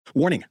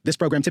Warning, this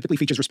program typically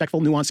features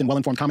respectful, nuanced, and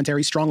well-informed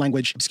commentary, strong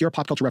language, obscure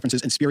pop culture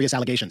references, and spurious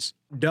allegations.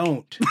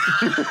 Don't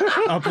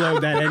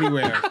upload that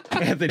anywhere,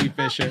 Anthony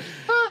Fisher.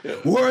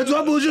 Words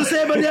what would you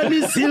say, but let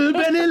me still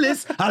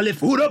penniless. I left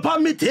food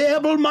upon me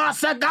table,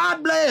 master,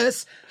 God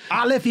bless.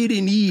 I left feed the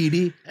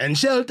needy and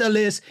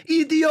shelterless.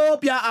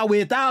 Ethiopia, I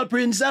wait all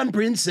prince and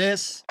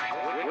princess.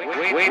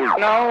 We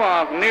know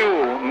of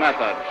new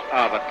methods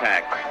of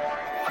attack.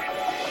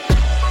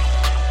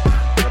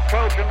 The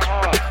Trojan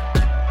horse.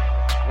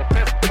 The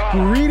fifth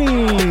column.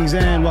 Greetings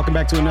and welcome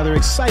back to another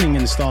exciting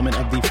installment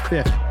of the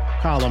Fifth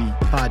Column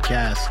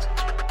Podcast.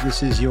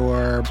 This is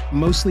your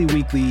mostly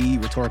weekly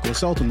rhetorical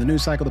assault on the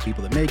news cycle, the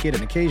people that make it,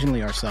 and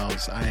occasionally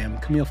ourselves. I am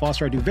Camille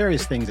Foster. I do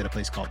various things at a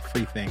place called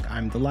Free Think.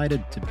 I'm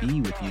delighted to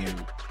be with you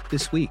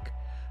this week.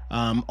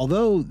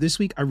 Although this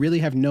week I really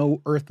have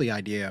no earthly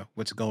idea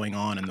what's going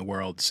on in the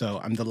world, so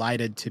I'm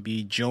delighted to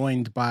be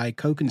joined by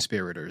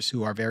co-conspirators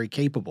who are very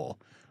capable.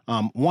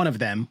 One of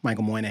them,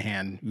 Michael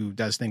Moynihan, who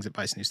does things at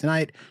Vice News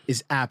Tonight,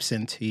 is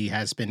absent. He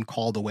has been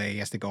called away. He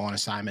has to go on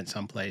assignment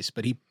someplace.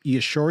 But he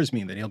assures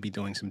me that he'll be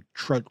doing some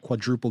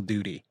quadruple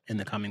duty in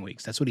the coming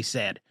weeks. That's what he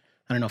said.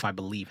 I don't know if I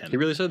believe him. He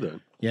really said that.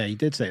 Yeah, he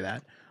did say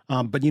that.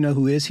 But you know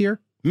who is here?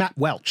 Matt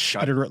Welch,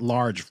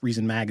 editor-at-large of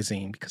Reason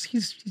Magazine, because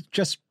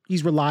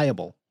he's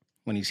reliable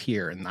when he's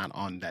here and not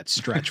on that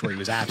stretch where he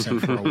was absent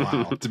for a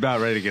while. It's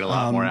about ready to get a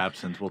lot more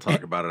absent. We'll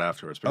talk about it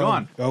afterwards. But go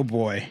on. Oh,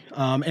 boy.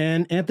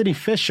 And Anthony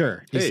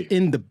Fisher is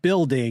in the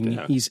building.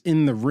 Yeah. He's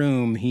in the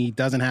room. He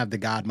doesn't have the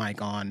God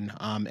mic on.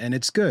 And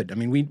it's good. I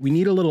mean, we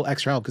need a little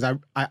extra help because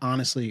I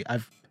honestly,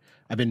 I've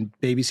been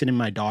babysitting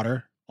my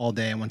daughter all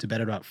day. I went to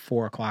bed at about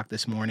 4 o'clock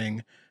this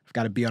morning. I've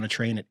got to be on a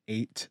train at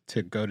 8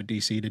 to go to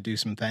D.C. to do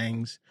some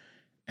things.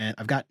 And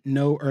I've got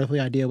no earthly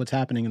idea what's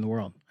happening in the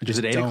world. Is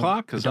it 8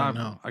 o'clock? Because I don't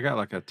know. I got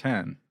like a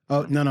 10.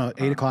 Oh, no.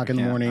 8 o'clock in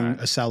the morning, right.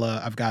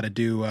 Acela, I've got to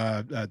do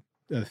a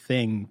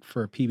thing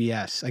for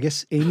PBS. I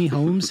guess Amy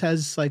Holmes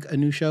has like a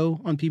new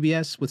show on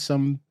PBS with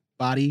some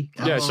body.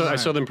 Yeah, I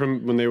saw them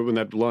when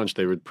that launched,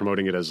 they were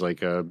promoting it as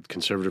like a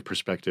conservative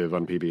perspective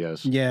on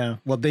PBS. Yeah,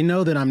 well, they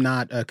know that I'm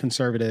not a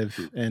conservative,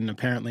 and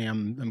apparently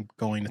I'm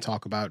going to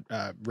talk about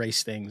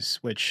race things,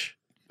 which...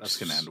 That's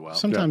going to end well.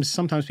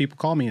 Sometimes people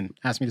call me and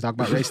ask me to talk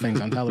about race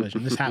things on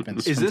television. This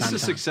happens. Is this a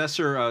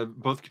successor?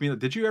 Both Camila,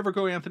 did you ever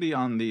go, Anthony,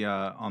 on the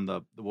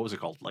what was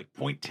it called? Like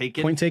Point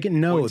Taken? Point Taken?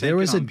 No, Point there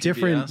was a Taken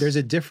different. PBS? There's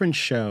a different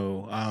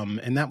show,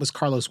 and that was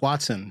Carlos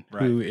Watson,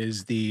 right. who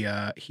is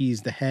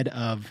he's the head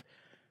of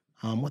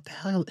what the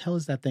hell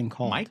is that thing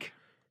called? Mike?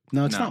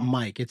 No, it's not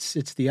Mike. It's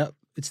the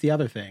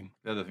other thing.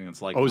 The other thing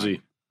that's like Ozzy.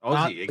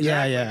 Ozzy,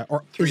 exactly. Yeah.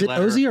 Or is it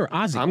Ozzy or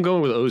Ozzy? I'm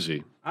going with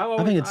Ozzy.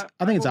 I think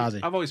it's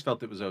Ozzy. I've always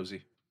felt it was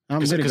Ozzy.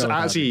 Because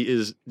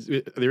Ozzy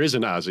there is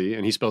an Ozzy,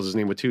 and he spells his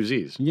name with 2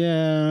 Z's.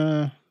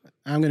 Yeah,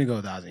 I'm going to go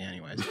with Ozzy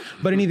anyways.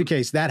 But in either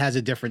case, that has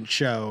a different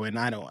show, and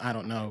I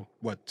don't know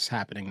what's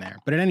happening there.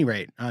 But at any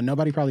rate,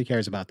 nobody probably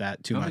cares about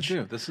that too much.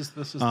 Do. This is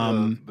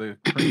the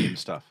cream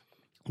stuff.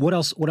 What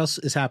else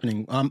is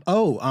happening?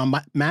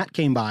 Matt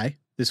came by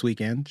this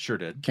weekend. Sure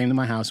did. Came to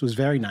my house. It was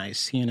very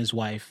nice. He and his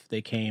wife,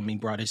 they came. He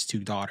brought his 2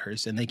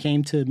 daughters, and they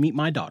came to meet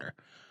my daughter,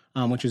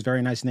 which was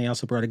very nice. And they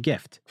also brought a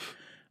gift.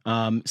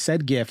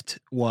 Said gift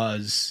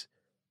was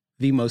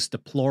the most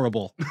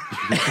deplorable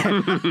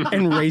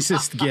and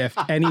racist gift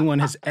anyone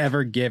has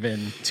ever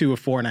given to a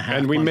 4.5.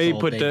 And we may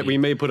put baby. We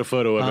may put a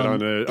photo of it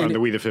on the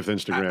We the Fifth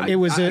Instagram. It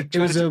was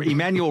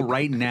Emmanuel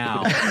right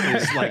now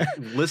is like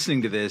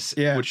listening to this,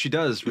 which she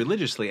does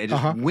religiously, and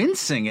just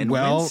wincing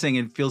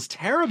and feels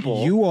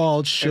terrible. You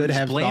all should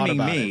have blaming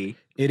thought about me.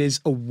 It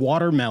is a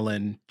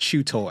watermelon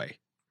chew toy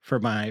for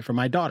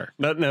my daughter.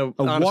 No,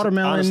 a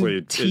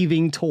watermelon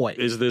teething toy.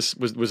 Was this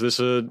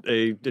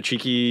a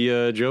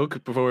cheeky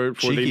joke for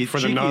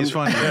the non? Is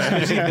fun.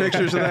 You see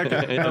pictures of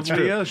that?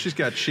 Leah, she's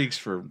got cheeks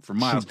for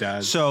miles. She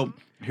does. So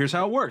here's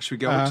how it works. We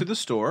go to the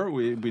store.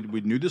 We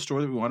knew the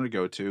store that we wanted to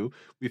go to.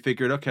 We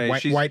figured, okay,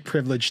 white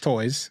privilege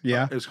toys.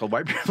 Yeah, it was called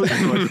white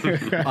privilege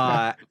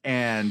toys.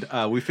 And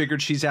we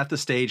figured she's at the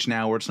stage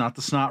now where it's not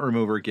the snot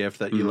remover gift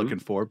that you're looking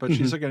for, but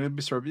she's going to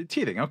be sort of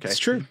teething. Okay, it's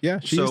true. Yeah,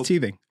 she's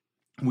teething.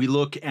 We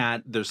look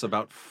at, there's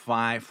about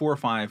 4 or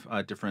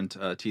 5 different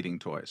teething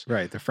toys.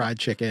 Right, the fried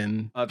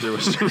chicken. There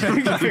was There's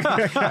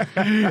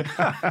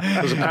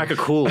a pack of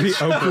Cools. The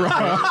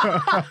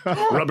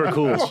okra. Rubber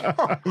Cools.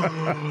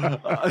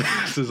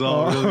 This is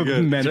all really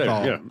good.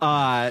 Menthol.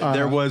 Yeah.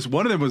 There was,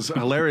 one of them was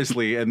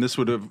hilariously, and this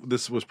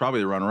was probably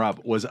the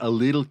runner-up, was a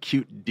little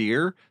cute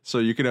deer. So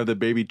you could have the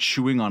baby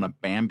chewing on a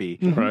Bambi.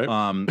 Right.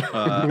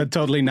 A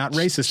totally not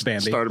racist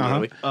Bambi.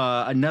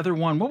 Another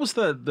one, what was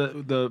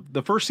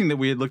the first thing that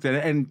we had looked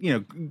at? And, you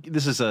know,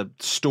 this is a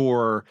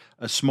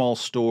small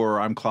store.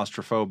 I'm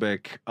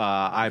claustrophobic.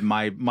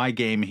 My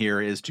game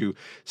here is to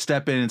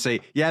step in and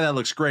say, yeah, that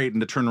looks great, and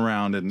to turn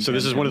around and. So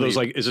this is one of those,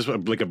 leave. like, is this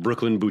like a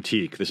Brooklyn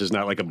boutique? This is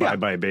not like a Bye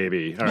Bye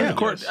Baby. All right, of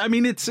course. I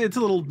mean, it's a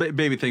little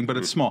baby thing, but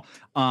it's small.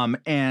 So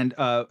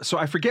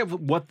I forget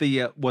what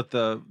the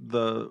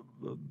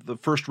the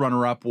first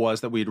runner-up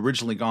was that we had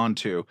originally gone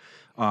to.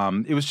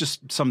 It was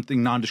just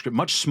something nondescript,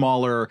 much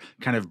smaller,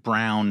 kind of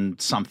brown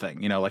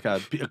something, like a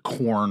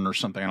corn or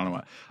something. I don't know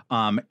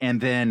what. And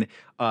then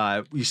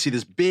you see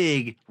this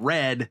big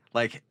red,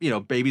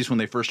 babies when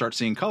they first start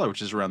seeing color,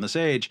 which is around this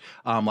age.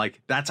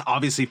 That's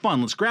obviously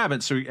fun. Let's grab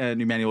it. So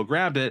Emmanuel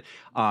grabbed it.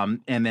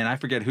 And then I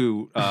forget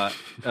who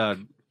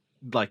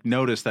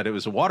noticed that it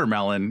was a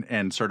watermelon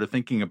and started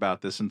thinking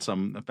about this in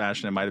some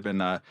fashion. It might have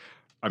been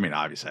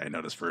obviously I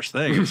noticed first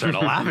thing and started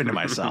laughing to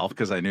myself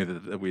because I knew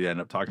that we'd end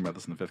up talking about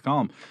this in the fifth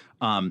column.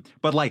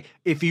 But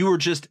if you were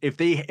if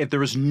there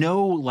was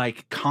no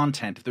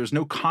content, if there was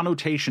no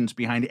connotations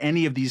behind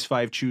any of these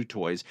 5 chew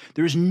toys,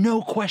 there is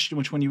no question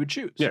which one you would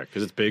choose. Yeah,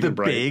 because it's big and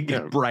bright.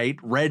 Big, bright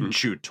red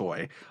chew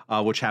toy,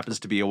 which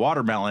happens to be a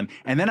watermelon.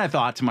 And then I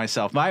thought to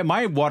myself,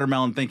 my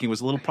watermelon thinking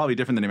was a little probably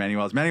different than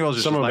Emmanuel's. Emmanuel's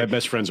just some of my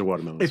best friends are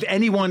watermelons. If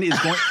anyone is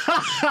going,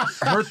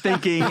 her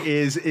thinking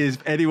is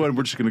anyone,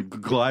 we're just going to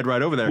glide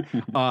right over there.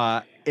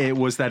 It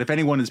was that if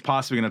anyone is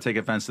possibly going to take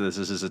offense to this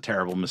is a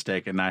terrible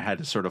mistake, and I had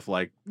to sort of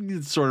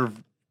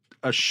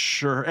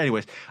assure.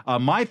 Anyways,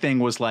 my thing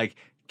was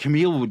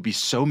Camille would be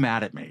so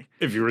mad at me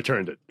if you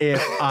returned it.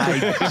 If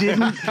I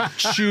didn't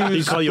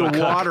choose the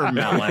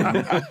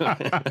watermelon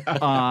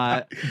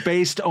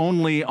based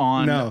only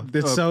on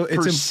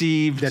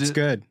perceived. That's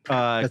good.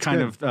 That's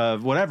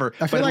good. Whatever.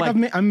 I feel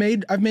I've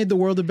made the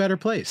world a better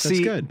place. That's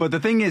good. But the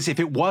thing is,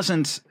 if it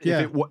wasn't,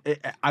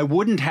 I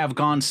wouldn't have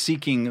gone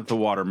seeking the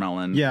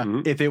watermelon.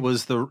 Yeah. If it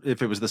was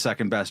the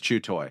second best chew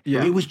toy.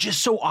 Yeah. It was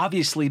just so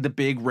obviously the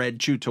big red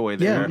chew toy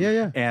there.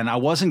 Yeah. And I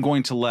wasn't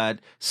going to let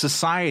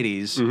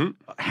society's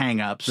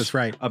hang-ups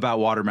about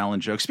watermelon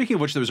jokes. Speaking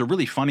of which, there was a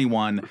really funny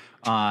one.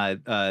 A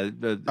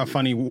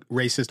funny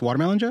racist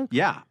watermelon joke?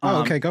 Yeah.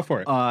 Okay, go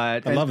for it. I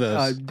love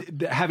those.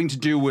 Having to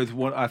do with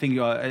what I think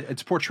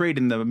it's portrayed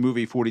in the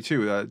movie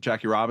 42,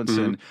 Jackie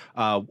Robinson,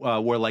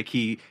 where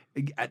he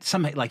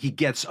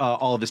gets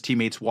all of his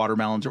teammates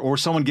watermelons, or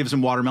someone gives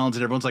him watermelons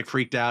and everyone's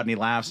freaked out and he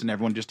laughs and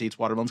everyone just eats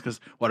watermelons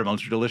because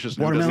watermelons are delicious.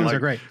 Watermelons are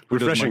great.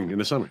 Refreshing in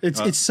the summer.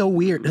 It's so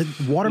weird.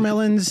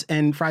 Watermelons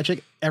and fried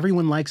chicken,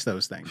 everyone likes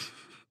those things.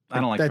 I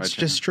don't like that's fried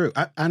chicken. Just true.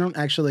 I don't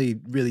actually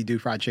really do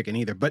fried chicken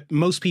either, but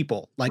most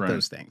people like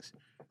those things.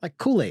 Like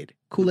Kool-Aid.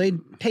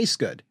 Kool-Aid tastes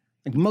good.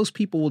 Most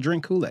people will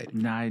drink Kool-Aid.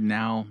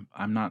 Now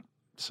I'm not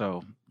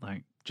so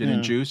gin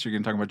and juice. You're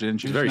going to talk about gin and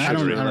juice? I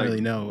don't really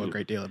know a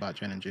great deal about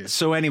gin and juice.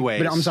 So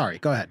anyways. But I'm sorry.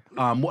 Go ahead.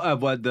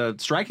 What the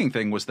striking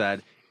thing was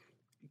that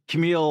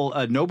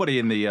Camille, nobody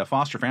in the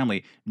Foster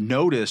family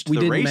noticed the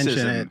racism. We didn't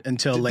mention it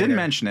until later. Didn't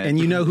mention it. And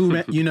you know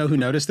who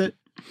noticed it?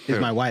 Is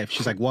my wife.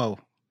 She's like, whoa.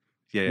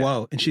 Yeah.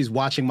 Whoa. And she's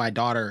watching my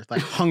daughter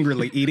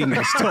hungrily eating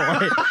this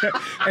toy.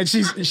 And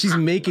she's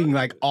making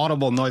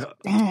audible noise.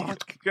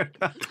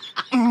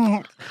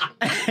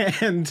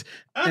 and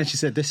she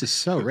said, "This is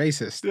so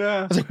racist."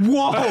 Yeah. I was like,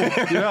 whoa.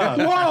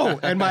 Whoa.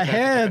 And my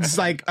hands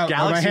my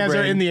hands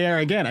are in the air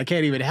again. I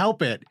can't even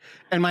help it.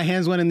 And my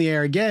hands went in the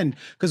air again.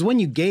 Because when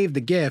you gave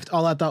the gift,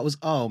 all I thought was,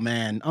 oh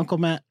man, Uncle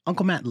Matt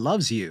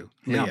loves you,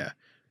 Leah.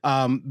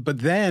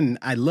 But then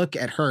I look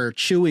at her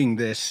chewing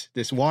this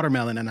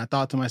watermelon and I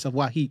thought to myself,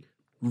 wow, he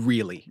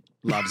really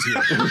loves you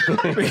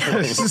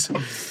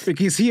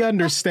because he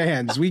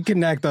understands. We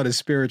connect on a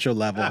spiritual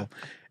level,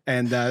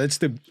 and it's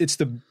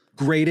the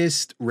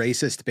greatest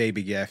racist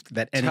baby gift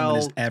that anyone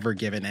has ever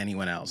given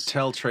anyone else.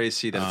 Tell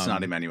Tracy that it's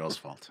not Emmanuel's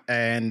fault,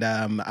 and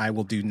I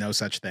will do no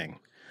such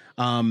thing.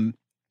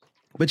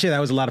 But yeah, that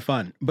was a lot of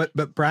fun.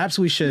 But perhaps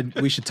we should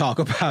talk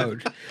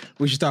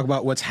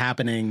about what's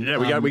happening.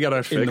 Yeah, we got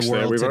our fix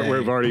there.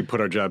 We've already put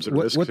our jobs at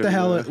risk. What the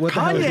hell is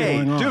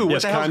going on? Dude,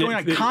 what the hell's going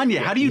on? Kanye,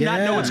 how do you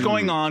not know what's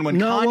going on when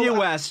Kanye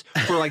West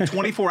for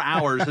 24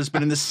 hours has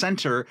been in the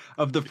center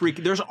of the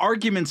freak? There's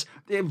arguments.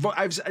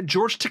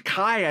 George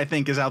Takei, I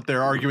think, is out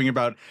there arguing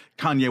about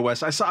Kanye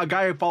West. I saw a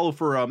guy I follow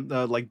for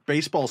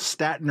baseball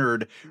stat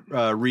nerd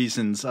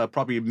reasons,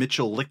 probably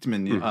Mitchell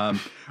Lichtman,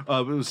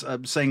 was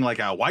saying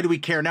why do we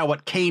care now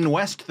what Kanye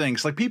West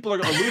thinks? People are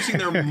losing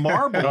their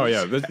marbles. Oh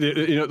yeah,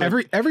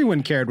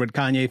 everyone cared what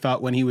Kanye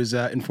thought when he was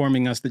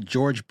informing us that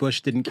George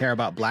Bush didn't care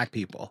about black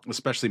people,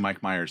 especially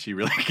Mike Myers. He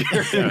really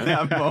cared in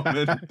that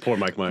moment. Poor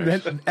Mike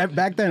Myers.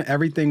 Back then,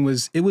 everything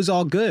was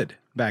all good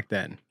back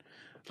then.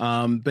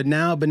 But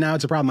now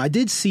it's a problem. I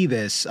did see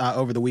this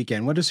over the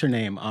weekend. What is her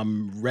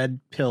name? Red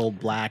Pill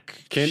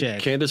Black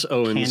chick. Candace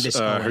Owens.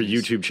 Her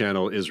YouTube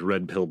channel is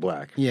Red Pill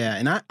Black. Yeah,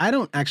 and I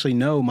don't actually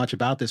know much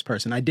about this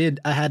person. I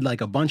had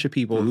a bunch of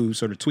people who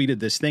sort of tweeted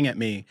this thing at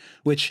me,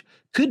 which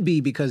could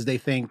be because they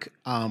think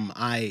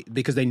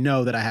because they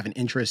know that I have an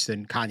interest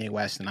in Kanye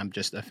West and I'm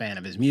just a fan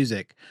of his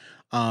music.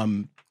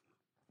 But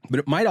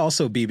it might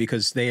also be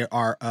because they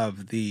are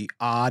of the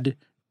odd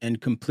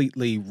and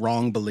completely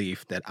wrong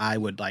belief that I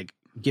would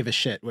give a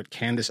shit what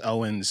Candace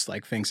Owens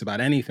thinks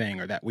about anything,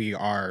 or that we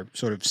are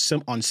sort of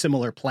on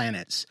similar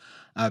planets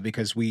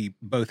because we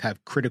both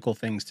have critical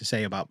things to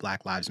say about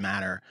Black Lives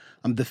Matter.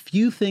 The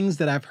few things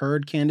that I've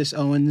heard Candace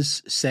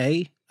Owens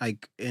say,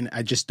 and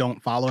I just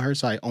don't follow her,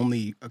 so I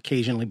only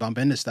occasionally bump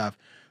into stuff,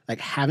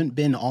 haven't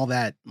been all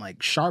that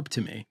sharp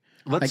to me.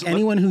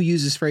 Anyone who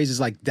uses phrases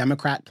like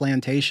Democrat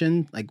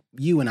plantation, like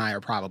you and I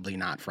are probably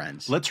not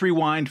friends. Let's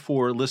rewind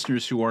for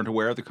listeners who aren't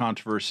aware of the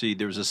controversy.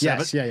 There was a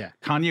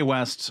Kanye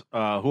West,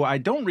 who I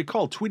don't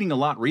recall tweeting a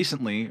lot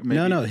recently.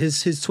 Maybe. No,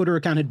 his Twitter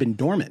account had been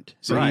dormant.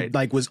 So he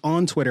was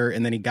on Twitter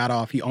and then he got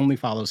off. He only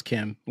follows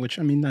Kim, which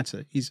I mean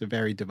he's a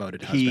very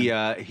devoted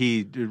husband.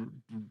 He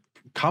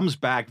comes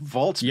back,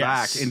 vaults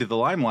back into the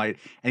limelight,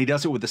 and he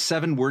does it with a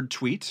 7-word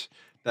tweet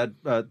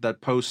that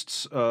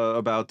posts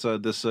about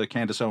this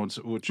Candace Owens,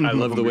 which I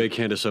love the way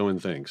Candace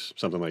Owens thinks,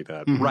 something like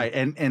that. Mm-hmm. Right,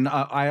 and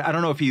I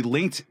don't know if he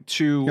linked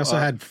to. He also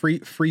had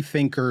free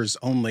thinkers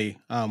only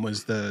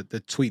was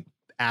the tweet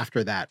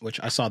after that, which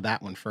I saw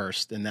that one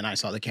first, and then I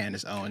saw the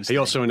Candace Owens. He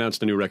also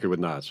announced a new record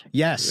with Nas.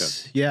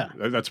 Yes, yeah.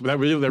 That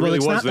really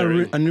was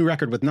there. A new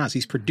record with Nas.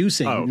 He's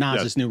producing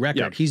Nas's new record.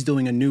 Yeah. He's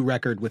doing a new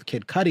record with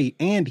Kid Cudi,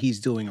 and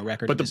he's doing a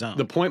record of his own.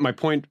 My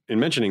point in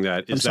mentioning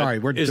that is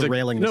we're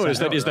derailing. Is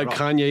that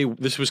Kanye?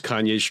 This was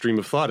Kanye's stream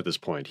of thought at this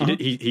point.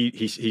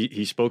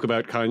 He spoke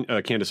about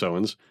Candace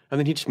Owens, and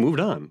then he just moved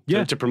on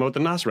to promote the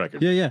Nas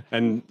record. Yeah.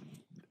 And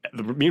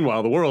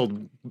meanwhile, the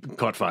world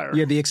caught fire.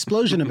 Yeah, the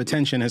explosion of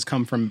attention has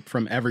come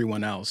from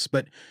everyone else.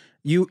 But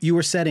you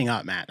were setting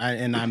up, Matt,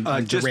 and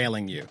I'm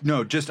derailing you.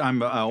 No, I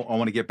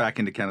want to get back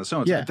into Candace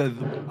Owens. Yeah.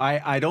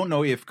 I don't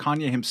know if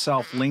Kanye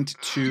himself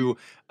linked to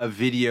a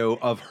video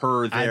of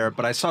her there,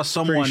 but I saw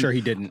someone sure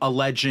he didn't.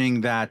 alleging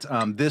that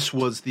this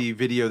was the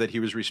video that he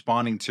was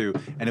responding to,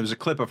 and it was a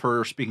clip of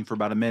her speaking for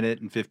about 1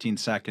 minute and 15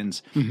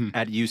 seconds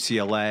at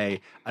UCLA,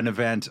 an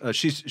event.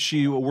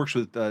 She works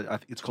with I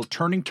think it's called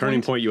Turning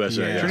Point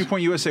USA. Yeah. Turning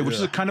Point USA, which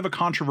is a kind of a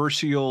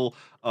controversial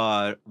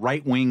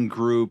right-wing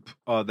group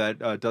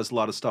that does a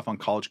lot of stuff on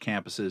college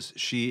campuses.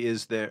 She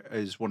is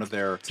one of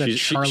their.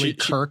 Charlie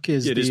Kirk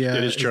is. It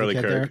is Charlie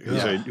Kirk,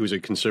 who's a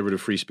conservative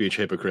free speech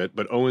hypocrite.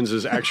 But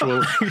Owens's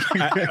actual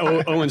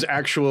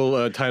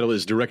title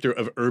is Director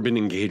of Urban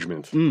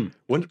Engagement.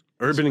 What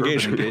urban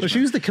engagement? Well, she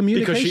was the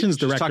communications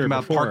director. She's talking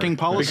about parking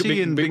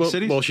policy in big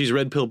cities. Well, she's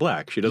red pill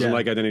black. She doesn't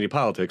like identity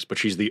politics, but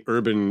she's the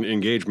urban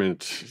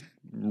engagement.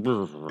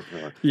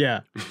 Yeah.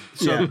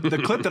 So the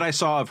clip that I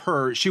saw of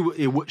her, she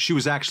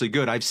was actually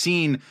good. I've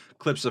seen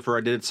clips of her.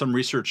 I did some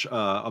research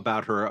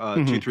about her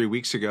 2-3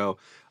 weeks ago,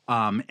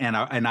 and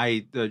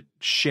I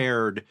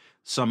shared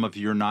some of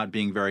your not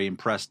being very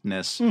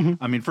impressedness.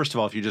 I mean, first of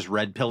all, if you're just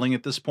red pilling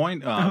at this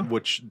point,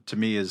 which to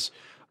me is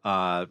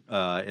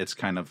it's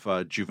kind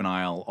of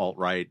juvenile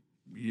alt-right,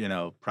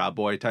 Proud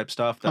Boy type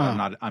stuff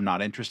that I'm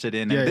not interested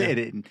in.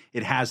 And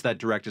it has that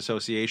direct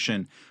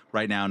association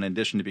right now, in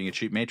addition to being a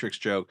cheap Matrix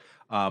joke.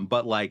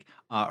 But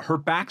her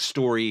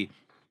backstory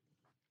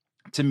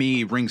to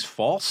me rings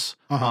false.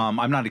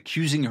 I'm not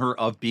accusing her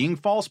of being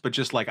false, but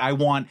just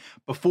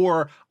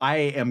before I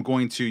am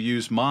going to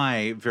use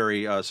my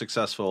very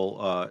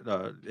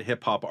successful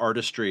hip hop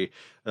artistry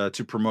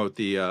to promote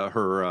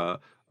her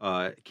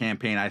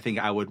campaign, I think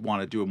I would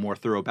want to do a more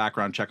thorough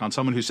background check on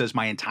someone who says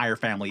my entire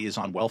family is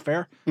on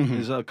welfare.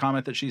 Is a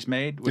comment that she's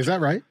made. Is that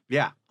right?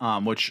 Yeah.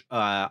 Which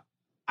I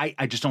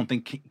just don't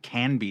think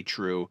can be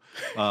true.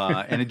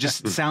 And it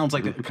just sounds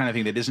like the kind of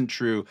thing that isn't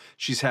true.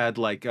 She's had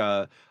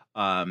sort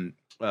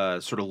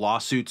of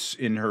lawsuits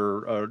in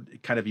her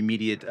kind of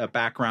immediate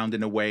background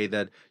in a way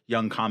that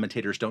young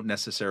commentators don't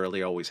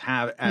necessarily always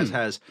have, as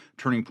has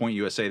Turning Point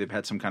USA. They've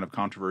had some kind of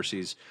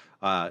controversies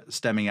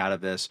stemming out of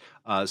this.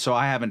 So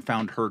I haven't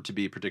found her to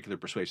be particularly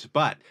persuasive.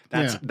 But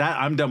that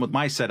I'm done with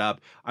my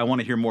setup. I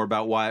want to hear more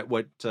about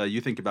what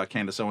you think about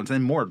Candace Owens,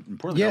 and more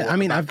importantly,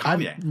 I've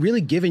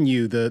really given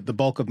you the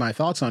bulk of my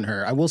thoughts on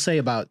her. I will say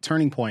about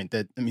Turning Point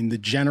that, the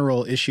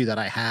general issue that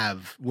I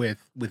have with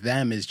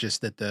them is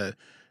just that the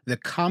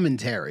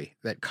commentary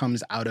that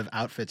comes out of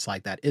outfits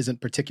like that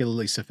isn't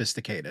particularly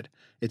sophisticated.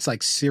 It's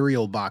like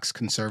cereal box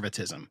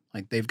conservatism.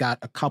 Like, they've got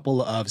a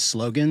couple of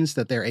slogans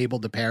that they're able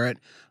to parrot,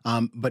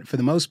 but for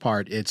the most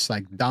part, it's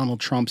like Donald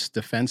Trump's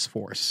defense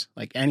force.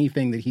 Like,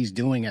 anything that he's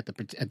doing at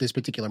this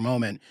particular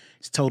moment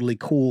is totally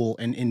cool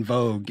and in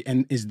vogue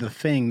and is the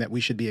thing that we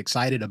should be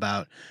excited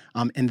about.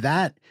 And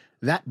that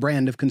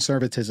brand of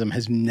conservatism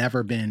has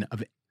never been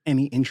of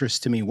any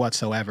interest to me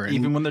whatsoever.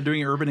 Even when they're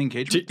doing urban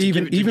engagement?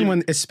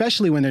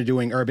 Especially when they're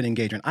doing urban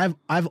engagement.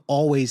 I've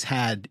always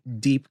had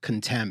deep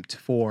contempt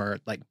for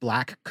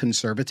black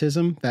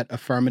conservatism, that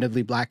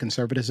affirmatively black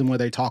conservatism, where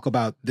they talk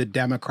about the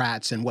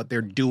Democrats and what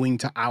they're doing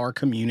to our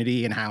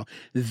community and how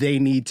they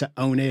need to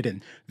own it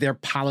and their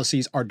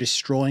policies are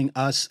destroying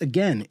us.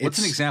 Again, what's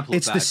an example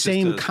of that? It's the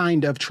same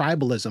kind of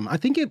tribalism. I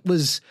think it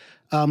was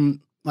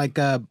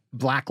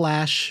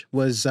Blacklash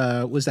was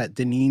that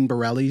Deneen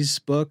Borelli's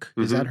book?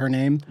 Is that her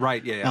name?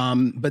 Right. Yeah.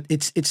 But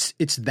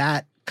it's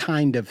that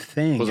kind of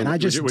thing, and I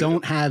just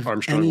don't have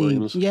Armstrong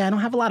Williams? I don't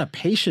have a lot of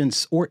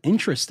patience or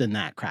interest in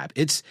that crap.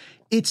 It's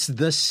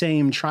the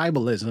same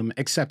tribalism,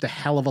 except a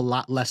hell of a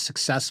lot less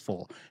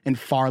successful and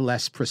far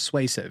less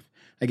persuasive.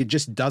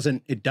 It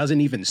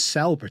doesn't even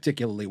sell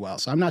particularly well.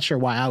 So I'm not sure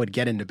why I would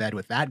get into bed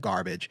with that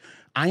garbage.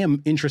 I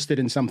am interested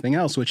in something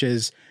else, which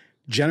is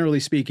generally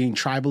speaking,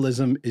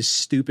 tribalism is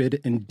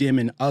stupid and dim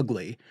and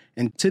ugly.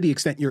 And to the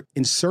extent you're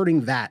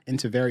inserting that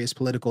into various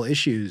political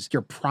issues,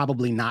 you're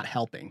probably not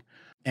helping.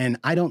 And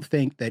I don't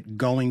think that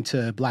going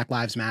to Black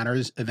Lives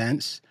Matters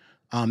events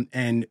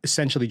and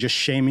essentially just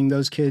shaming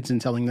those kids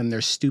and telling them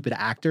they're stupid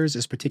actors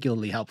is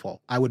particularly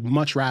helpful. I would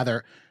much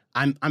rather,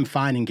 I'm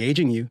fine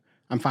engaging you.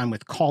 I'm fine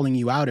with calling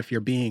you out if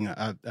you're being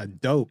a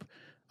dope.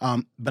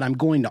 But I'm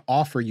going to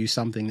offer you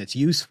something that's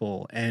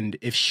useful. And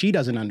if she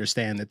doesn't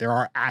understand that there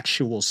are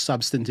actual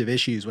substantive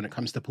issues when it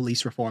comes to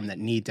police reform that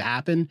need to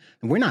happen,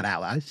 then we're not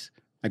allies.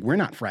 Like, we're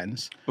not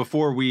friends.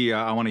 Before we,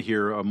 I want to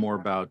hear more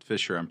about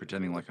Fisher. I'm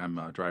pretending like I'm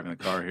driving the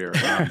car here.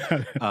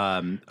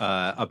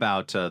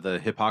 About the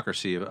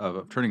hypocrisy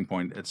of Turning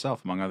Point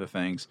itself, among other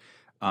things.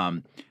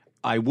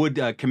 I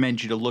would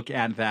commend you to look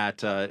at that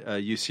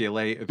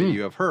UCLA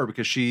video of her,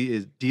 because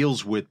she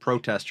deals with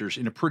protesters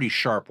in a pretty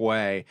sharp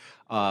way,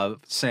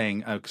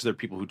 saying because there are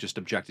people who just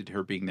objected to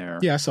her being there.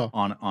 Yeah, I saw.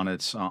 on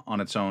its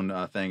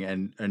own thing,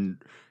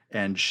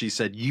 and she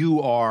said,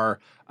 "You are."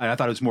 And I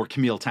thought it was more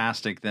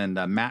Camille-tastic than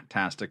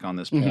Matt-tastic on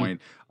this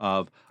point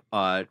of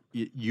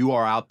you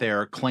are out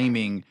there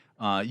claiming.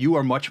 You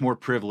are much more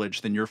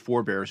privileged than your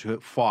forebears who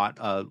fought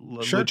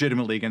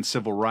legitimately against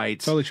civil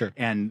rights. Totally true.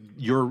 And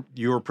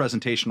your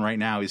presentation right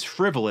now is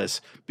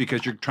frivolous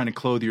because you're trying to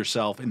clothe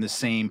yourself in the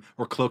same,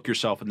 or cloak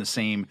yourself in the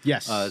same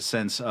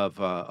sense of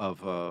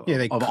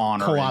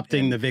honor, co-opting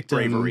and the victim's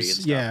bravery and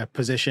stuff.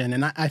 Position.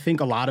 And I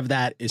think a lot of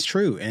that is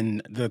true.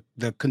 And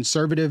the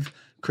conservative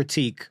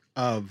critique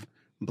of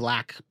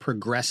Black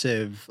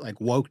progressive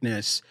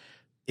wokeness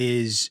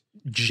is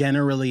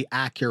generally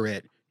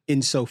accurate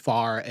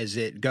insofar as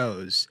it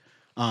goes.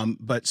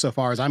 But so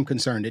far as I'm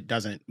concerned, it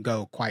doesn't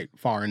go quite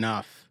far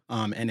enough.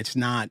 And it's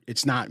not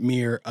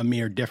a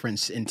mere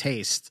difference in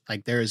taste.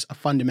 Like, there's a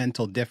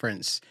fundamental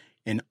difference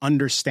in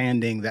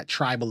understanding that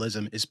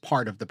tribalism is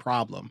part of the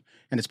problem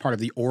and it's part of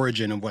the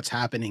origin of what's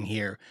happening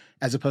here,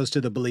 as opposed to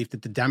the belief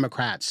that the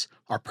Democrats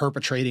are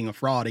perpetrating a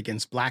fraud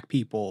against Black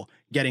people,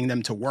 getting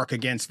them to work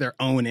against their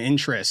own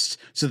interests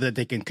so that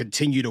they can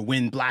continue to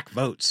win Black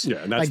votes. Yeah,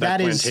 and that's that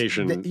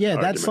plantation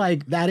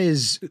argument. That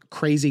is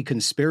crazy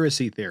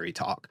conspiracy theory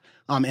talk.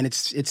 And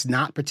it's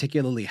not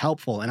particularly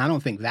helpful. And I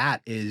don't think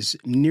that is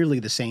nearly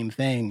the same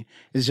thing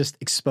as just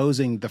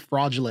exposing the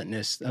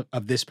fraudulentness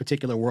of this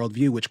particular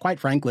worldview, which,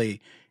 quite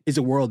frankly, is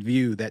a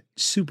worldview that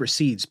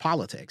supersedes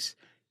politics.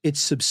 It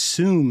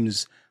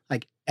subsumes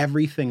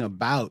everything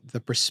about the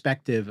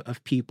perspective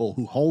of people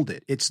who hold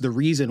it. It's the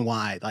reason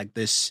why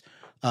this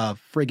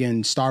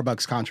friggin'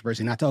 Starbucks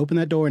controversy, not to open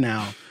that door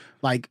now,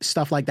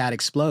 stuff like that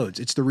explodes.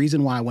 It's the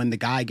reason why when the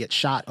guy gets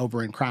shot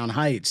over in Crown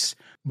Heights,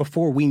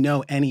 before we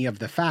know any of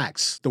the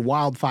facts, the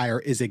wildfire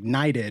is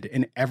ignited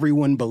and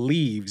everyone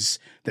believes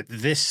that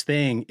this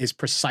thing is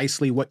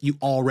precisely what you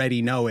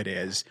already know it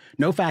is.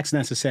 No facts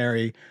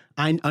necessary.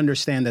 I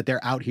understand that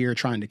they're out here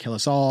trying to kill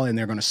us all and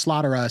they're going to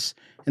slaughter us.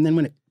 And then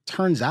when it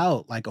turns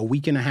out a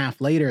week and a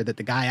half later that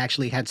the guy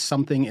actually had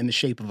something in the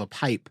shape of a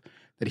pipe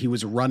that he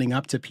was running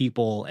up to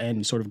people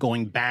and sort of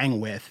going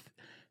bang with,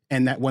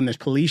 and that when the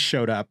police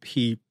showed up,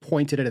 he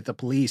pointed it at the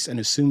police and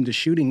assumed a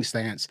shooting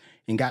stance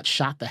and got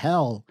shot to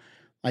hell,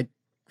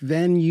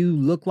 then you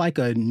look like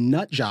a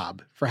nut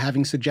job for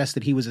having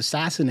suggested he was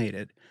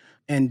assassinated.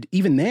 And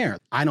even there,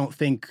 I don't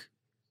think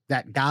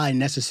that guy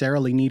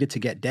necessarily needed to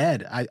get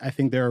dead. I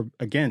think there are,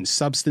 again,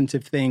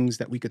 substantive things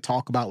that we could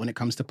talk about when it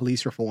comes to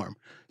police reform.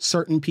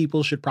 Certain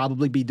people should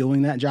probably be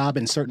doing that job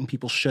and certain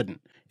people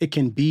shouldn't. It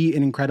can be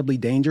an incredibly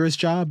dangerous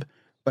job,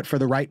 but for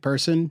the right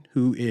person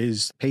who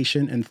is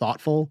patient and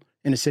thoughtful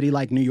in a city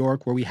like New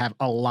York, where we have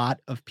a lot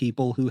of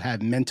people who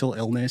have mental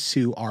illness,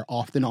 who are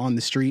often on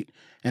the street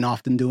and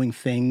often doing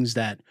things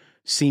that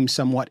seem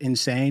somewhat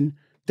insane,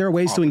 there are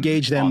ways to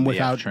engage them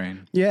without,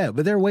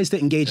 but there are ways to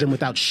engage them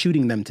without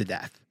shooting them to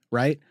death.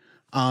 Right.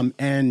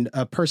 And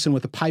a person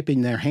with a pipe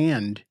in their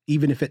hand,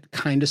 even if it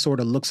kind of sort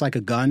of looks like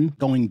a gun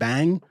going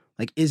bang,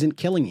 isn't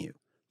killing you.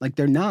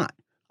 They're not.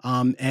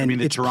 And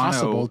it's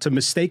possible to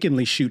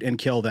mistakenly shoot and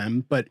kill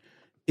them, but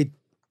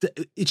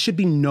it should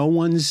be no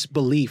one's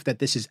belief that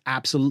this is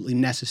absolutely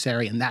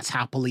necessary, and that's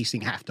how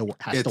policing has to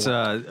work.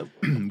 I've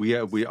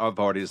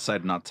already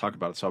decided not to talk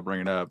about it, so I'll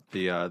bring it up.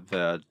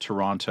 The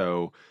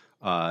Toronto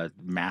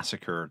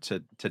massacre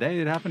today.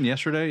 It happened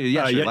yesterday.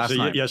 Last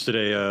night.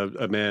 Yesterday,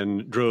 a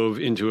man drove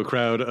into a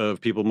crowd of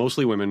people,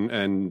 mostly women,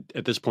 and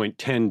at this point,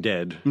 10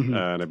 dead, and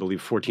I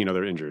believe 14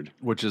 other injured.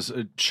 Which is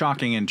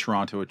shocking in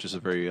Toronto, which is a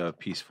very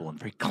peaceful and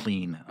very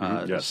clean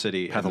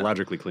city,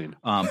 pathologically clean.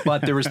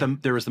 But there was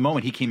the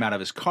moment he came out of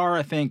his car,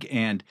 I think,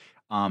 and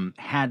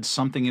had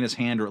something in his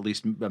hand, or at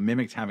least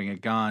mimicked having a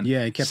gun.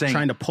 Yeah, he kept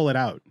trying to pull it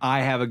out.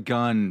 I have a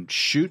gun,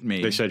 shoot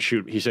me. They said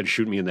shoot. He said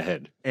shoot me in the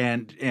head.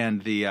 And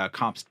the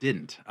cops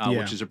didn't,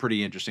 which is a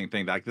pretty interesting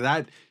thing.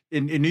 That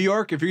in New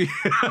York, if you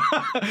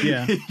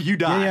you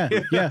die.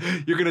 Yeah.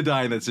 You're going to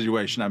die in that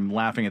situation. I'm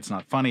laughing. It's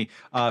not funny.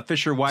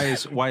 Fisher, why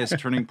is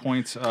Turning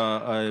Point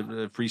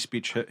free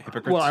speech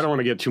hypocrites? Well, I don't want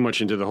to get too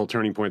much into the whole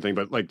Turning Point thing,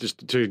 but like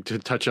just to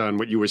touch on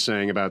what you were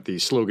saying about the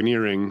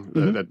sloganeering,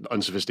 that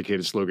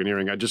unsophisticated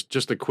sloganeering.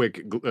 Just a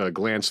quick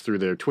glance through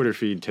their Twitter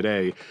feed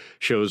today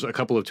shows a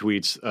couple of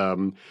tweets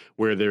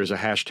where there's a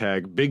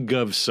hashtag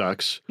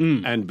 #BigGovSucks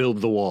and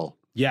build the wall.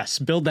 Yes,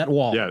 build that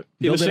wall. Yeah,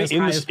 in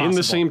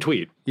the same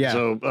tweet. Yeah,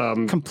 so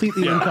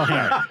completely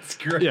incoherent. That's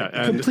great. Yeah,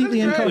 and,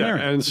 completely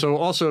incoherent. Yeah, and so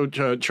also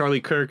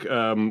Charlie Kirk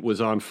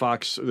was on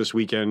Fox this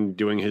weekend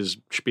doing his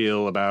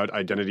spiel about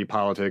identity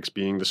politics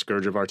being the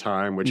scourge of our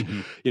time, which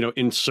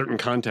in certain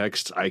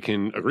contexts I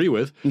can agree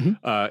with,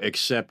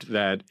 except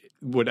that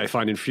what I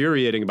find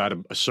infuriating about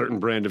a certain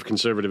brand of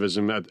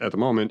conservatism at the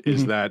moment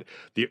is that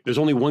there's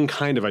only one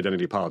kind of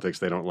identity politics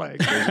they don't like.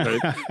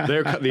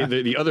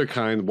 The other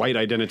kind, white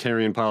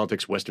identitarian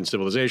politics, Western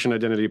civilization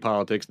identity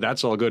politics,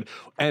 that's all good.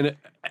 And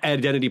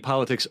identity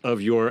politics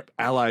of your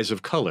allies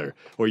of color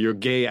or your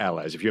gay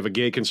allies. If you have a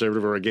gay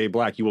conservative or a gay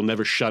black, you will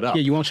never shut up.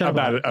 Yeah, you won't shut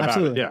about up it.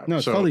 Absolutely. Yeah. No,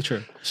 it's totally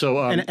true. So,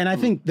 and I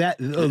think that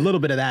a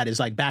little bit of that is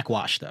like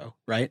backwash, though,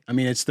 right? I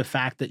mean, it's the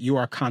fact that you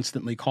are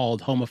constantly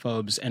called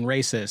homophobes and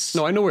racists.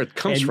 No, I know where it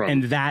comes from.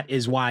 And that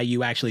is why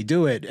you actually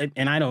do it.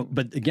 And I don't,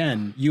 but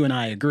again, you and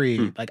I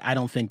agree, like, I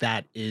don't think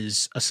that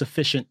is a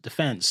sufficient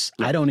defense.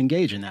 I don't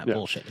engage in that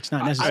bullshit. It's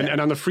not necessary. And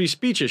on the free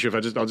speech issue,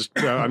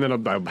 and then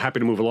I'm happy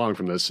to move along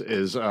from this,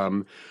 is,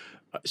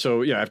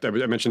 so yeah, after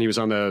I mentioned he was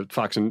on the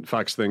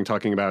Fox thing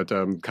talking about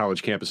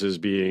college campuses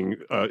being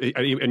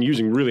and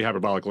using really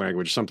hyperbolic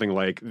language, something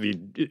like the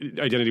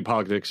identity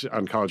politics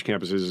on college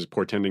campuses is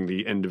portending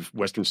the end of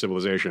Western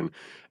civilization.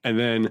 And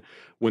then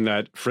when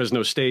that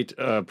Fresno State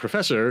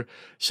professor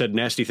said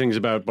nasty things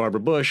about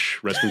Barbara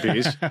Bush, rest in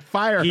peace,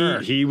 fire her.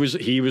 He was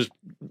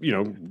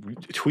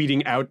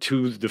tweeting out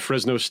to the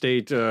Fresno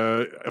State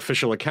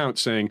official account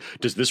saying,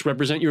 "Does this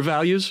represent your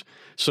values?"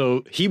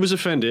 So he was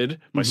offended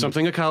by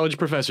something a college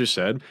professor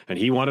said, and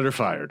he wanted her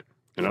fired.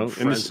 You know,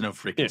 Fresno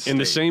freaking State. In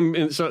the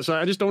same. So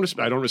I just don't.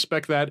 I don't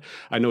respect that.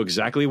 I know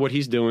exactly what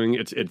he's doing.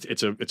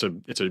 It's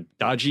a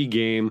dodgy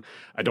game.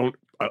 I don't.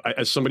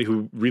 As somebody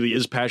who really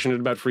is passionate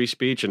about free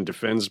speech and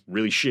defends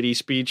really shitty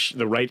speech,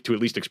 the right to at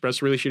least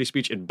express really shitty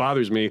speech, it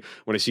bothers me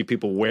when I see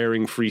people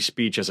wearing free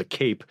speech as a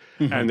cape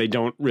and they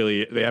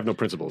have no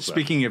principles.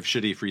 Speaking of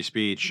shitty free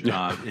speech,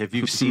 have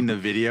you seen the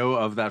video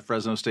of that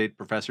Fresno State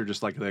professor,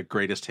 just like the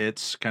greatest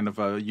hits kind of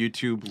a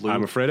YouTube loop?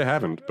 I'm afraid I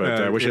haven't,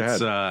 but I wish I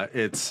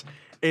had.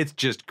 It's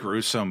just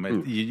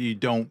gruesome. You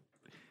don't.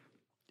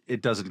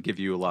 It doesn't give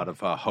you a lot of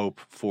hope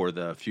for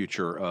the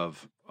future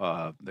of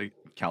the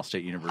Cal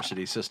State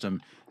University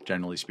system,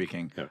 generally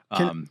speaking.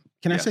 Yeah.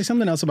 Can I say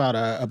something else about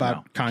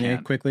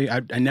Kanye quickly?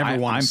 I never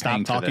want to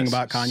stop talking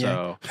about Kanye.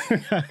 So.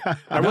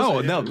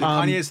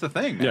 Kanye's the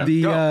thing.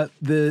 Yeah.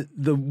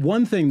 The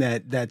one thing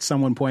that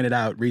someone pointed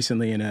out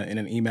recently in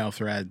an email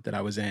thread that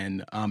I was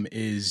in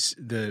is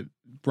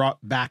brought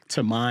back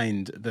to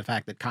mind the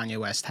fact that Kanye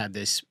West had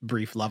this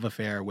brief love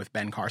affair with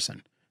Ben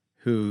Carson,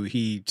 who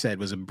he said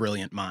was a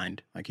brilliant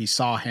mind. Like, he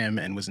saw him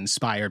and was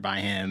inspired by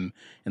him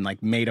and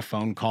like made a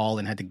phone call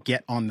and had to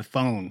get on the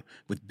phone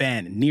with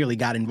Ben and nearly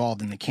got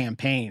involved in the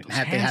campaign. They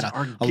had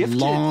a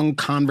long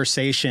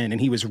conversation and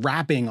he was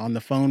rapping on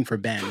the phone for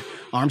Ben.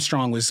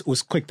 Armstrong was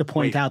quick to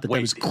point out that there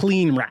was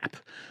clean rap.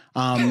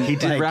 He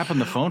did rap on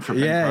the phone for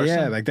Ben Carson.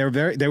 Yeah. Like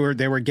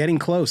they were getting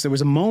close. There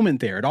was a moment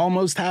there. It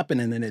almost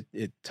happened and then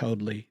it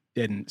totally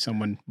didn't.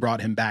 Someone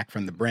brought him back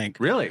from the brink.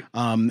 Really?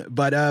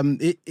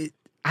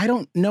 I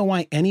don't know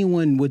why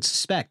anyone would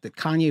suspect that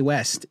Kanye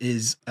West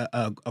is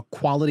a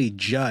quality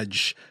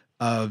judge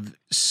of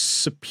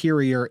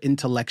superior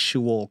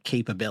intellectual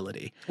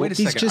capability. Wait a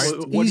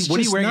second. What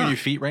are you wearing on your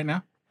feet right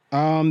now?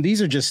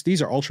 These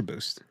are Ultra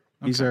Boost.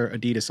 These are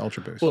Adidas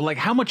Ultra Boost. Well, like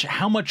how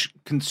much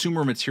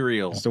consumer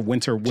material the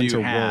winter do you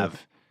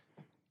have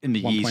wool in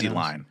the Yeezy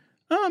line?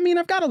 I mean,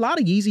 I've got a lot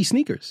of Yeezy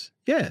sneakers.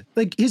 Yeah,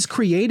 like his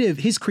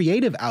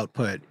creative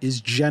output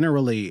is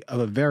generally of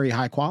a very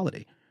high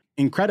quality.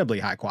 Incredibly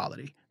high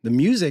quality. The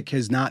music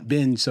has not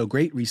been so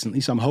great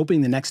recently, so I'm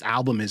hoping the next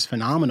album is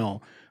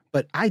phenomenal.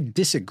 But I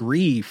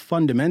disagree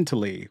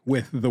fundamentally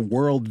with the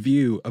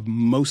worldview of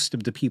most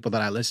of the people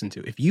that I listen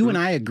to. If you and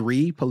I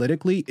agree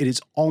politically, it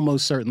is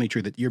almost certainly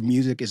true that your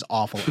music is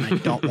awful and I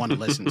don't want to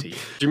listen to you. Do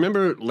you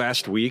remember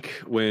last week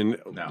when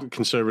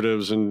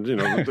conservatives and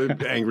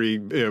the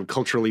angry,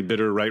 culturally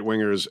bitter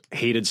right-wingers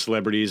hated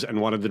celebrities and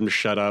wanted them to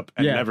shut up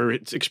and never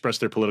express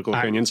their political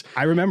opinions?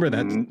 I remember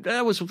that.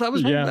 That was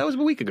a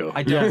week ago.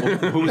 I don't.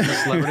 Who was the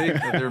celebrity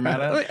that they were mad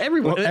at?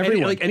 Everyone.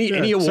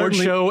 Any award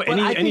show,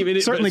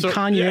 certainly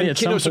Kanye.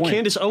 So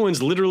Candace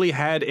Owens literally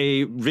had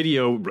a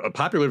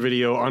popular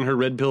video on her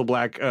Red Pill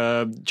Black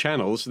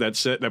channels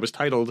that was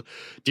titled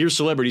 "Dear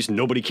Celebrities,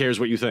 Nobody Cares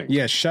What You Think."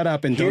 Yeah, shut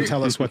up and don't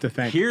tell us what to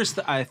think.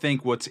 I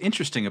think what's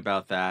interesting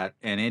about that,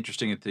 and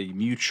interesting at the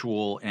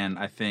mutual and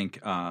I think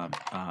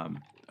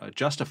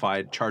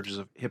justified charges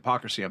of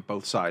hypocrisy on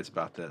both sides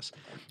about this.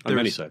 On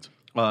many sides.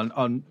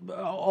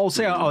 I'll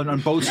say on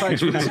both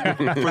sides for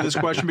this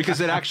question,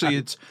 because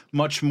it's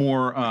much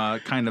more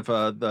kind of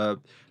the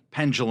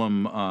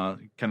pendulum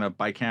kind of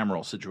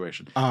bicameral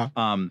situation,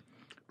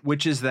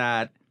 which is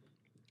that.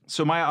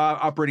 So my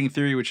operating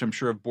theory, which I'm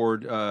sure I've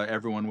bored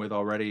everyone with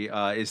already,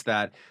 is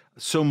that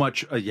so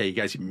much. You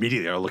guys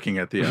immediately are looking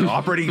at the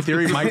operating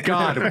theory. My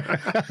God,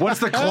 what's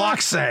the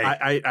clock say?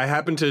 I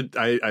happen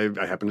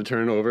to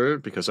turn over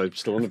because I'm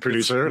still the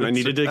producer, and I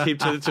needed to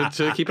keep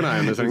an eye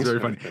on this thing. It's very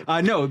funny.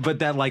 No, but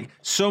that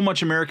so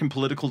much American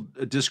political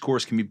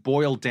discourse can be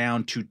boiled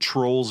down to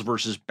trolls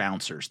versus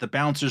bouncers. The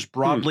bouncers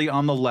broadly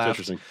on the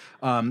left,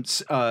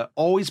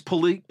 always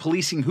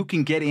policing who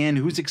can get in,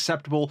 who's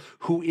acceptable,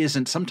 who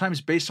isn't.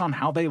 Sometimes based on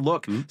how they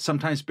look,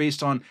 sometimes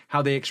based on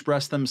how they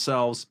express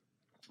themselves.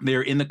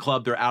 They're in the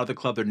club, they're out of the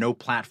club, they're no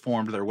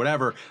platform, they're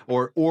whatever.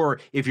 Or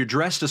if you're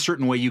dressed a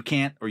certain way, you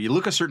can't, or you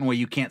look a certain way,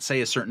 you can't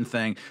say a certain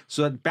thing.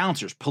 So that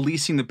bouncers,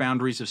 policing the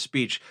boundaries of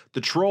speech.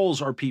 The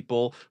trolls are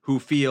people who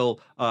feel,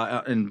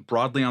 and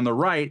broadly on the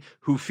right,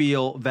 who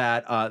feel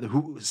that,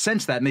 who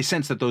sense that, and they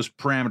sense that those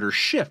parameters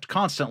shift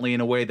constantly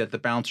in a way that the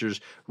bouncers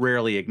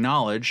rarely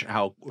acknowledge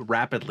how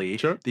rapidly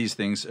these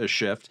things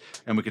shift.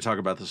 And we could talk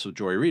about this with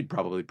Joy Reid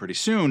probably pretty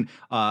soon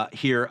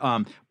here.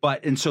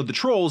 And so the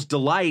trolls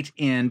delight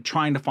in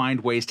trying to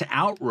find ways to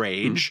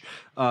outrage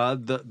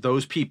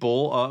those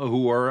people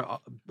who are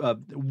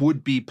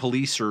would-be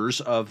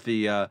policers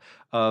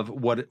of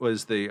what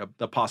was the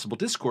possible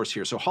discourse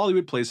here. So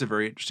Hollywood plays a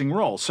very interesting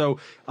role. So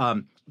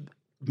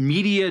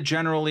media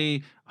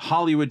generally,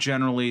 Hollywood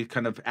generally,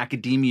 kind of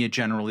academia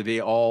generally, they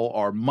all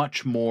are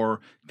much more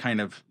kind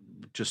of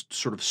just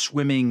sort of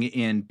swimming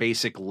in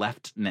basic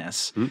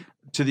leftness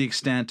to the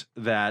extent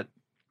that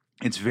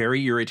it's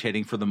very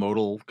irritating for the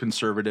modal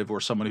conservative or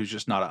someone who's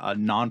just not a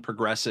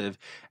non-progressive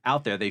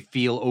out there. They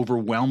feel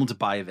overwhelmed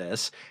by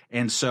this.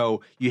 And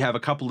so you have a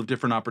couple of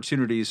different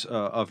opportunities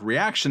of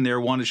reaction there.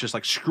 One is just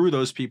like, screw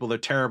those people. They're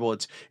terrible.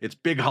 It's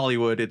big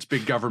Hollywood. It's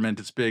big government.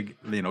 It's big,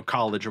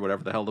 college or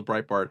whatever the hell the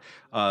Breitbart,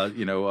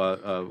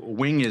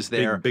 wing is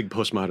there. Big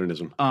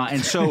postmodernism.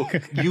 And so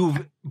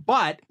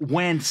but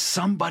when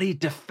somebody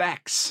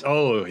defects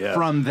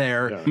from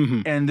there,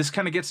 and this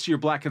kind of gets to your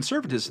black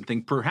conservatism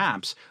thing,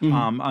 perhaps,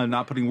 I'm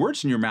not putting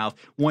words in your mouth,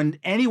 when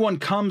anyone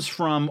comes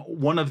from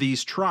one of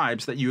these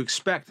tribes that you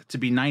expect to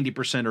be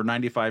 90% or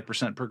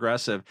 95%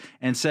 progressive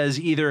and says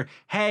either,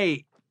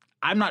 hey,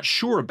 I'm not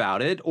sure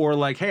about it, or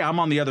like, hey, I'm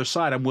on the other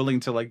side, I'm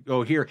willing to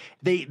go here.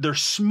 They're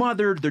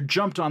smothered, they're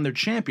jumped on, they're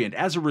championed.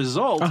 As a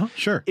result,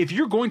 if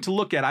you're going to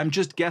look at, I'm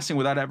just guessing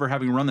without ever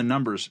having run the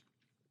numbers,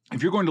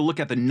 if you're going to look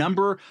at the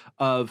number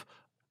of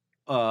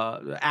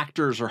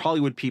actors or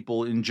Hollywood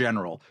people in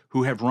general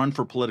who have run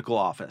for political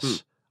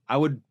office, I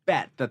would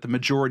bet that the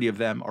majority of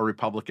them are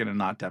Republican and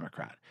not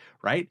Democrat,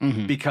 right?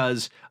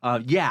 Because,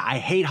 I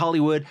hate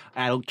Hollywood.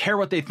 I don't care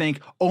what they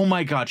think. Oh,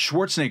 my God,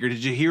 Schwarzenegger,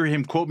 did you hear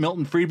him quote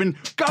Milton Friedman?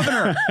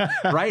 Governor,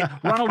 right?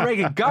 Ronald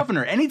Reagan,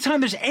 governor.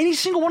 Anytime there's any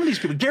single one of these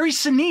people, Gary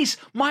Sinise,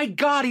 my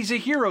God, he's a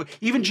hero.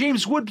 Even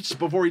James Woods,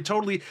 before he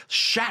totally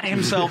shat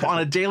himself on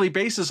a daily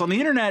basis on the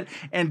internet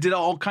and did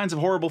all kinds of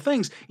horrible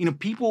things.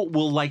 People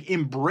will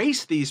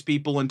embrace these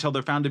people until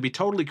they're found to be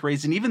totally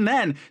crazy. And even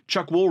then,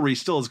 Chuck Woolery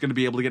still is going to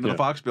be able to get into the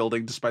Fox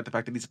building, despite the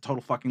fact that he's a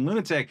total fucking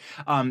lunatic.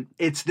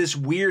 It's this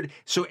weird.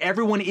 So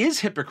everyone is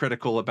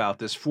hypocritical about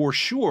this for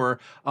sure,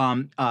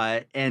 and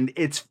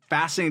it's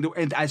fascinating.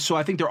 And so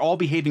I think they're all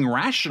behaving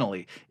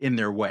rationally in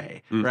their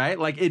way, right?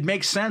 Like it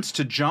makes sense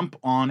to jump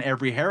on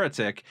every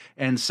heretic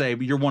and say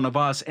you're one of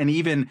us, and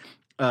even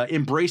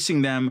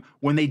embracing them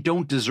when they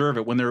don't deserve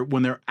it,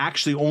 when they're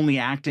actually only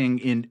acting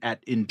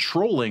in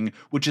trolling,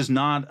 which is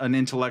not an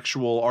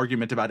intellectual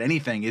argument about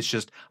anything. It's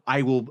just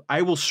I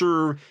will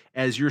serve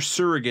as your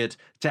surrogate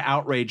to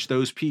outrage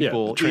those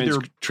people.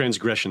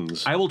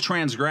 Transgressions. I will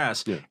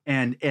transgress,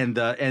 and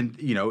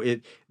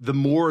the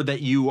more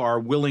that you are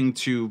willing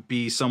to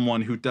be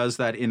someone who does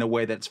that in a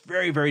way that's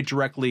very, very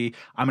directly,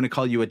 I'm going to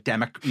call you a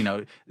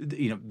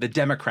the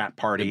Democrat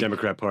Party. The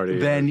Democrat Party.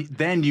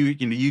 Then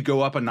you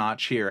go up a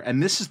notch here,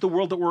 and this is the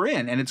world that we're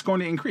in, and it's going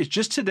to increase.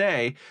 Just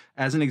today,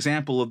 as an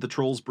example of the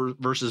trolls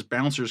versus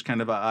bouncers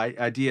kind of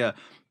idea,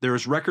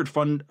 there's record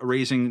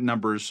fundraising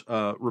numbers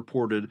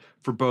reported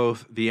for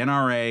both the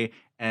NRA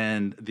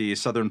and the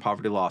Southern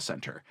Poverty Law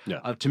Center.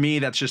 To me,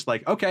 that's just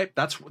like, okay,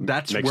 that's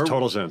makes where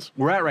total sense.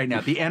 We're at right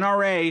now. The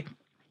NRA,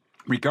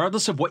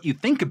 regardless of what you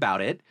think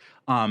about it,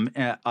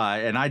 and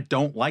I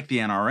don't like the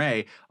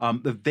NRA,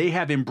 they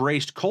have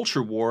embraced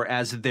culture war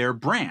as their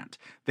brand.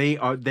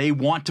 They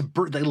want to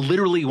they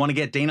literally want to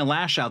get Dana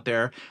Lash out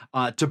there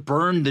to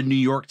burn the New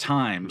York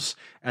Times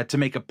to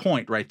make a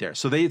point right there.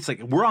 So it's like,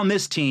 we're on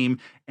this team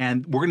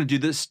and we're going to do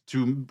this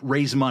to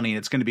raise money and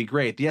it's going to be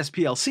great. The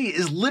SPLC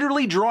is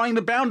literally drawing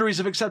the boundaries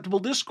of acceptable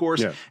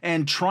discourse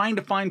and trying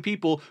to find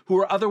people who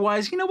are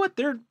otherwise,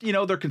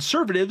 they're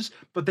conservatives,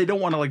 but they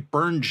don't want to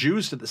burn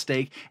Jews to the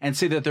stake and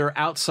say that they're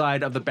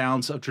outside of the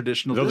bounds of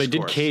traditional discourse. They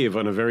did cave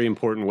on a very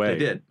important way. They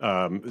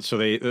did. So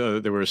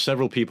there were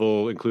several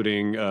people,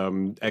 including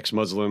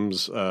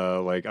ex-Muslims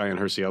like Ayaan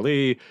Hirsi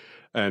Ali,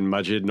 and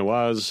Majid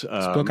Nawaz.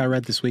 This book I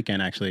read this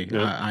weekend, actually,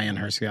 Ayaan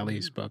Hirsi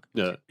Ali's book.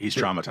 Yeah, he's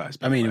traumatized.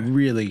 I mean, it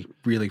really,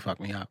 really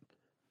fucked me up.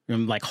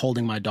 I'm like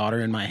holding my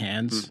daughter in my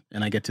hands,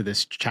 and I get to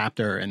this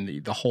chapter,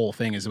 and the whole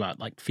thing is about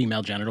like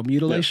female genital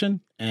mutilation,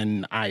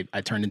 and I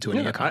turned into a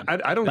neocon.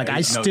 I don't like.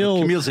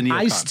 Camille's a neocon.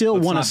 I still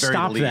Let's want to not bury the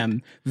stop lead.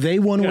 them. They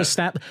want to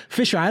establish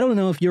Fisher. I don't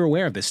know if you're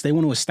aware of this. They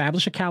want to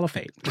establish a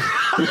caliphate,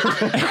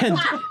 and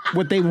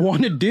what they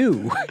want to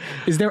do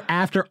is they're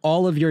after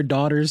all of your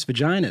daughter's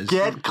vaginas.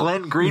 Get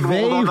Glenn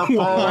Greenwald on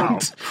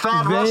the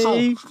phone.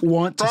 They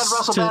want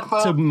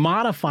Russell, to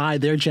modify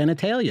their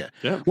genitalia.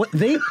 Yeah. What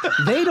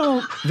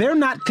they're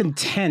not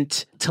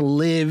content to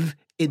live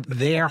in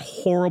their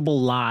horrible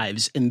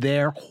lives in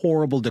their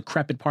horrible,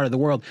 decrepit part of the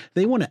world.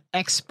 They want to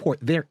export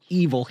their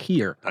evil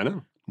here. I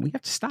know. We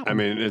have to stop I them.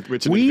 mean,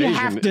 it's an We invasion.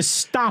 have to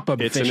stop them,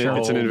 It's Fisher.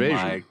 an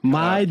invasion.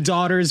 My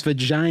daughter's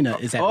vagina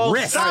is at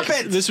risk. Stop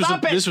it! This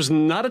was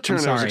not a turn I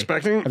was Sorry.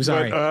 expecting. I'm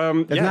sorry. But,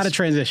 it's yes. not a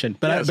transition.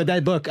 But Yes. but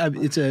that book,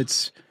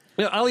 it's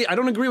Yeah, Ali, I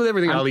don't agree with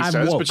everything Ali I'm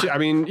says, woke. but I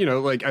mean,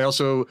 like I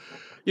also,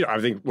 I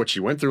think what she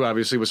went through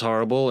obviously was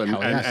horrible, and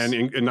Hell yes.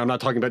 and I'm not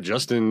talking about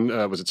just in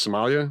was it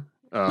Somalia?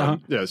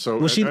 Yeah, so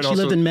well, she also,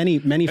 lived in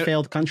many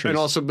failed countries. and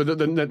also, but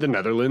the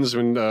Netherlands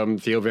when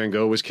Theo van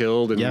Gogh was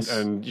killed, and Yes.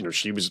 and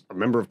she was a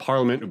member of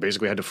parliament who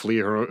basically had to flee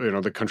her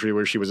the country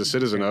where she was a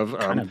citizen of.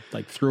 kind of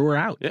like threw her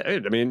out. Yeah,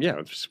 I mean,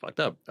 it's just fucked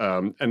up.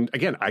 And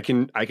again, I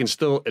can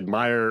still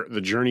admire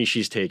the journey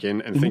she's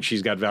taken and think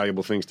she's got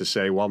valuable things to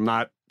say, while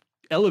not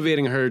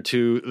elevating her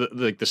to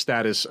the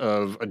status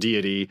of a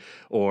deity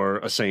or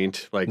a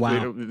saint, like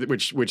Wow.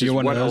 which You're is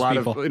one what of a those lot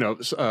people.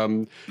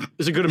 of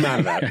there's a good amount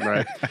of that,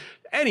 right?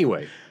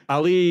 Anyway,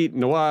 Ali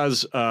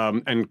Nawaz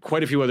and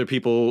quite a few other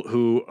people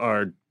who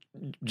are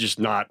just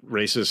not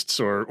racists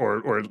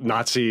or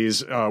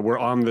Nazis were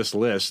on this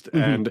list,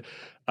 and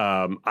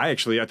I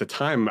actually at the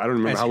time I don't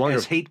remember how long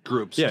as ago. hate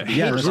groups.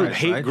 Yeah, Right?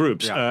 hate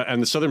groups, Yeah.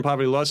 and the Southern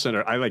Poverty Law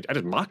Center. I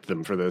just mocked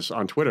them for this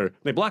on Twitter.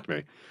 They blocked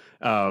me.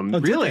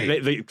 Really?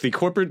 The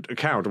corporate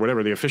account or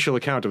whatever, the official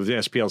account of the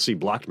SPLC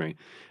blocked me.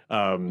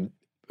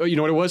 You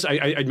know what it was?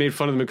 I made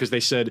fun of them because they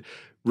said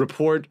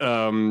report.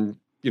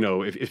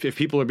 If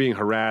people are being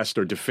harassed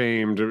or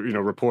defamed, or,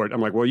 report. I'm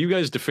like, well, you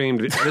guys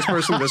defamed this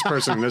person, this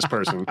person, and this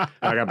person. And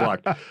I got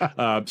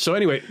blocked. So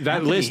anyway,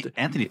 that list.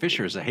 Anthony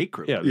Fisher is a hate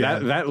group. Yeah,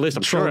 that list.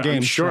 I'm Troll sure. game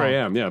I'm sure strong. I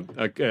am.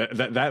 Yeah,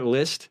 that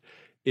list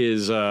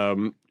is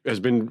has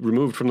been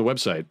removed from the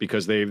website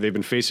because they've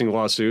been facing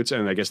lawsuits,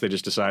 and I guess they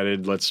just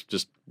decided let's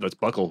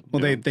buckle.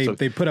 Well, you know?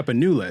 they put up a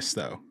new list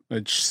though,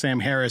 which Sam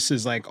Harris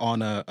is like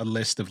on a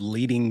list of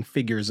leading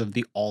figures of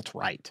the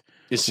alt-right.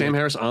 Is Sam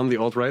Harris on the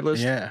alt-right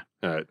list? Yeah.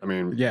 I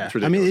mean, Yeah, it's I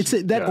mean, ridiculous.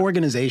 it's that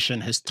organization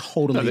has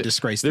totally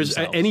disgraced There's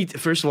themselves.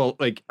 first of all,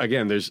 like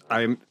again, it's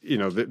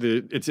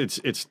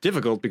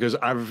difficult because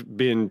I've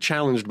been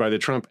challenged by the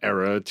Trump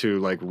era to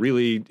like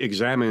really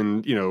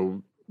examine,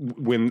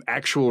 when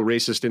actual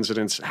racist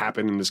incidents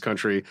happen in this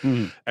country,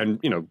 and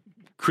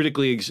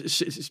critically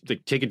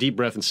take a deep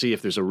breath and see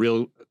if there's a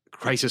real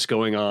crisis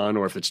going on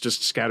or if it's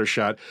just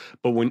scattershot.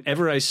 But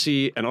whenever I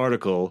see an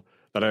article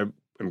that I'm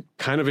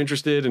kind of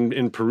interested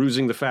in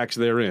perusing the facts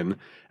therein,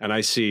 and I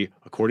see,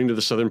 according to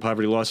the Southern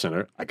Poverty Law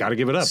Center, I got to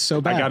give it up.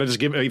 So bad. I got to just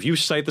give. If you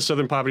cite the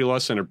Southern Poverty Law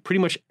Center pretty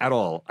much at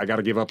all, I got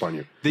to give up on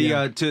you.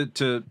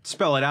 To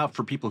spell it out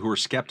for people who are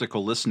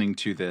skeptical listening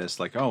to this,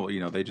 like,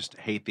 they just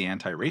hate the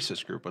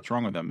anti-racist group. What's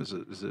wrong with them? Is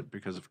it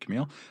because of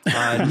Camille?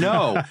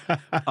 No,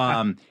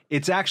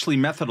 it's actually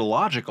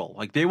methodological.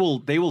 Like they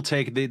will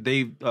take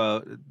they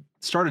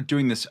started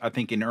doing this, I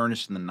think, in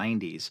earnest in the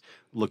 90s,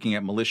 looking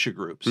at militia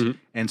groups.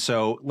 And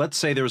so let's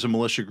say there was a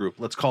militia group.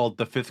 Let's call it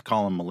the Fifth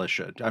Column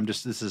Militia.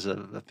 This is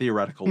a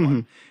theoretical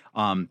one.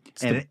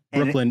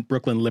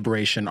 Brooklyn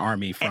Liberation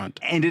Army Front.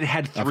 And it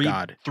had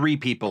God. three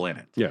people in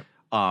it. Yeah.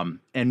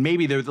 And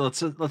maybe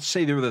let's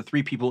say there were the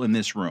three people in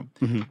this room.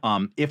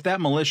 If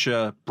that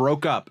militia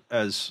broke up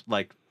as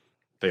like,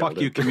 They all fuck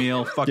did. you,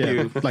 Camille, fuck Yeah,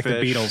 you, like the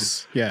Fish.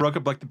 Beatles. Yeah. Broke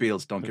up like the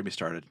Beatles. Don't get me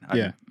started.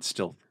 Yeah.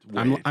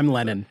 I'm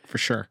Lennon for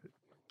sure.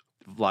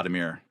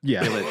 Vladimir.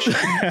 Yeah.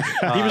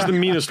 Ilyich. He was the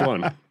meanest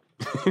one.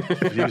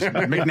 He was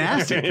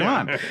McNasty.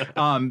 Come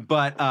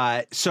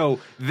on. So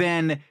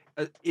then,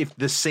 if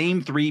the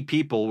same three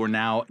people were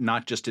now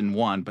not just in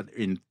one, but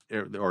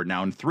or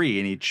now in three,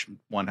 and each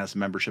one has a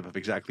membership of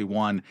exactly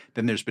one,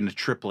 then there's been a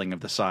tripling of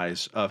the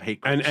size of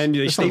hate groups. And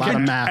they still a lot of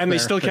count, math and they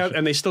there. still count,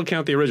 and they still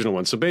count the original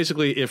one. So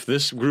basically, if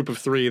this group of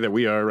three that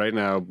we are right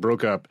now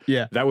broke up,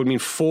 Yeah. that would mean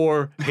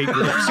 4 hate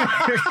groups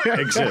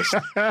exist.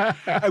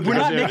 We're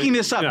not making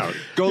this up. No.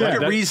 Go look Yeah,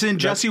 at that- Reason,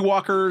 Jesse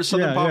Walker,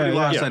 Southern Yeah, Poverty yeah,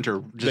 Law yeah.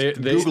 Center.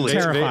 Just They Google it.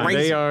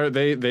 Terrifying.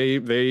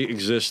 they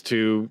exist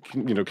to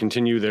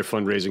continue their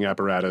fundraising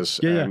apparatus,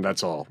 Yeah, yeah. and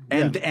that's all.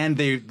 And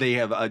they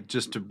have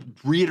just to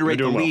reiterate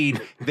You're the doing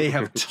Reid, they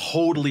have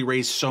totally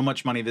raised so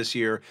much money this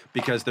year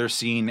because they're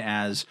seen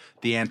as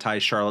the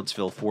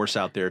anti-Charlottesville force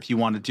out there. If you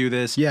want to do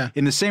this,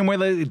 in the same way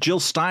that Jill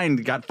Stein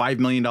got $5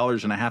 million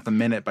in a half a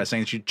minute by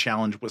saying she'd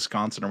challenge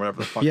Wisconsin or whatever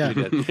the fuck she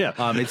did.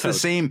 It's the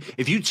same.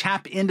 If you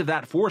tap into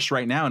that force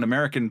right now in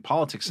American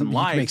politics and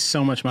life, you can make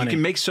so much money. You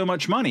can make so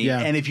much money. Yeah.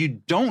 And if you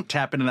don't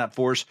tap into that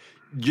force,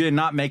 you're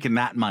not making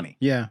that money.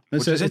 Yeah,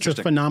 it's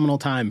interesting. a phenomenal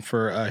time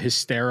for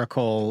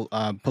hysterical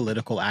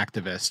political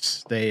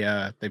activists.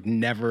 They've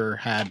never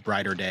had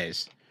brighter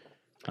days,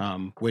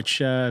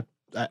 which I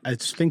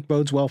think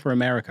bodes well for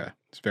America.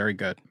 It's very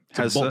good.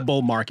 It's a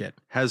bull market.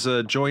 Has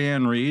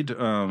Joyanne Reid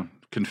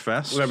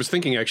confessed? Well, I was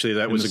thinking actually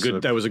that was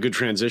a good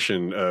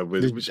transition.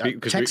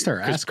 Text her,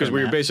 ask her. Because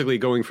we were basically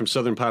going from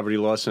Southern Poverty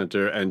Law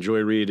Center, and Joy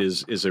Reid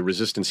is a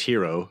resistance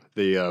hero.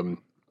 There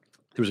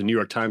was a New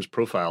York Times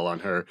profile on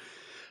her.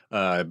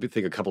 I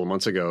think a couple of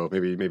months ago,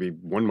 maybe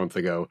 1 month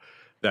ago,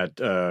 that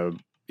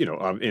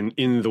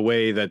in the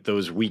way that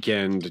those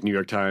weekend New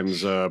York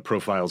Times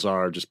profiles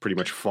are, just pretty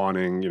much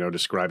fawning,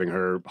 describing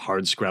her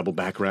hard Scrabble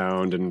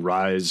background and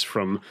rise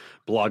from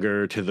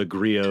blogger to the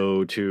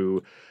griot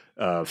to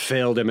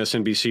failed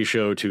MSNBC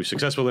show to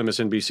successful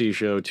MSNBC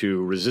show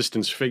to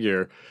resistance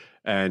figure,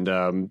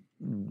 and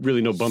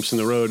really no bumps in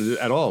the road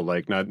at all.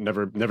 Like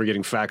never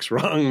getting facts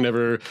wrong,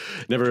 never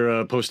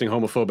posting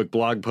homophobic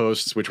blog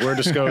posts, which were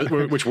discussed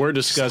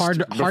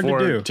hard before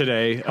to do.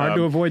 Today. Hard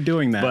to avoid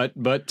doing that.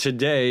 But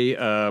today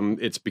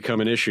it's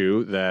become an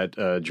issue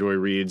that Joy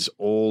Reid's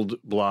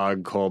old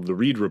blog called The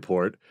Reid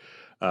Report,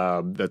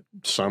 that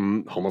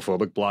some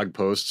homophobic blog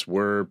posts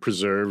were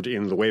preserved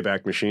in the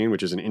Wayback Machine,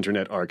 which is an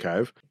internet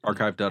archive.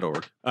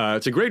 Archive.org.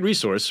 It's a great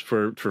resource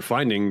for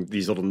finding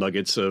these little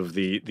nuggets of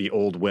the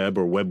old web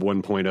or Web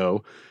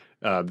 1.0.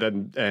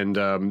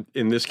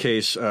 In this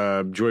case,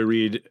 Joy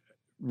Reid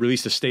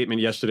released a statement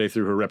yesterday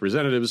through her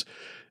representatives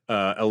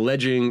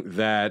alleging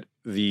that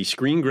the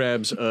screen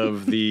grabs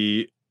of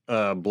the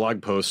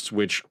blog posts,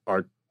 which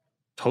are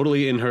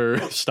totally in her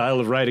style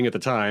of writing at the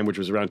time, which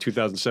was around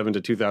 2007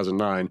 to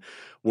 2009,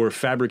 were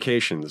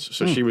fabrications.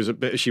 So she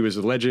was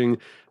alleging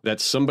that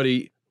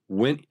somebody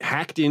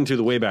hacked into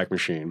the Wayback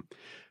Machine,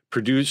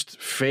 produced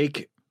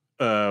fake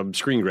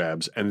screen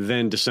grabs, and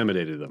then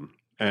disseminated them.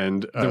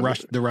 And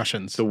the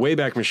Russians. The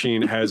Wayback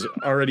Machine has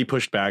already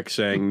pushed back,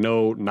 saying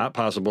no, not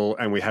possible.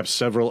 And we have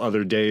several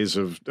other days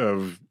of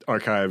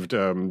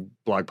archived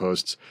blog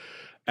posts.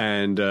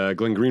 And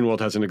Glenn Greenwald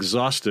has an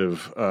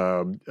exhaustive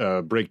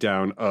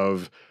breakdown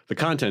of the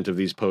content of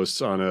these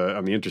posts on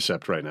The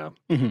Intercept right now.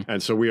 Mm-hmm.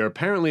 And so we are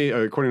apparently,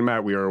 according to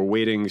Matt, we are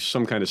awaiting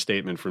some kind of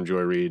statement from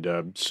Joy Reid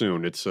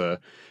soon. It's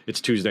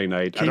Tuesday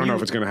night. I don't know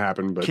if it's going to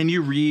happen, but can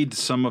you read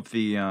some of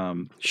the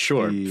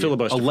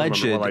filibuster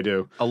alleged while I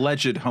do.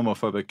 Alleged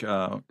homophobic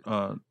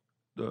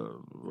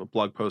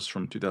blog posts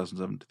from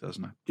 2007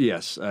 2009?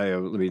 Yes,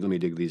 let me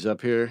dig these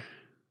up here,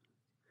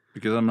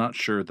 because I'm not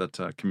sure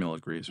that Camille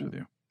agrees with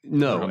you.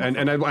 No,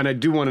 and I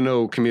do want to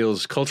know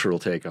Camille's cultural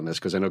take on this,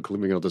 because I know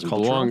Camille doesn't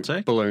belong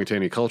to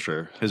any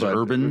culture. His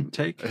urban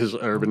take? His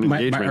urban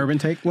engagement. My urban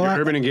take? Well,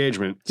 urban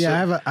engagement.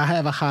 Yeah, so, I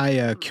have a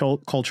high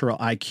cultural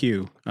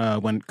IQ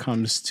when it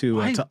comes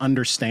to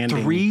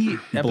understanding 3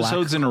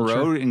 episodes in a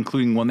row,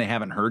 including one they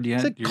haven't heard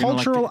yet. It's a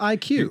cultural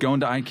IQ. You're going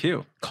to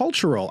IQ.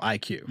 Cultural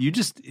IQ.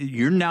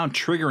 You're now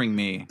triggering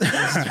me.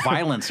 It's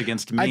violence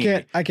against me.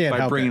 I can't by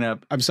help bringing it.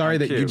 up. I'm sorry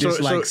that you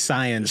dislike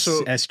science,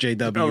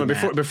 SJW. No,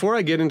 before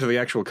I get into the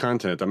actual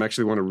content, I'm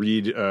actually want to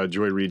read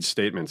Joy Reid's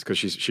statements, because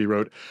she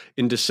wrote,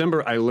 in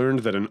December I learned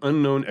that an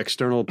unknown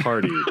external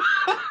party.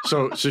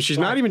 So she's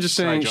not even just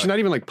saying, she's not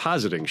even like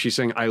positing. She's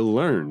saying I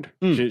learned.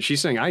 She's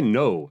saying I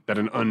know that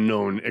an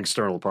unknown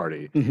external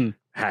party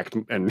hacked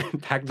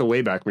the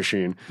Wayback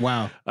Machine.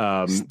 Wow.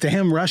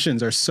 Damn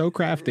Russians are so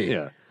crafty.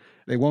 Yeah.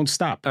 They won't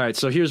stop. All right,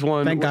 so here's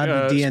one. Thank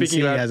God the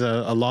DNC has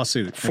a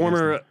lawsuit.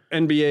 Former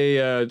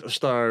NBA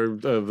star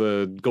of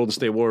the Golden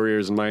State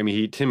Warriors and Miami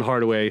Heat, Tim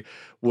Hardaway,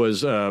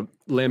 was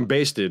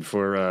lambasted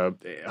for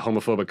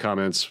homophobic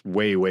comments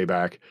way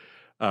back.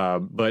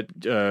 But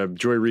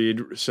Joy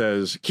Reid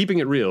says, keeping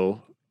it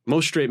real,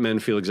 most straight men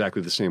feel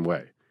exactly the same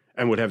way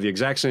and would have the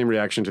exact same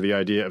reaction to the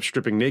idea of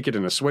stripping naked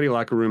in a sweaty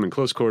locker room in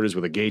close quarters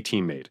with a gay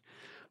teammate.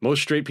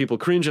 Most straight people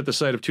cringe at the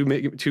sight of two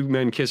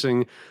men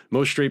kissing.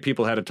 Most straight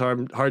people had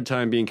a hard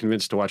time being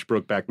convinced to watch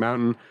Brokeback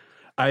Mountain.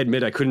 I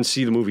admit I couldn't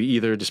see the movie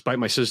either, despite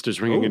my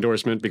sister's ringing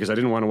endorsement, because I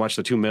didn't want to watch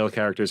the 2 male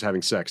characters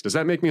having sex. Does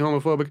that make me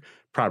homophobic?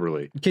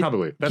 Probably.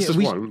 That's just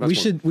one.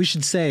 We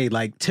should say,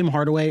 like, Tim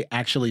Hardaway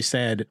actually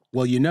said,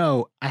 well,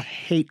 I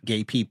hate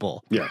gay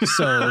people. Yeah.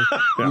 So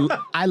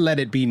I let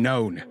it be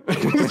known.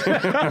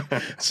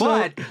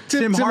 But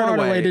Tim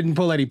Hardaway didn't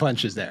pull any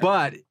punches there.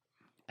 But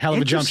hell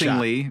of a jump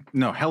shot.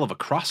 No, hell of a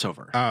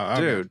crossover. Oh,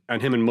 okay. Dude.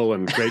 And him and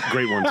Mullen,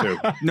 great one too.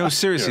 No,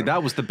 seriously,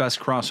 that was the best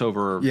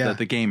crossover that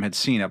the game had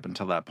seen up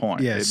until that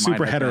point. Yeah,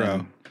 super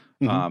hetero.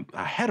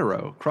 A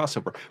hetero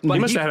crossover. But he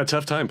must have had a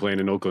tough time playing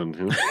in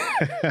Oakland.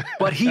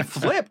 But he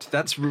flipped.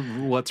 That's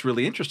what's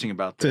really interesting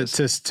about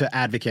this. To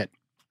advocate.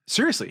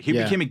 Seriously, he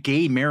became a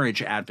gay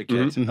marriage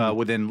advocate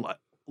within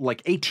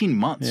like 18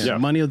 months. Yeah,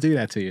 money will do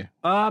that to you.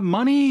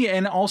 Money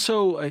and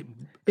also.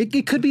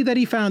 It could be that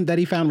he found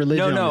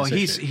religion. No, on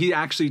this issue. he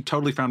actually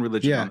totally found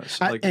religion on this.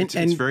 Like, it's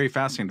very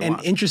fascinating to watch.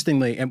 And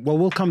interestingly,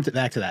 we'll come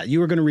back to that. You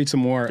were going to read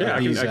some more. Yeah,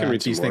 of these, I can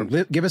read some more.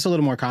 things. Give us a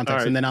little more context,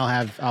 right. and then I'll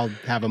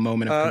have a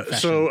moment of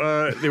confession.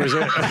 So there was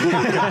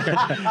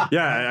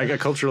a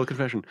cultural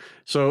confession.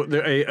 So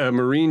a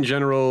Marine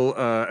general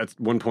at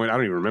one point, I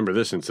don't even remember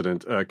this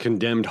incident,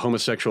 condemned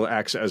homosexual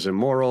acts as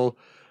immoral.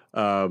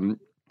 And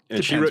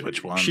she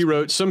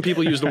wrote, some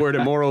people use the word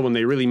immoral when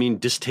they really mean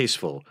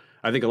distasteful.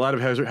 I think a lot of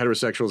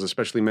heterosexuals,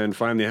 especially men,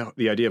 find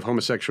the idea of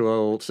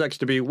homosexual sex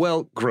to be,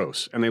 well,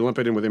 gross, and they lump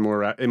it in with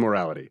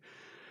immorality.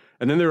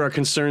 And then there are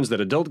concerns that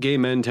adult gay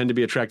men tend to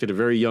be attracted to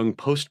very young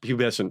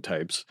post-pubescent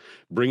types,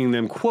 bringing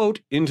them,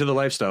 quote, into the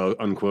lifestyle,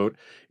 unquote,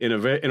 in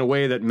a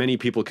way that many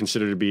people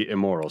consider to be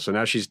immoral. So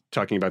now she's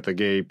talking about the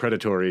gay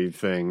predatory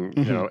thing,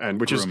 you know, and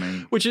which is,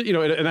 you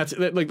know, and that's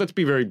like, let's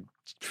be very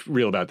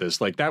real about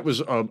this. Like, that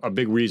was a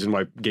big reason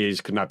why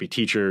gays could not be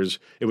teachers.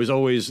 It was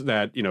always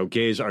that, you know,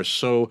 gays are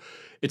so...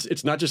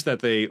 It's not just that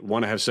they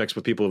want to have sex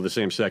with people of the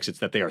same sex, it's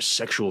that they are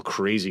sexual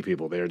crazy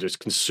people. They are just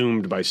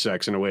consumed by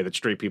sex in a way that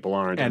straight people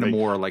aren't. And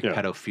more like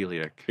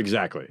pedophilic.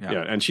 Exactly.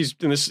 Yeah. And she's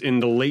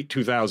in the late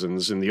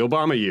 2000s, in the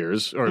Obama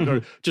years,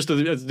 or just the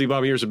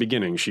Obama years of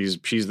beginning.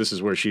 This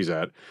is where she's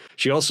at.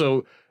 She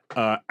also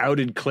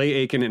outed Clay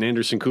Aiken and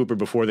Anderson Cooper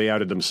before they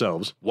outed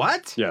themselves.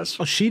 What? Yes.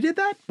 Oh, she did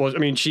that? Well, I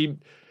mean, she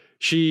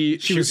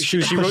was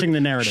pushing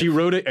the narrative. She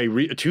wrote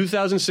a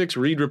 2006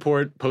 Reid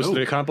report, posted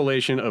a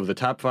compilation of the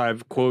top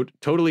 5, quote,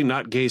 totally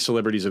not gay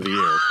celebrities of the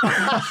year,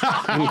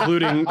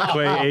 including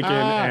Clay Aiken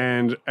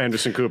and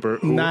Anderson Cooper,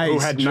 who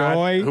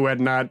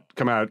had not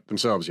come out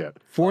themselves yet.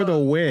 For the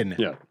win.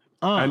 Yeah.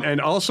 And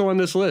also on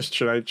this list,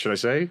 should I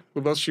say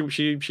who else she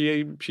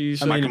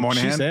Michael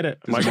Moynihan. She said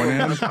it. Michael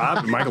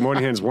Moynihan. Michael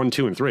Moynihan's 1,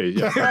 2, and 3.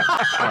 Yeah.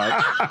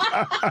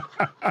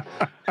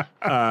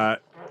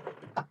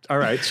 All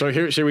right, so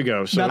here we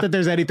go. So, not that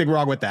there's anything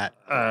wrong with that.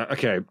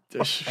 Okay.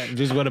 I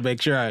just want to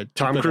make sure.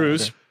 Tom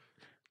Cruise.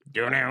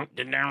 She writes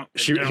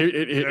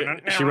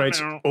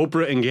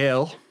Oprah and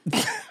Gail.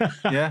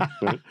 Yeah.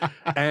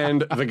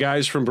 And the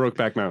guys from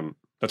Brokeback Mountain.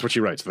 That's what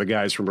she writes. The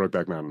guys from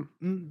Brokeback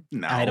Mountain.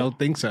 No. I don't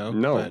think so.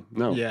 No.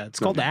 Yeah,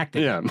 it's called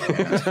acting. Yeah.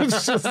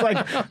 It's just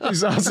like,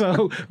 there's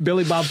also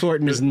Billy Bob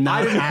Thornton is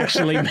not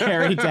actually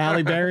married to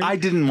Halle Berry. I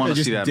didn't want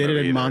to see that movie. Did it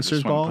in either.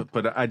 Monsters Ball?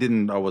 But I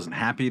wasn't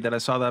happy that I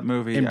saw that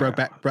movie. In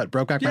Brokeback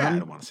Mountain? Yeah, I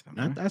don't want to see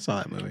that movie. I saw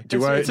that movie.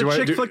 It's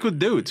a chick flick with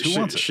dudes. Who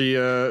wants it?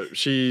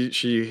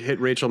 She hit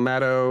Rachel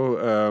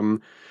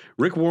Maddow.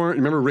 Rick Warren,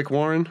 remember Rick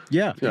Warren?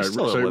 Yeah.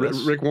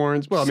 Rick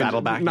Warren's, well,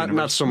 I mean,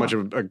 not so much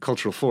of a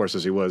cultural force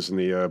as he was in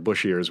the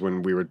Bush years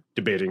when we were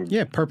debating.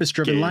 Yeah,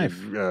 Purpose-Driven Life.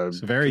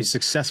 It's a very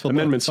successful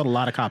amendments. Book. Sold a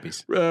lot of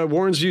copies.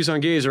 Warren's views on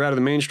gays are out of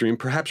the mainstream.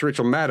 Perhaps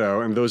Rachel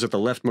Maddow and those at the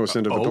leftmost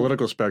end of the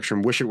political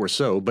spectrum wish it were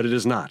so, but it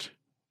is not.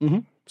 Mm-hmm.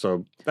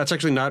 So that's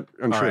actually not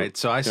untrue. All right,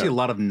 so I see a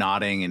lot of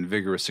nodding and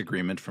vigorous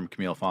agreement from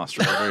Camille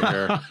Foster over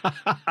here.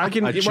 I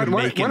can a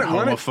Jamaican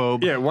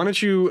homophobe. Yeah, why don't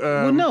you?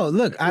 Well, no,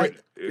 look,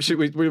 she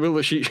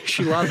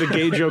lobbed a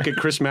gay joke at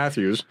Chris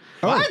Matthews.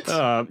 What?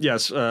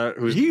 Yes,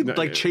 he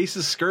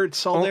chases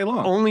skirts all day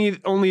long.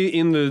 Only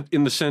in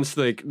the sense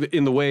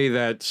in the way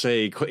that,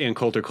 say, Ann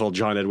Coulter called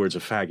John Edwards a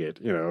faggot,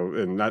 you know,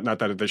 and not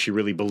that she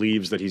really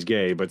believes that he's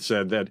gay, but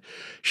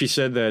she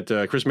said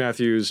that Chris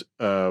Matthews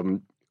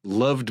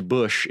loved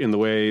Bush in the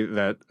way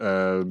that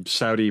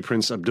Saudi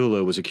Prince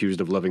Abdullah was accused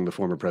of loving the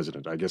former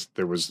president. I guess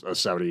there was a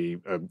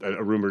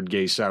rumored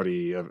gay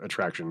Saudi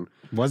attraction.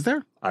 Was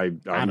there? I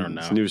don't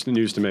know. It's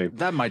news to me.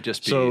 That might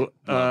just be. So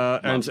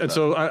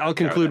so I'll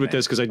conclude with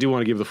this because I do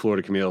want to give the floor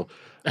to Camille.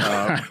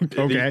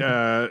 Okay.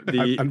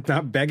 I'm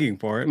not begging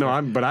for it.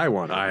 No, but I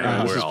want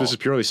it. This is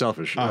purely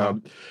selfish.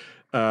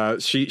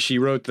 She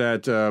wrote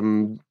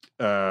that.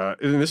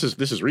 And this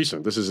is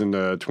recent. This is in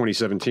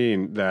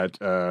 2017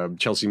 that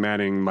Chelsea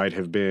Manning might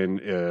have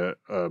been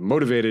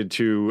motivated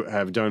to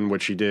have done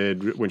what she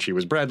did when she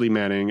was Bradley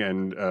Manning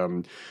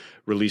and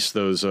release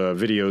those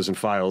videos and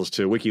files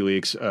to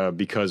WikiLeaks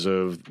because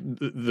of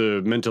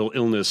the mental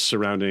illness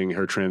surrounding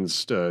her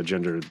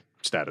transgender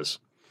status.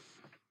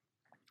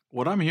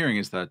 What I'm hearing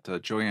is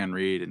that Joanne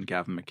Reid and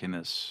Gavin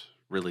McInnes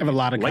really have a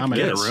lot of common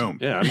get a room.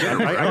 Yeah, I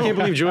can't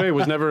believe Joy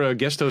was never a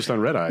guest host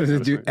on Red Eye. They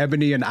do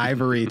Ebony and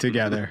Ivory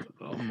together.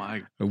 Oh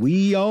my!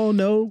 We all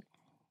know.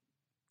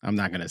 I'm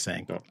not going to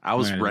sing. No. I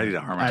was ready to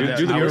harmonize.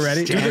 Do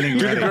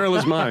the girl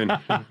is mine.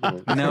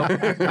 No.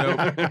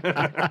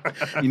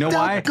 You know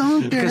why?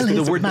 Because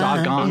the word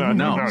doggone.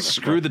 No,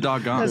 screw the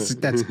doggone.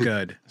 That's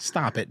good.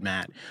 Stop it,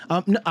 Matt.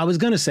 No, I was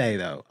going to say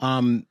though.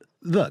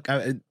 Look,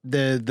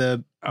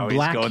 the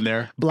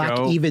black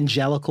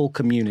evangelical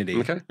community.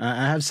 Okay.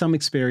 I have some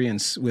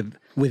experience with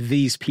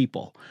these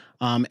people,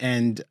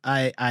 and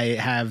I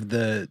have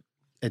at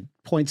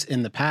points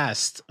in the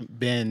past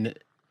been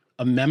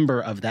a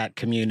member of that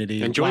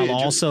community while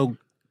also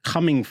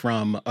coming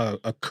from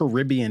a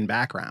Caribbean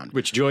background.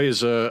 Which Joy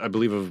is, I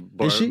believe, of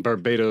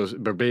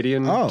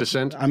Barbadian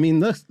descent. I mean,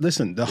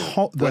 listen,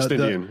 West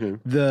Indian.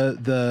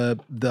 The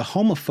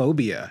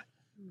homophobia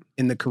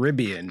in the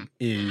Caribbean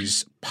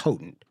is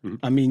potent.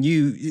 I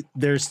mean,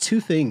 there's two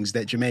things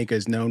that Jamaica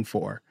is known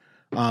for: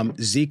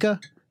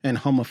 Zika and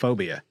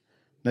homophobia.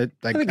 I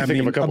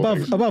mean,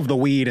 above the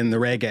weed and the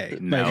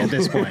reggae. No. Like, at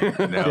this point,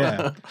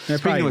 yeah.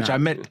 Speaking of which, I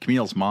met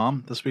Camille's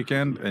mom this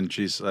weekend, and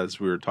she's, as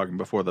we were talking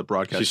before the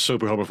broadcast, she's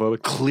super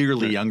homophobic.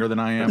 Clearly younger than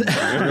I am.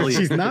 Really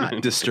She's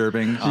not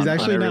disturbing. She's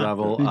actually on every not.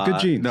 level. Good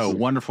genes. No,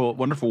 wonderful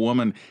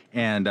woman,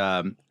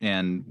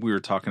 and we were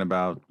talking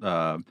about.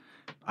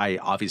 I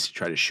obviously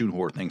try to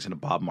shoehorn things in a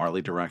Bob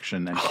Marley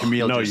direction, and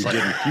Camille No, just you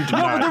didn't. You did no,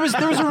 not. but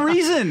there was a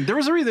reason. There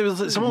was a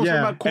reason. Someone was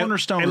talking about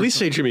Cornerstone. At least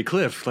say Jimmy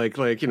Cliff, like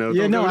you know.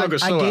 Yeah, no, don't I go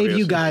so gave obvious.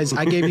 you guys.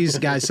 I gave you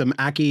guys some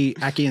ackee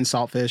and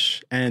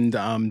saltfish and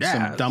some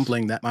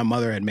dumpling that my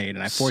mother had made,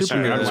 and I forced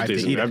Super my good. wife to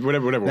eat it.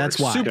 Whatever. That's works.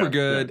 why. Super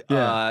good.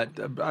 Yeah.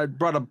 I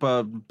brought up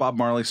a Bob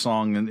Marley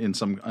song in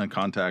some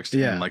context.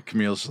 Yeah. And like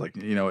Camille's like,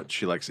 you know what?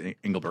 She likes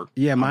Engelbert.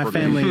 Yeah, my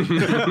family.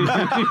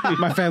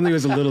 My family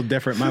was a little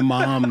different. My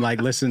mom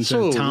like listened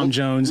to Tom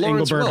Jones,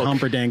 Lawrence Engelbert Welk.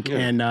 Humperdinck,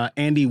 and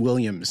Andy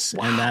Williams,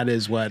 and that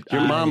is what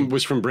Your mom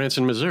was from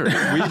Branson, Missouri.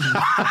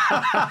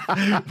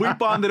 We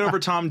bonded over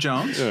Tom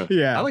Jones.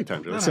 Yeah, I like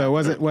Tom Jones. So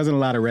it wasn't a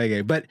lot of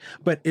reggae, but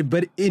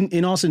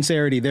in all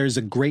sincerity, there's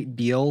a great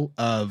deal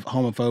of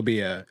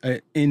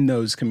homophobia in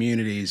those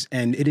communities,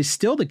 and it is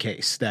still the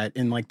case that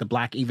in like the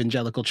Black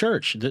evangelical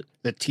church,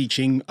 the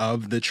teaching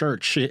of the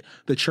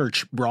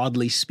church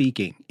broadly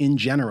speaking, in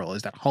general,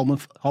 is that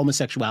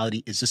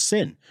homosexuality is a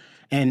sin.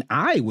 And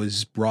I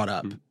was brought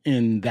up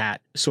in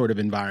that sort of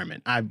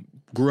environment. I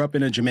grew up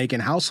in a Jamaican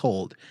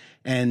household,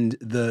 and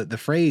the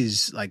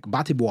phrase like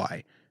 "bati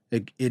boy,"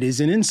 it is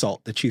an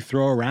insult that you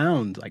throw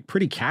around like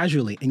pretty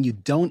casually, and you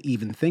don't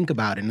even think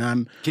about it. And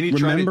I'm Can you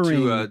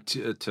remembering,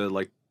 try to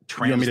like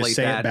you want me translate to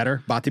say that it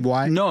better? "Bati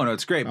boy." No,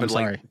 it's great, but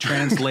sorry. like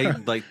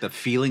translate like the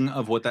feeling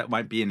of what that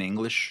might be in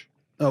English.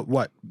 Oh,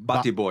 what?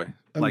 Bati boy.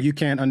 Like You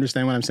can't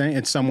understand what I'm saying.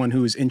 It's someone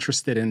who's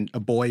interested in a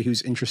boy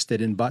who's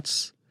interested in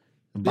butts.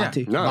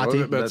 Bati. No, Bati.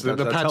 the that's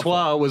patois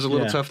helpful. was a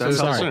little tough to I'm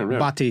sorry. discern.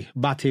 Yeah.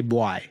 Bati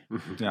boy.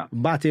 yeah.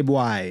 Bati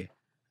boy.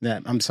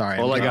 That I'm sorry.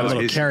 All I I'm got a is-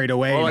 little carried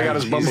away. all I now. got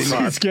is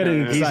Bumbleclot. He's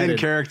getting He's excited. in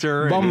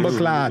character.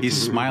 Bumbleclot. He's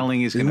smiling.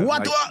 He's gonna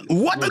What do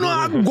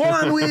I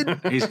going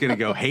with? He's gonna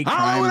go hate Oh,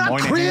 crime. that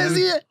Moynihan.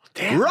 crazy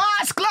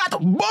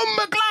rasclat,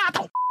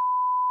 bumbleclot.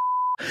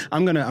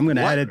 I'm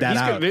gonna edit that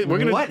out. We're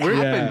gonna. What we're,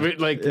 happened?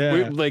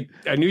 Like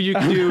I knew you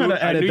could do. gonna I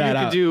edit knew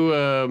that you could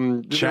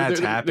out. do. Chad's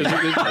happy.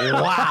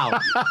 Wow.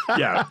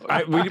 Yeah.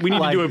 We need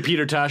to do a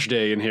Peter Tosh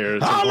day in here.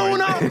 at some Hello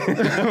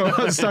point. now.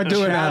 Let's start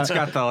doing Chad's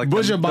got the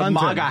Buja the Banton.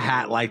 MAGA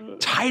hat like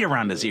tight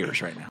around his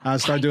ears right now. I'll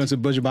start doing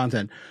some Buja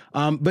Banton.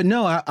 But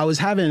no, I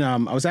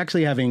was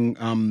actually having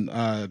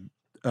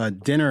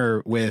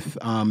dinner with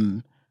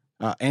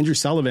Andrew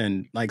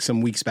Sullivan like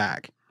some weeks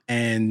back,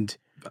 and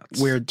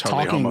we're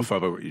Totally talking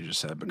homophobic what you just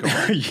said, but go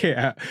on.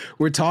 yeah,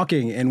 we're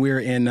talking, and we're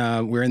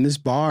in this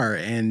bar,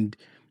 and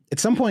at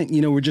some point,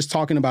 you know, we're just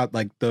talking about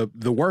like the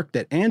work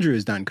that Andrew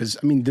has done, because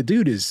I mean, the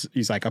dude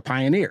he's like a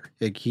pioneer.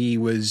 Like he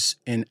was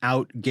an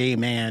out gay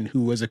man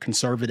who was a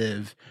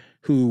conservative,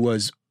 who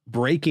was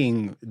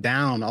breaking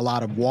down a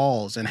lot of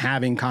walls and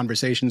having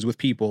conversations with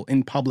people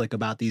in public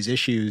about these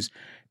issues.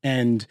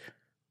 And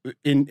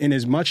in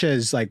as much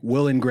as like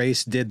Will and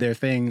Grace did their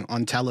thing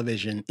on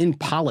television, in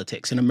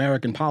politics, in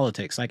American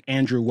politics, like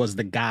Andrew was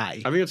the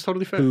guy I think it's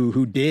totally fair.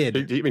 who did.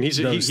 I mean, he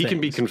can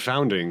be things.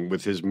 confounding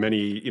with his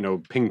many, you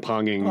know,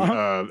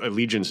 ping-ponging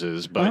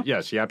allegiances, but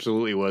yes, he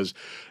absolutely was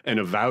an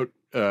avowed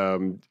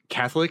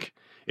Catholic,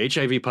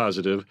 HIV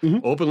positive,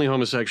 openly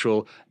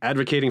homosexual,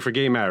 advocating for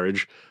gay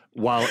marriage,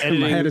 while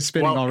head is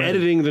spinning already.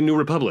 editing the New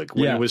Republic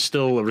when Yeah. it was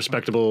still a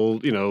respectable,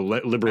 you know,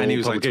 liberal. And he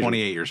was like publication.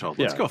 28 years old.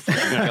 Let's Yeah. go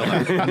fucking kill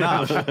him.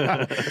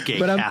 Enough. Gay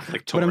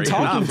Catholic Tory. But I'm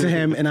talking Enough. to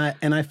him,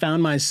 and I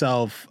found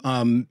myself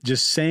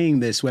just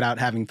saying this without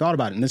having thought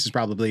about it. And this is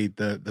probably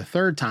the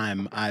third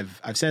time I've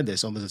said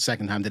this, although it's the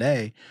second time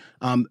today.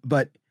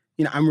 But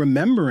you know, I'm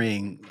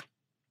remembering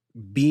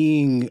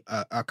being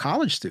a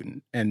college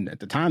student, and at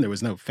the time there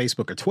was no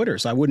Facebook or Twitter,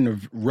 so I wouldn't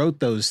have wrote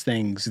those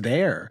things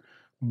there.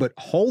 But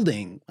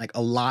holding like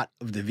a lot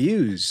of the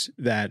views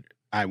that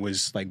I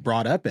was like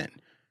brought up in,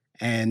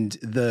 and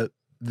the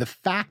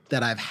fact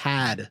that I've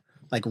had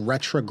like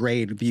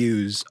retrograde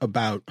views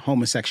about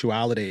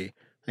homosexuality,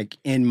 like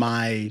in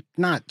my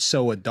not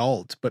so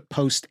adult, but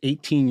post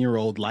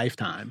 18-year-old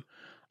lifetime.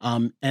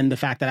 And the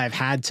fact that I've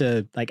had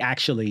to like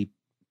actually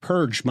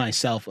purge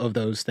myself of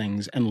those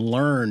things and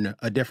learn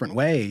a different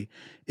way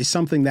is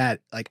something that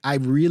like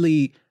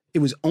it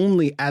was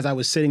only as I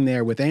was sitting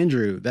there with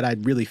Andrew that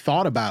I'd really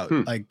thought about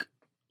like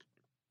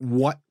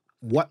what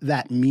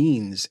that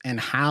means and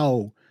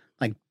how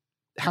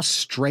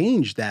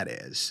strange that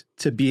is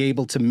to be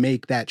able to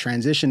make that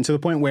transition to the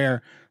point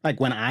where like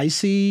when I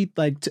see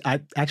like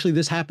actually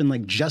this happened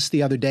like just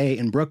the other day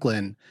in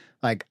Brooklyn,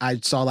 like I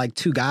saw like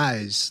two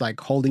guys like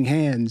holding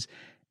hands,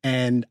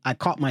 and I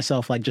caught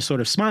myself like just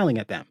sort of smiling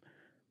at them,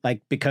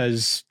 like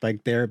because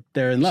like they're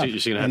in love you're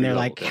seeing a and happy they're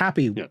couple, like yeah.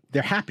 happy, Yeah.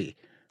 they're happy.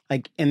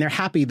 like, and they're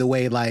happy the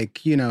way,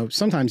 like, you know,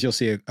 sometimes you'll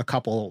see a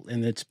couple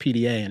and it's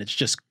PDA and it's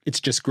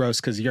just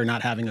gross because you're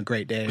not having a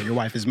great day or your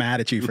wife is mad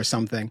at you for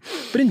something.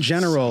 But in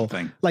general,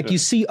 you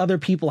see other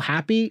people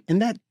happy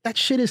and that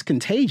shit is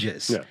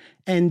contagious. Yeah.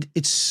 And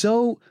it's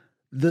so,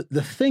 the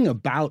thing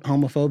about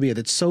homophobia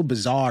that's so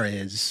bizarre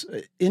is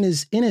in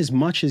as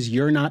much as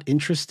you're not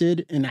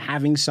interested in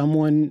having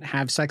someone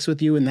have sex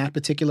with you in that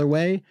particular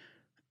way,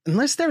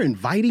 unless they're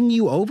inviting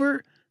you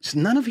over, it's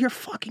none of your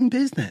fucking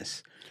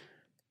business.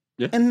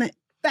 Yeah. And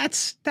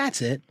that's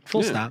it.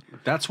 Full stop.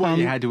 That's why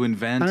you had to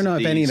invent. I don't know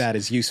if any of that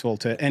is useful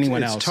to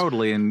anyone else.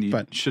 Totally, and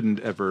you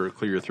shouldn't ever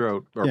clear your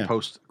throat or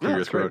clear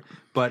your throat. Great.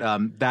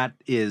 But that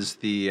is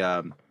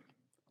the.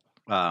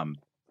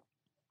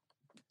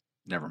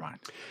 Never mind.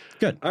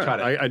 Good.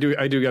 Right. I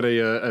do got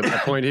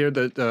a point here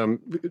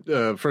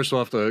that first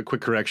off, the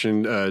quick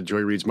correction: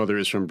 Joy Reid's mother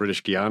is from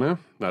British Guiana,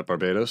 not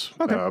Barbados.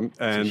 Okay.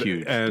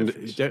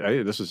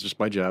 This is just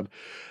my job.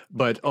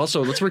 But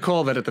also, let's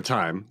recall that at the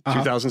time,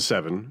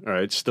 2007, all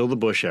right, still the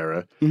Bush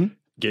era,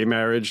 gay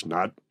marriage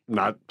not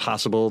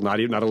possible,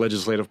 not a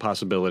legislative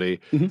possibility,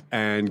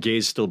 and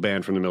gays still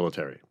banned from the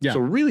military. Yeah. So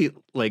really,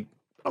 like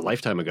a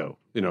lifetime ago,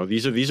 you know,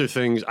 these are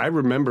things I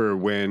remember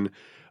when.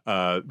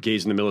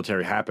 Gays in the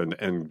military happened,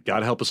 and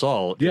God help us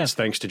all, it's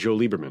thanks to Joe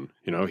Lieberman.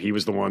 You know, he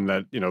was the one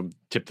that, you know,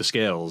 tipped the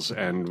scales,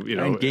 and, you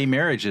know. And gay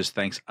marriage is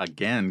thanks,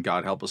 again,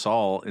 God help us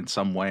all, in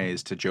some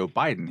ways, to Joe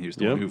Biden. He was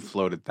the one who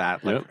floated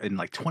that in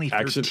like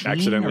 2013.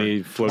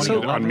 Accidentally floated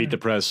it on Meet the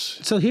Press.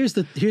 So here's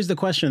the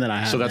question that I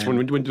have. So that's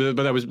when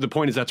but that was the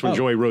point is that's when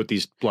Joy wrote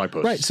these blog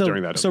posts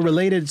during that. So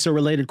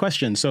related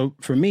question. So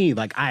for me,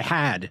 like I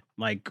had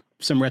like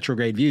some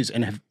retrograde views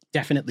and have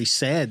definitely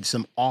said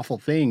some awful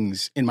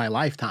things in my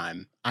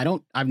lifetime.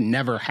 I've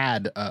never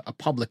had a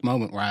public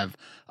moment where I've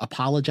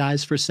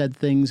apologized for said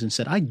things and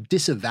said, I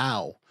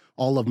disavow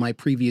all of my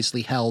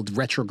previously held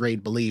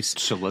retrograde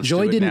beliefs. So let's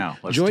do it now.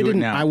 Joy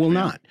didn't. I will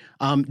not.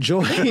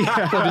 Joy.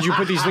 Well, did you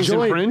put these things in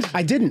print?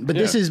 I didn't, but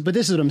this is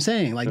what I'm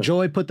saying. Like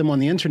Joy put them on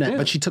the internet,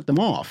 but she took them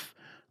off.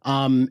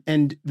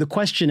 And the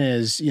question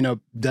is, you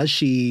know, does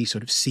she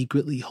sort of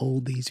secretly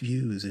hold these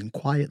views and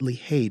quietly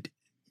hate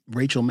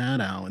Rachel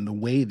Maddow and the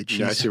way that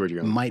she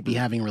might be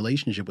having a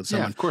relationship with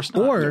someone? Yeah, of course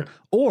not.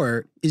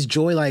 Or is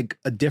Joy like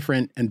a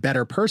different and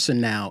better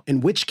person now? In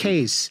which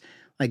case,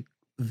 like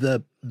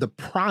the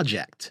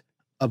project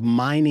of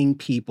mining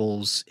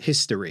people's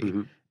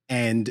history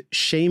and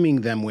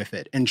shaming them with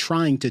it and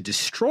trying to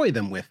destroy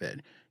them with it.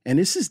 And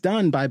this is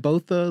done by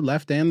both the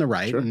left and the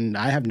right. Sure. And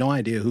I have no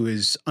idea who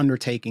is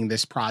undertaking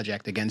this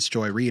project against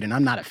Joy Reid. And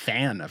I'm not a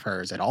fan of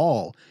hers at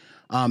all.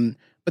 But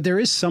there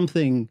is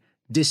something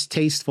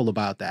distasteful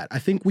about that. I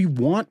think we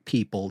want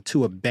people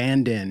to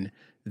abandon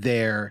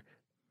their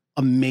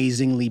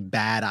amazingly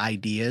bad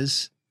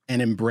ideas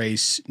and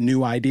embrace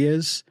new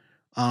ideas.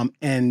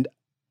 And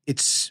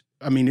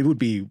it would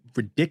be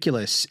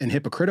ridiculous and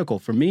hypocritical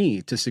for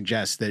me to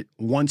suggest that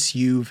once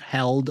you've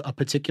held a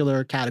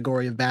particular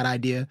category of bad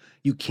idea,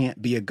 you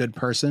can't be a good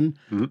person.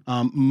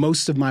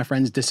 Most of my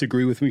friends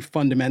disagree with me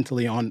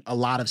fundamentally on a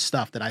lot of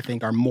stuff that I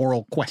think are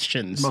moral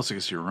questions. Mostly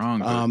because you're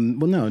wrong.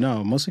 Well,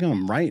 no. Mostly because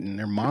I'm right and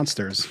they're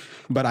monsters,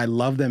 but I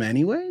love them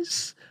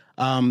anyways.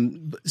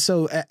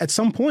 So at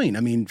some point, I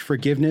mean,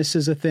 forgiveness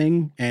is a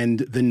thing, and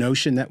the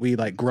notion that we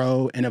like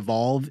grow and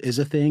evolve is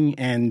a thing.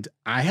 And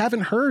I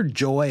haven't heard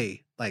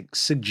Joy like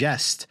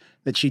suggest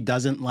that she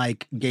doesn't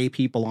like gay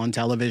people on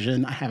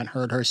television. I haven't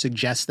heard her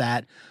suggest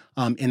that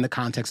in the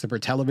context of her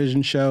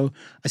television show.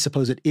 I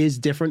suppose it is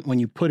different when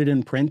you put it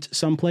in print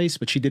someplace,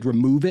 but she did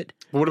remove it.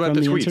 What about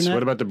the tweets? Internet.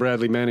 What about the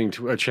Bradley Manning,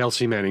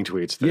 Chelsea Manning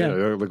tweets?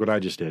 Look what I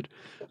just did.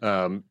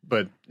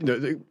 But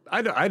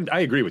I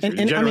agree with you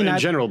in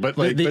general. But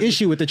the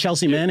issue with the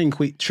Chelsea Manning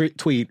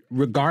tweet,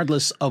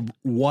 regardless of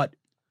what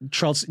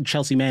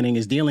Chelsea Manning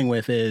is dealing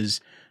with,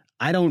 is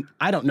I don't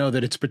know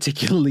that it's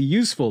particularly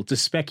useful to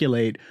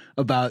speculate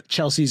about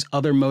Chelsea's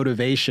other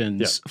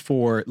motivations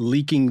for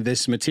leaking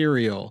this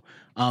material.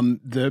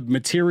 The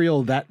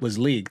material that was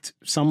leaked,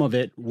 some of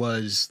it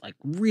was like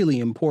really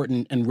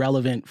important and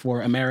relevant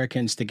for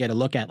Americans to get a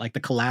look at, like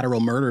the Collateral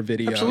Murder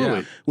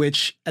video,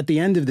 which at the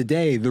end of the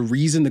day, the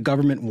reason the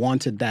government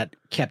wanted that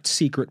kept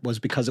secret was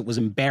because it was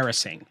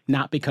embarrassing,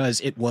 not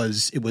because it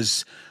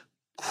was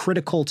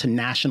critical to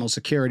national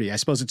security. I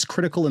suppose it's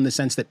critical in the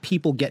sense that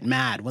people get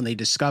mad when they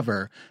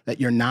discover that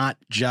you're not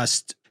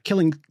just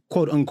killing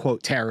quote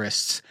unquote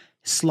terrorists,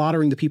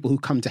 slaughtering the people who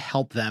come to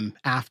help them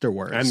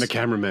afterwards. And the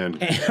cameraman.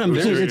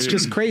 It's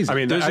just crazy. I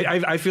mean,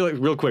 I feel like,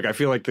 real quick, I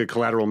feel like the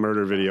Collateral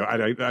Murder video,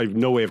 I have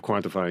no way of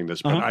quantifying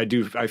this, but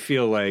I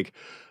feel like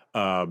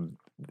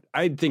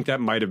I think that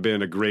might have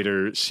been a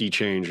greater sea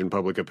change in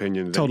public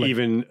opinion than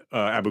even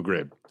Abu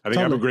Ghraib. I think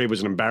Abu Ghraib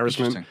was an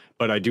embarrassment,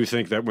 but I do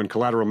think that when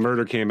Collateral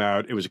Murder came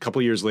out, it was a couple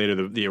years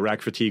later. The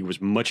Iraq fatigue was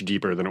much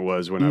deeper than it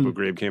was when Abu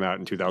Ghraib came out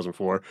in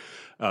 2004.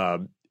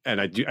 And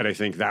I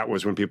think that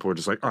was when people were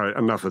just like, all right,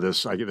 enough of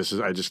this. This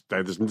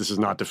is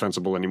not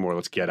defensible anymore.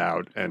 Let's get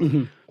out.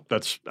 And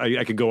that's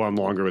I could go on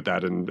longer with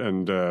that.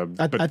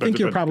 I think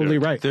you're probably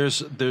right.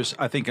 There's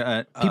I think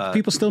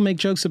people still make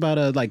jokes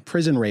about like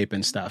prison rape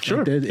and stuff.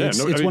 Sure,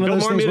 it's one of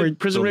those things where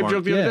prison rape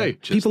joke the other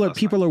day.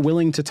 People are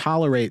willing to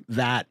tolerate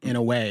that in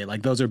a way.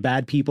 Like those are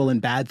bad people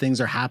and bad things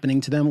are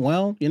happening to them.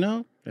 Well,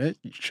 you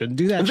shouldn't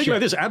do that. And think about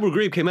this: Abu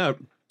Ghraib came out.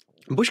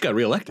 Bush got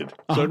reelected,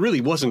 so it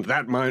really wasn't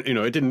that much.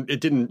 It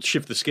didn't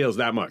shift the scales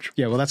that much.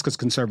 Yeah, well, that's because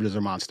conservatives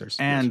are monsters,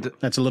 and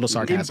that's a little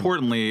sarcasm.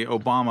 Importantly,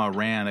 Obama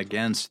ran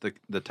against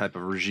the type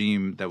of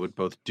regime that would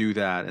both do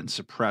that and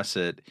suppress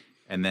it.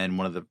 And then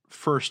one of the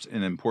first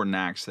and important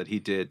acts that he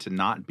did to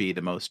not be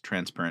the most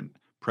transparent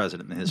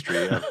president in the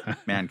history of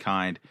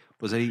mankind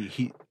was that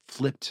he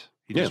flipped.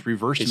 He just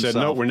reversed himself. He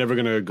said, "No, we're never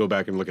going to go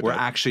back and look at that. We're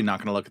actually not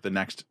going to look at the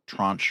next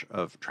tranche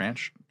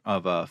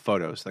of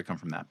photos that come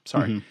from that."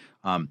 Sorry.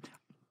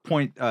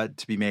 Point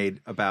to be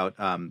made about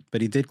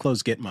but he did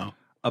close Gitmo.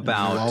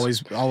 About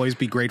we'll always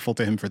be grateful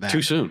to him for that.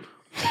 Too soon.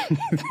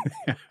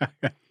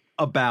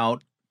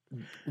 About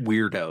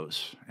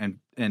weirdos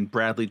and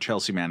Bradley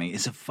Chelsea Manning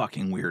is a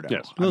fucking weirdo.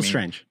 Yes, a little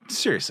strange.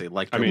 Seriously,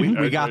 like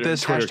we got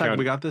this hashtag. Account.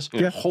 We got this.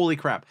 Yeah. Holy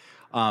crap.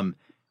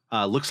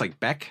 Looks like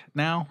Beck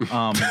now.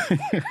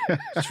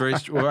 It's very.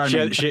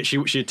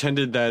 She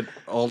attended that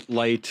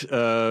alt-light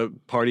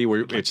party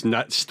where it's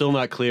still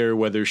not clear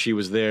whether she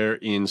was there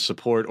in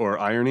support or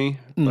irony.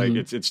 Like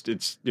it's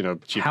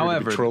she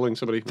however, trolling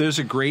somebody. There's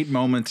a great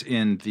moment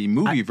in the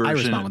movie version. I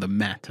respond with a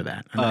meh to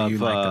that. I know you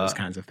like those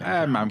kinds of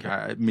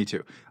things. Me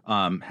too.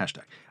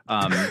 Hashtag.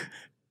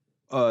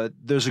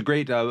 There's a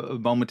great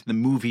moment in the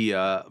movie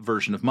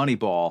version of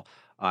Moneyball.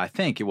 I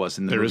think it was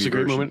in the movie version. There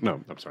is a great moment? No,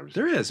 I'm sorry.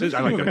 There is. I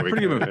like that movie.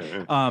 Pretty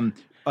good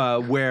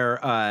movie. Where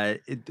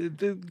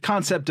the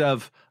concept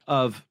of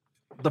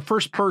the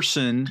first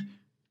person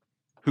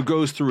who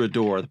goes through a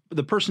door,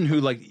 the person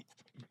who like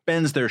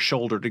bends their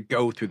shoulder to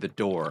go through the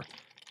door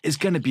is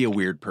going to be a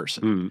weird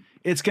person.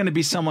 It's going to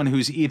be someone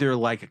who's either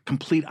like a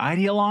complete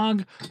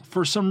ideologue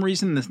for some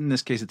reason. In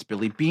this case, it's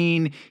Billy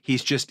Bean.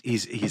 He's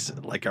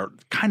like a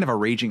kind of a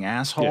raging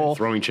asshole. Yeah,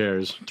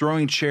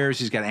 throwing chairs.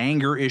 He's got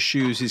anger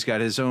issues. He's got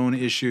his own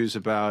issues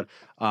about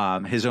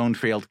his own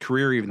failed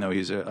career. Even though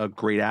he's a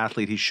great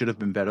athlete, he should have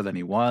been better than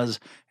he was.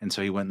 And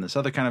so he went in this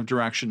other kind of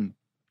direction.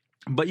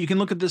 But you can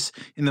look at this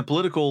in the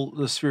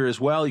political sphere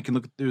as well. You can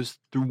look at this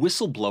through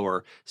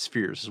whistleblower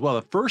spheres as well.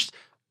 The first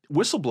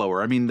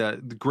whistleblower, I mean, the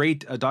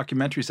great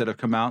documentaries that have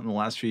come out in the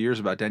last few years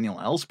about Daniel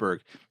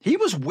Ellsberg, he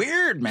was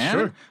weird, man.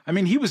 Sure. I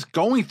mean, he was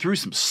going through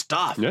some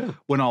stuff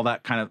when all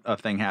that kind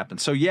of thing happened.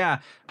 So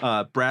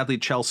Bradley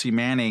Chelsea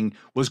Manning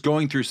was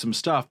going through some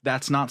stuff.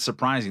 That's not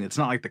surprising. It's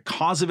not like the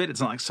cause of it. It's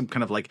not like some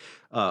kind of like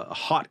a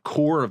hot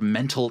core of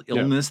mental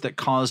illness that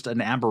caused an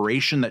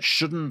aberration that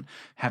shouldn't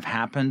have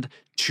happened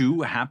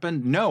to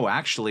happen. No,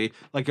 actually,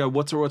 like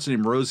what's her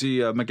name? Rosie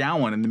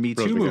McGowan in the Me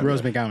Too movement.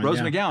 Rose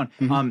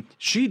McGowan.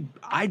 She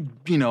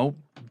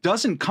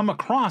doesn't come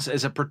across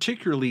as a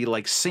particularly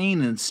like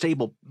sane and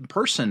stable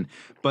person,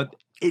 but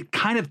it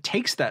kind of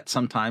takes that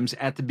sometimes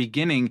at the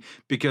beginning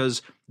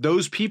because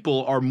those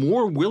people are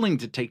more willing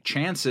to take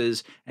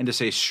chances and to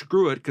say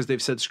screw it because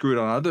they've said screw it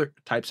on other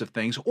types of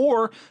things,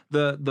 or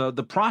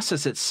the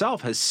process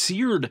itself has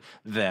seared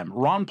them.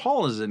 Ron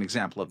Paul is an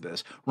example of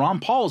this. Ron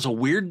Paul is a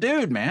weird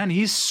dude, man.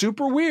 He's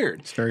super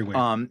weird. It's very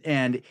weird.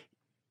 And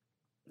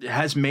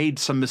has made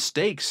some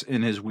mistakes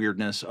in his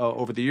weirdness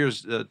over the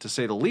years, to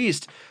say the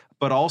least.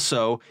 But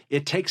also,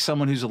 it takes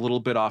someone who's a little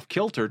bit off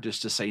kilter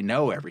just to say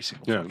no every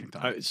single fucking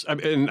time.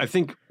 And I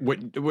think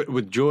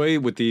with Joy,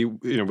 with the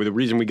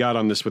reason we got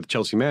on this with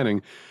Chelsea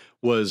Manning,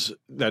 was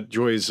that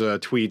Joy's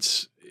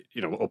tweets,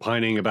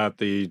 opining about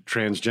the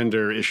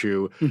transgender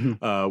issue,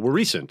 were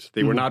recent.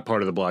 They were not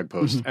part of the blog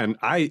post. And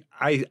I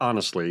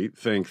honestly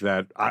think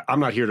that I'm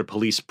not here to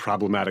police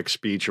problematic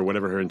speech or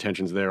whatever her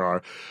intentions there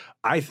are.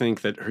 I think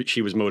that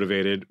she was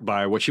motivated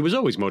by what she was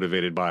always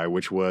motivated by,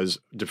 which was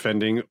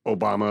defending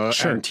Obama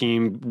and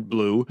Team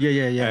Blue.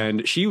 Yeah.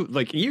 And she,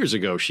 like years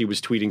ago, she was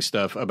tweeting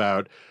stuff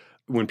about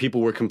when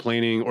people were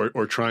complaining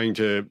or trying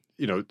to,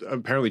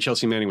 apparently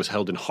Chelsea Manning was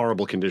held in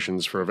horrible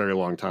conditions for a very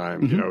long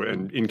time,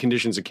 and in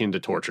conditions akin to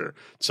torture,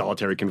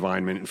 solitary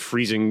confinement, and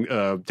freezing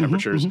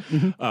temperatures.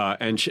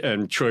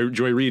 And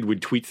Joy Reid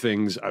would tweet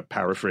things,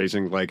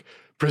 paraphrasing, like,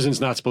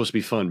 prison's not supposed to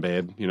be fun,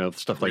 babe,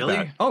 stuff like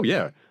that. Oh,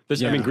 yeah.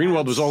 I mean,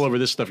 Greenwald was all over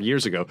this stuff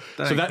years ago.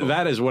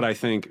 That is what I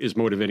think is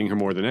motivating her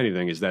more than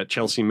anything, is that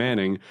Chelsea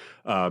Manning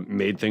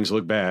made things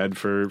look bad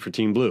for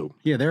Team Blue.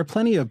 Yeah, there are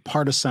plenty of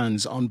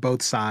partisans on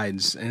both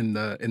sides in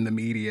the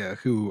media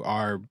who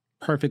are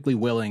perfectly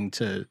willing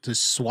to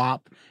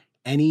swap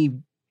any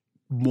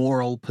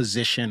moral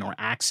position or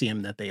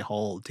axiom that they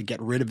hold, to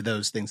get rid of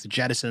those things, to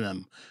jettison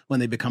them when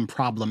they become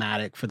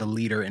problematic for the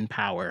leader in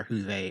power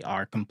who they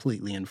are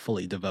completely and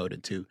fully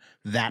devoted to,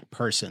 that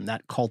person,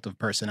 that cult of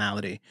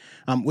personality,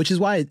 which is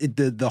why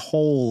the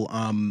whole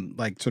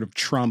sort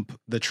of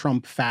the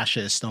Trump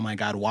fascist, oh my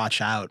God,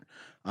 watch out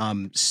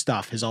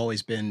stuff has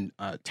always been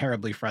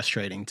terribly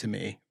frustrating to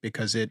me,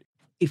 because it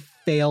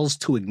fails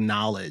to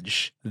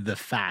acknowledge the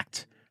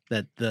fact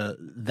that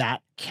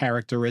that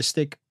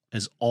characteristic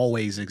has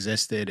always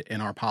existed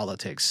in our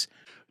politics.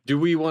 Do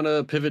we want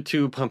to pivot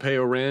to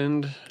Pompeo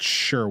Rand?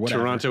 Sure,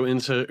 whatever. Toronto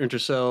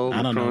Intercell.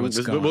 I don't know what's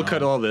going We'll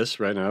cut on. all this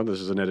right now.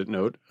 This is an edit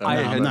note.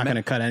 I'm not going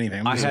to cut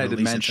anything. I had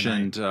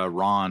mentioned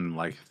Ron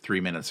like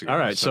 3 minutes ago. All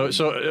right, so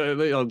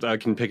I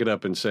can pick it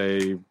up and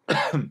say,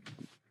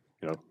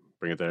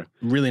 bring it there.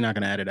 Really not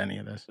going to edit any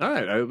of this. All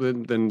right,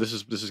 then this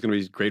is going to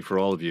be great for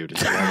all of you to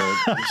see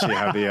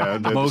how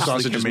the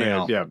sausage is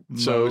made. Yeah,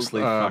 so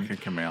mostly fucking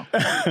Camille.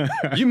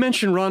 You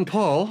mentioned Ron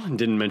Paul and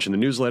didn't mention the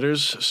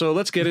newsletters, so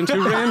let's get into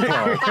Rand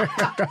Paul.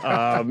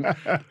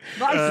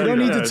 We don't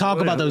need to talk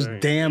about those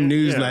damn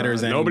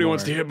newsletters anymore. Nobody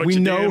wants to hear about we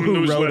your know damn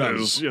who wrote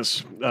newsletters. them.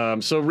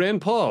 Yes. So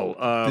Rand Paul.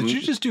 Did you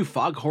just do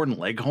Foghorn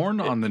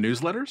Leghorn on the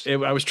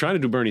newsletters? I was trying to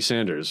do Bernie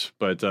Sanders,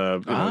 but No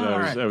one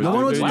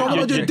wants to talk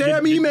about your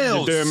damn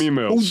emails. Your damn emails.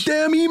 Oh,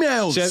 damn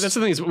emails. See, that's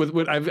the thing. Is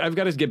I've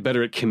got to get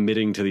better at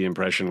committing to the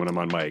impression when I'm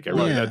on mic.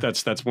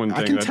 That's one thing.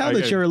 I can tell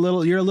that you're a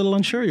little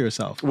unsure of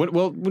yourself.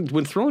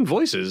 When throwing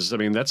voices, I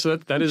mean that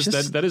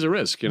is a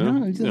risk.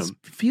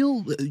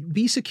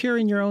 Be secure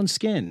in your own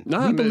skin.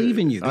 No, we believe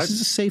in you. This is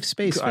a safe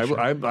space.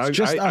 It's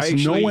just us.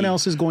 No one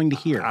else is going to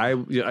hear.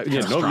 None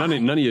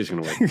of you is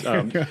going to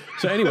win.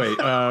 So anyway,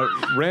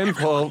 Rand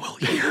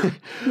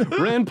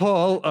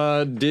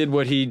Paul did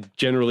what he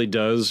generally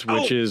does,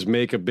 which is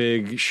make a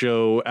big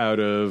show out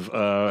of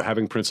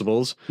having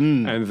principles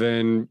and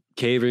then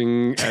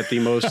caving at the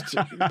most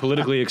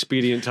politically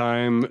expedient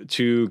time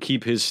to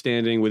keep his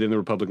standing within the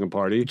Republican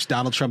Party, which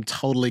Donald Trump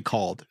totally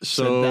called.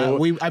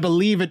 So I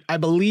believe it. I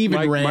believe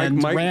in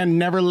Rand. Rand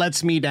never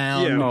lets me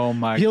down. Yeah. Oh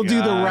my! He'll God.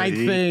 do the right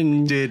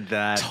thing. Did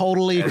that?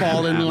 Totally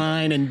fall in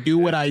line and do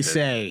what I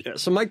say. Yeah,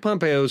 so Mike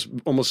Pompeo's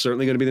almost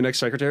certainly going to be the next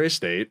Secretary of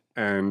State,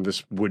 and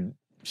this would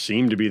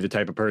seem to be the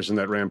type of person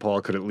that Rand Paul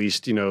could at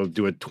least, do a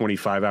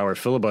 25-hour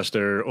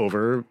filibuster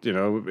over,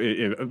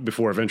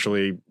 before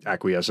eventually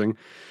acquiescing.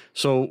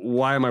 So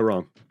why am I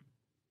wrong?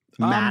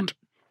 Matt?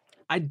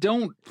 I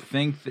don't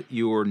think that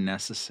you're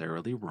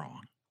necessarily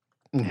wrong,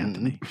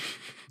 Anthony.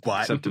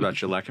 What? Except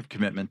about your lack of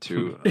commitment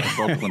to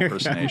vocal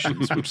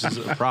impersonations, which is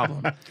a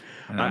problem.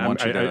 And I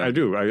want you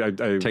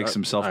to take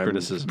some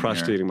self-criticism. I'm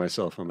prostrating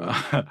myself on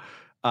that.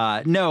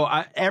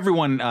 No,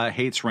 everyone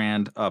hates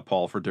Rand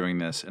Paul for doing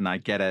this, and I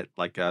get it.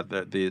 Like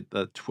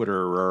the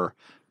Twitterer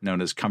known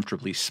as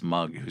Comfortably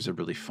Smug, who's a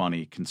really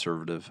funny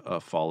conservative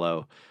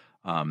follow.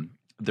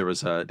 There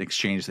was an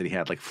exchange that he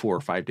had like 4 or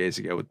 5 days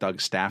ago with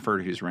Doug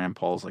Stafford, who's Rand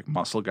Paul's like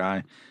muscle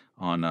guy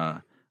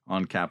on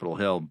Capitol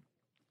Hill,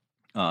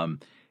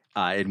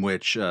 in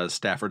which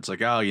Stafford's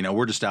like,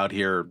 we're just out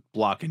here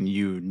blocking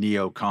you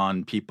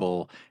neocon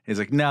people. He's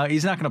like, no,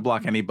 he's not going to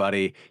block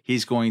anybody.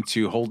 He's going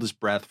to hold his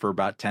breath for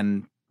about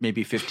 10,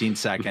 maybe 15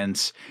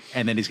 seconds,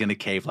 and then he's going to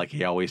cave like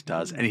he always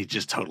does. And he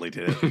just totally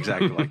did it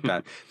exactly like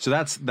that. So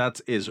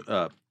that's his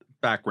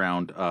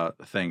background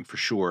thing for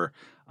sure.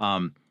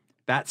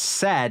 That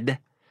said,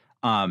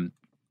 do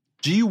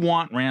you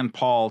want Rand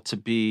Paul to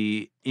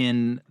be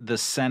in the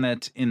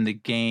Senate, in the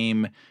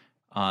game,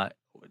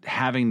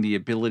 having the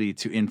ability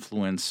to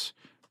influence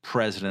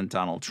President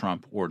Donald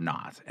Trump or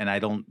not? And I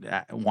don't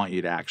want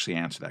you to actually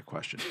answer that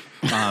question.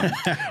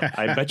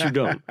 I bet you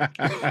don't.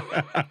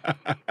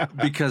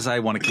 Because I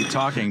want to keep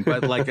talking.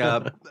 But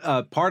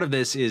part of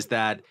this is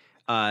that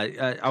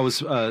I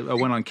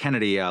went on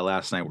Kennedy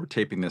last night. We're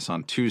taping this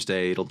on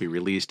Tuesday. It'll be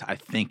released, I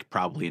think,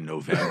 probably in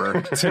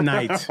November.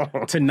 Tonight.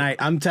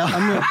 I'm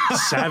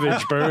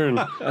savage burn.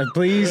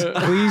 Please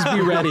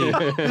be ready.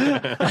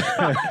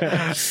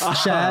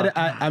 Shad,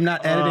 I'm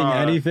not editing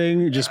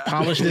anything. Just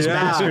polish this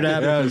bastard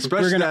up. Yeah,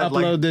 we're going to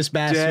upload this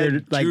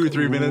bastard 2 or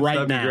 3 minutes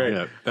right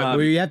now.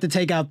 Where you have to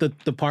take out the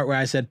part where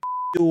I said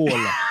no,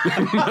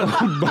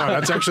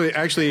 that's actually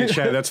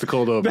Chad, that's the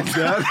cold open.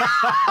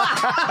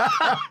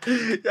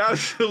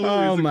 Absolutely.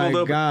 Oh my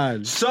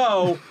God.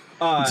 So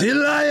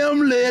till I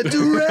am laid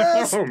to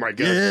rest. Oh my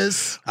God.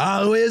 Yes,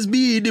 always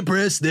be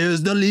depressed.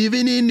 There's no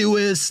living in the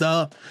West.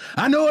 I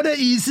know the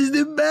East is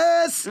the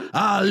best.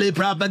 All the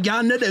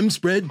propaganda them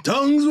spread,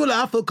 tongues will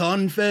have to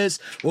confess.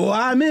 Oh,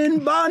 I'm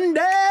in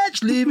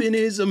bondage, living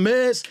is a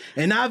mess,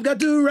 and I've got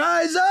to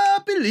rise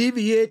up,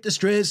 alleviate the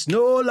stress.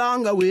 No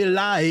longer will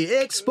I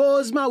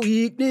expose my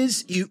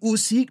weakness. You who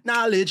seek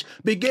knowledge,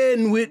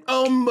 begin with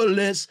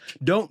humbleness.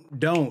 Don't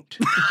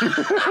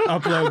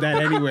upload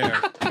that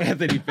anywhere,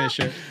 Anthony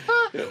Fisher.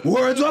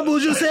 Words what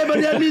would you say, but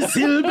yet me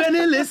still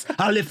penniless.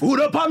 All the food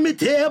upon me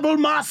table,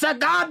 master,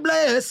 God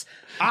bless.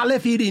 All the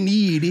feed the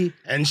needy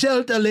and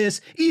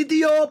shelterless.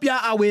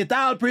 Ethiopia await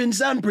all prince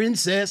and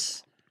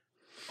princess.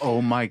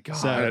 Oh my God!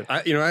 So,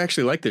 I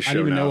actually like this show. I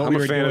don't even know what I'm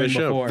we a fan of the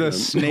show. Before. The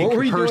snake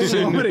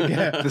person.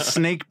 The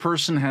snake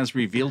person has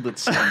revealed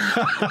itself.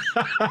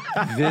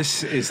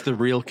 This is the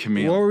real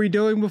Camille. What were we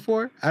doing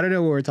before? I don't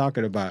know what we're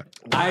talking about.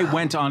 I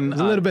went on a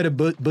little bit of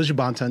Buju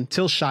Banton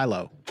till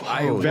Shiloh.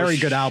 Very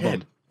good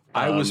album.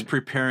 I was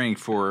preparing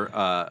for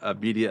a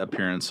media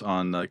appearance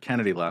on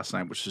Kennedy last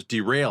night, which was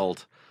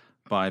derailed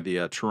by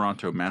the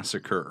Toronto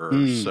massacre.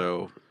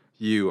 So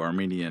you,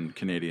 Armenian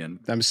Canadian,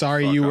 I'm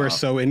sorry you were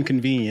so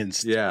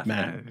inconvenienced. Yeah,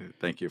 Matt.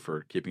 Thank you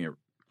for keeping it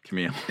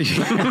Camille.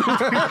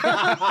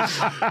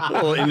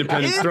 Little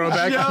independent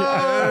throwback.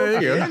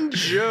 There you go.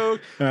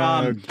 Joke.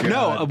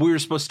 No, we were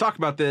supposed to talk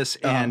about this,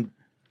 and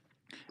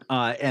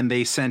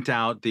they sent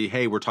out the,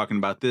 hey, we're talking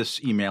about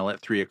this email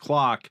at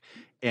 3:00,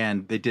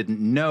 and they didn't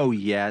know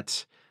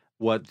yet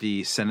what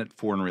the Senate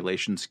Foreign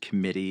Relations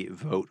Committee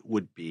vote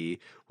would be,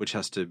 which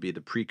has to be the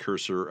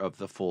precursor of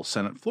the full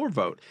Senate floor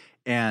vote.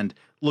 And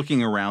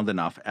looking around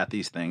enough at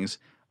these things,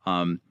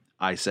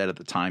 I said at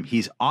the time,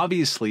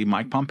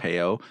 Mike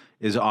Pompeo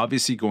is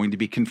obviously going to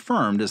be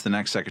confirmed as the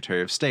next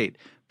Secretary of State,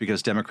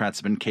 because Democrats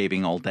have been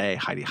caving all day.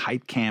 Heidi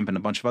Heitkamp and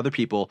a bunch of other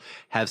people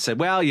have said,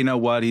 well, you know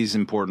what, he's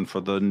important for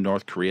the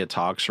North Korea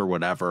talks or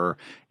whatever,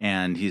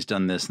 and he's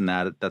done this and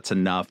that. That's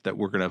enough that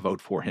we're going to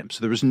vote for him.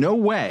 So there was no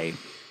way.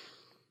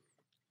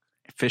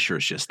 Fisher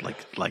is just like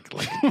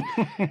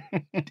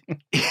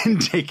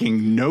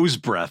taking nose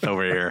breath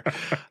over here.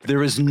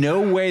 There is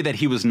no way that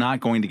he was not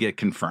going to get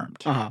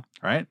confirmed.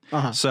 Right?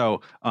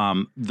 So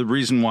the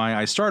reason why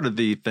I started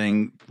the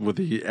thing with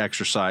the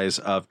exercise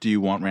of, do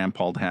you want Rand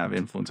Paul to have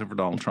influence over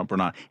Donald Trump or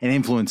not? And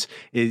influence,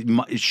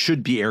 it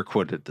should be air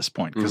quoted at this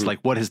point, because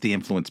like, what has the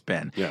influence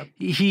been? Yeah.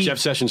 Jeff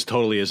Sessions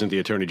totally isn't the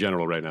Attorney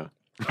General right now.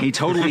 He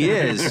totally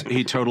is.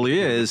 He totally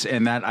is.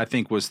 And that, I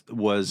think, was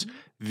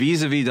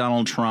vis-a-vis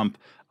Donald Trump.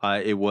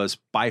 It was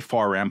by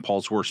far Rand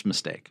Paul's worst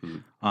mistake.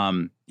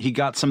 He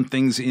got some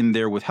things in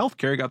there with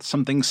healthcare. He got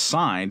some things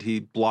signed.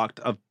 He blocked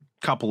a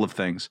couple of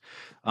things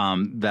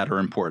that are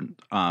important.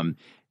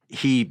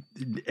 He,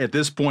 at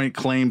this point,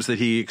 claims that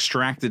he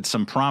extracted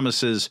some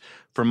promises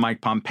from Mike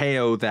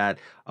Pompeo that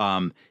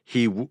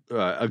he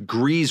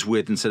agrees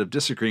with instead of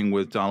disagreeing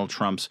with Donald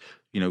Trump's,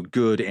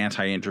 good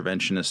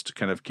anti-interventionist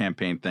kind of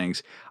campaign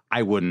things.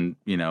 I wouldn't,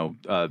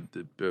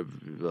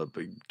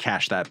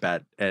 cash that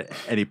bet at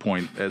any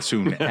point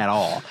soon at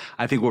all.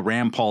 I think what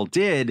Rand Paul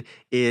did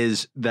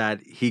is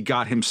that he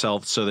got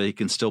himself so that he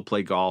can still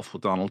play golf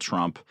with Donald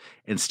Trump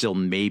and still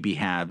maybe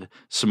have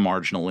some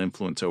marginal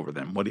influence over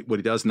them. What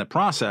he does in the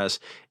process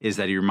is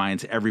that he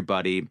reminds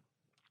everybody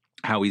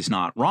how he's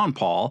not Ron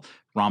Paul.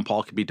 Ron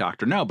Paul could be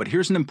Dr. No. But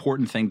here's an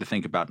important thing to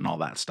think about in all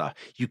that stuff.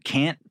 You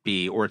can't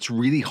be, or it's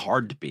really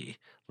hard to be,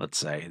 let's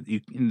say.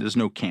 There's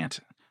no can't.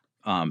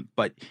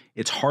 But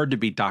it's hard to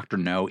be Dr.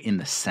 No in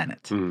the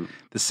Senate.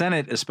 The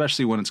Senate,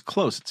 especially when it's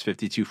close, it's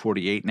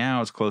 52-48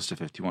 now. It's close to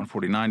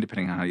 51-49,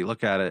 depending on how you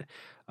look at it.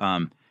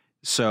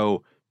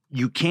 So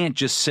you can't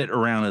just sit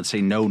around and say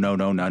no, no,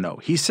 no, no, no.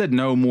 He said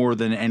no more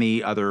than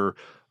any other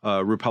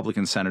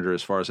Republican senator,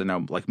 as far as I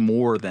know, like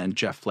more than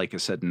Jeff Flake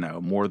has said no,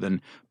 more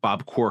than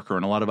Bob Corker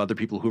and a lot of other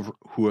people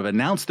who have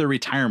announced their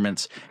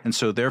retirements and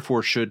so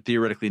therefore should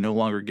theoretically no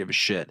longer give a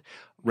shit.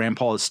 Rand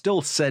Paul has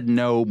still said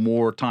no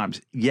more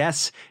times.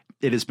 Yes,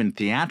 it has been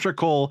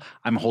theatrical.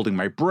 I'm holding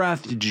my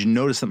breath. Did you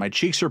notice that my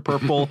cheeks are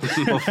purple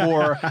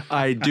before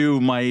I do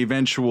my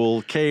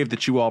eventual cave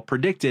that you all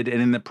predicted?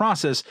 And in the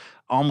process,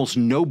 almost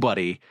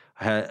nobody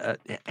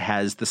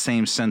has the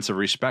same sense of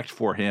respect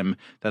for him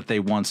that they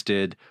once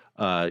did,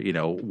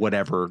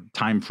 whatever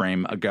time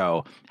frame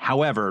ago.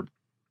 However,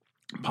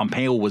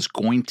 Pompeo was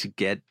going to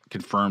get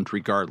confirmed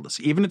regardless.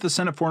 Even if the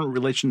Senate Foreign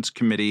Relations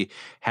Committee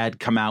had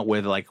come out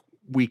with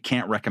we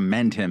can't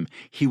recommend him,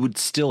 he would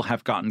still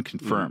have gotten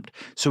confirmed.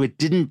 So it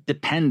didn't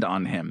depend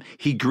on him.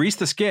 He greased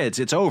the skids.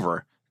 It's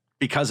over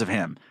because of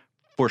him,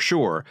 for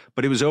sure.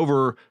 But it was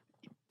over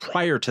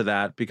prior to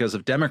that because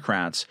of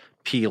Democrats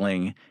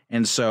peeling.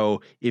 And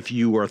so if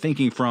you are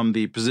thinking from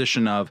the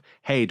position of,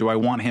 hey, do I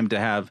want him to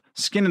have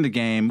skin in the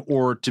game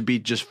or to be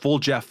just full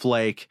Jeff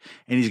Flake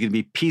and he's going to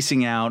be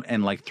piecing out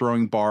and like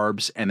throwing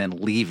barbs and then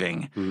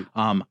leaving?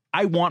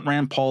 I want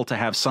Rand Paul to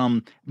have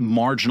some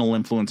marginal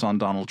influence on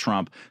Donald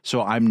Trump,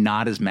 so I'm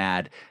not as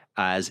mad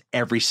as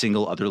every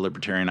single other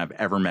libertarian I've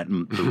ever met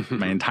in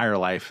my entire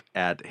life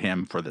at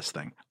him for this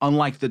thing.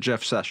 Unlike the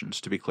Jeff Sessions,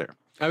 to be clear.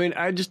 I mean,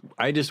 I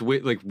just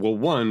wait.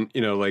 One,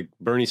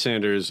 Bernie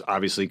Sanders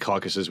obviously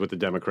caucuses with the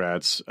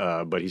Democrats,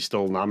 but he's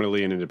still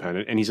nominally an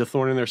independent, and he's a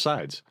thorn in their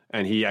sides.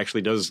 And he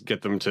actually does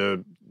get them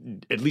to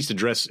at least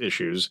address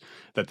issues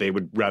that they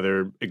would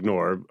rather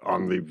ignore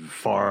on the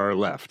far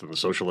left, on the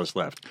socialist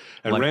left.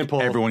 And like Rand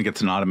Paul, everyone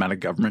gets an automatic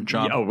government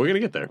job. Yeah, we're gonna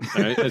get there.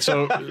 Right?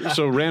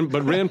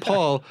 And Rand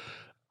Paul.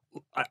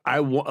 I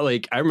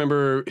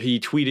remember he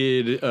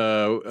tweeted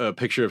a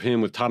picture of him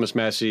with Thomas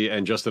Massie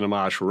and Justin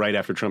Amash right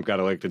after Trump got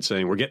elected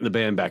saying, we're getting the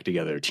band back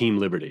together, Team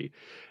Liberty.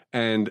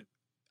 And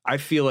I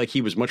feel like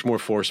he was much more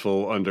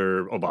forceful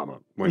under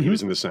Obama when he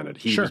was in the Senate.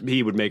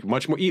 He would make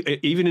much more,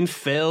 even in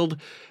failed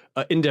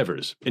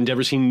endeavors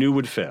he knew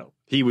would fail.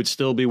 He would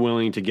still be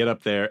willing to get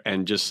up there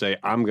and just say,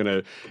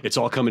 it's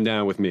all coming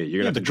down with me.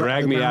 You're going to have to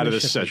drag me out of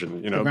this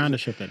session. The ground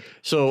is shifted.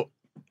 So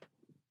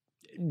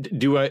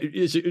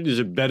is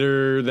it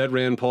better that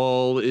Rand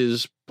Paul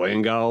is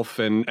playing golf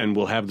and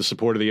will have the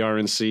support of the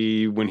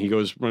RNC when he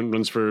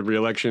runs for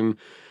re-election?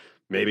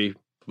 Maybe.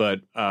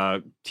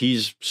 but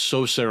he's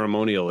so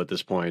ceremonial at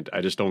this point.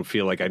 I just don't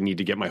feel like I need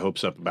to get my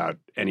hopes up about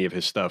any of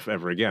his stuff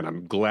ever again.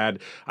 I'm glad.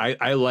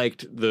 I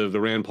liked the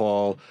Rand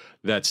Paul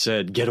that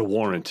said get a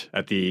warrant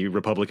at the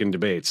Republican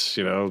debates.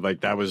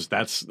 Like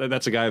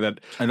that's a guy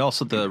that, and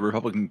also the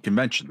Republican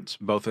conventions,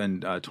 both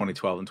in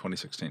 2012 and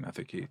 2016. I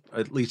think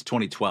at least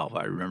 2012.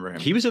 I remember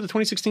him. He was at the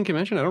 2016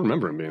 convention. I don't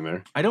remember him being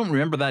there. I don't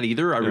remember that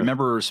either. I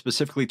remember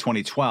specifically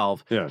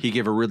 2012. Yeah. He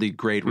gave a really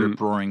great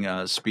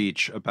rip-roaring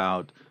speech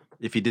about.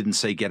 If he didn't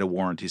say get a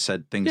warrant, he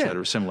said things that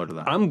are similar to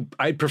that.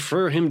 I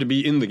prefer him to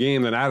be in the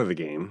game than out of the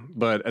game.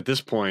 But at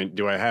this point,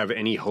 do I have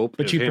any hope?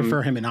 But you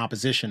prefer him in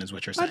opposition, is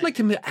what you're saying. I'd like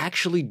him to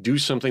actually do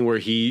something where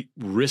he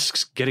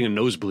risks getting a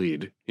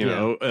nosebleed.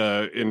 Well,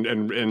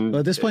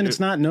 at this point,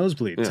 it's not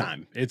nosebleed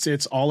time.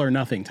 It's all or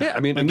nothing time. Yeah, I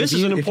mean, like and this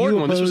is an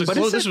important one. This was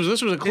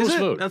a close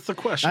vote. That's the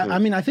question. I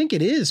mean, I think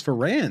it is for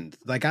Rand.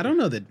 Like, I don't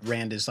know that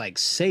Rand is like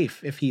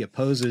safe if he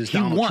opposes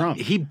Donald Trump.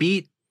 He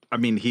beat. I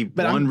mean, he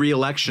won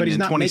re-election in 2016.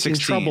 But he's not making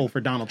trouble for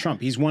Donald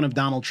Trump. He's one of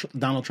Donald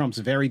Trump's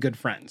very good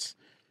friends.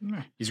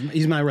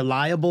 He's my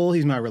reliable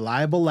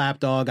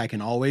lapdog. I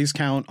can always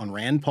count on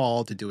Rand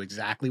Paul to do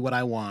exactly what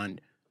I want.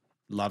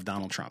 Love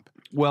Donald Trump.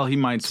 Well, he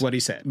might. That's what he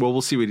said. Well,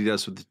 we'll see what he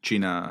does with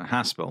Gina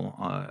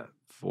Haspel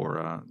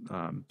for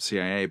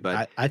CIA.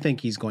 But I think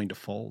he's going to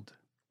fold.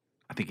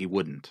 I think he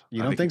wouldn't.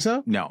 You don't think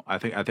so? No, I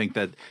think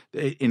that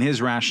in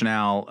his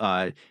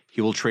rationale, he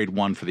will trade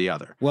one for the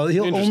other. Well,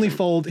 he'll only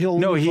fold.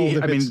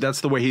 I mean,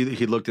 that's the way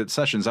he looked at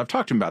Sessions. I've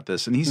talked to him about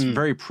this, and he's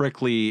very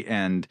prickly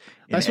and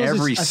in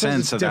every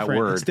sense of that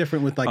word. It's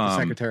different with like the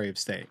Secretary of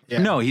State. Yeah.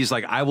 No, he's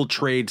like, I will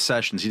trade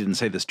Sessions. He didn't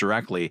say this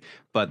directly,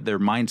 but their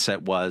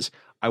mindset was,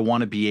 I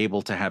want to be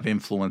able to have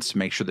influence to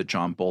make sure that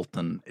John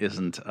Bolton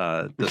isn't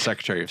the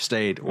Secretary of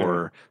State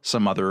or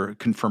some other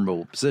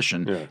confirmable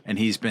position. Yeah. And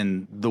he's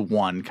been the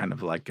one kind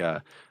of like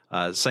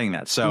saying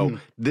that. So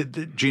the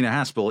Gina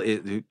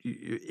Haspel,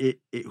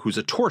 who's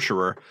a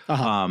torturer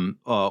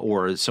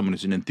or someone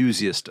who's an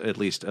enthusiast, at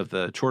least, of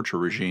the torture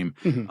regime,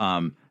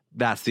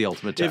 that's the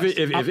ultimate test.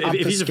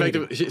 If he's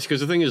effective, because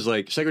the thing is,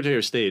 like, Secretary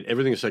of State,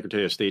 everything the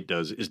Secretary of State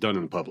does is done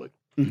in public.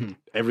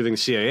 Everything the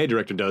CIA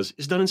director does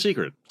is done in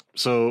secret.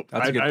 So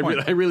I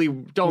really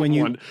don't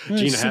want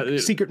Gina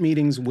secret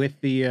meetings with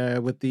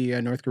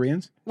the North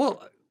Koreans.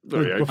 Well,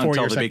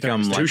 until they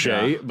become touche,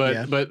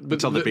 but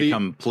until they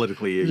become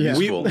politically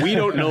useful. We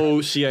don't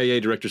know CIA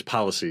directors'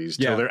 policies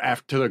till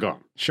they're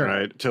gone. Sure,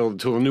 right? Till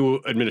a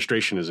new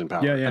administration is in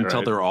power.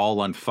 Until they're all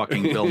on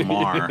fucking Bill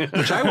Maher,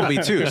 which I will be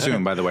too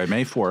soon. By the way,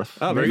 May 4th.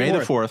 Oh, May the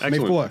 4th.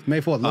 May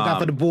 4th. Look out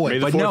for the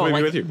boy. But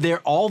no,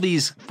 they're all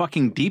these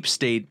fucking deep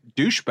state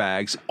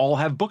douchebags. All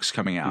have books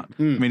coming out.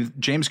 I mean,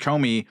 James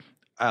Comey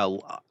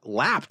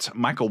lapped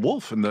Michael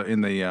Wolff in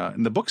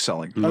the book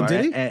selling. Oh,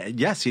 did he?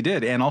 Yes, he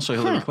did, and also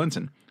Hillary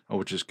Clinton.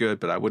 Which is good,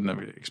 but I wouldn't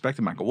have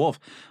expected Michael Wolff.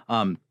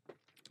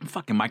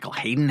 Fucking Michael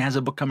Hayden has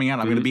a book coming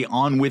out. I'm going to be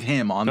on with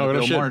him on the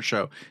Bill Maher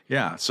show.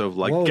 Yeah, so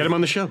like, get him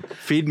on the show.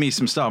 Feed me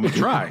some stuff. I'm going to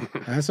try.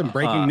 That's some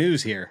breaking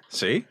news here.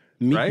 See?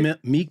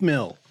 Meek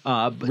Mill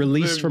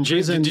released from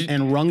prison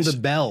and rung the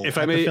bell at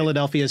the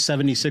Philadelphia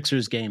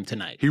 76ers game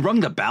tonight. He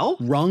rung the bell?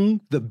 Rung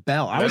the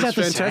bell. I was at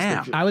the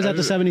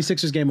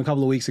 76ers game a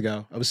couple of weeks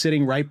ago. I was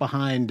sitting right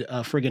behind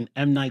friggin'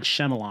 M. Night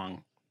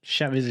Shyamalan.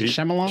 Is it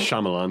Shyamalan?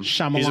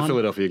 Shyamalan. He's a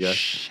Philadelphia guy.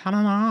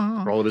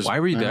 Shyamalan. Why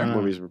were you there?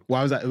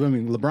 Why was that? I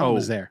mean, LeBron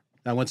was there.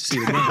 I went to see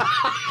the game.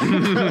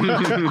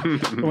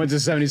 I went to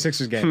the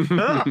 76ers game.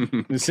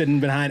 I was sitting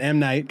behind M.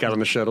 Night. Got on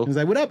the shuttle. He was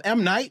like, "What up,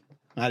 M. Night?"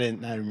 I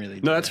didn't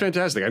really. No, that's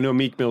fantastic. I know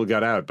Meek Mill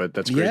got out, but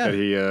that's great that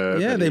he.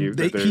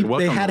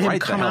 They had him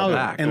come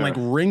out and like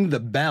ring the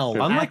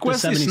bell. Unlike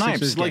Wesley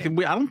Snipes, like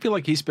I don't feel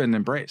like he's been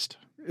embraced.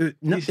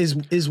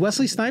 Is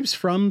Wesley Snipes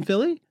from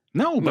Philly?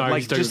 No, but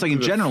like just like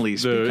generally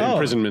speaking, the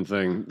imprisonment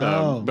thing.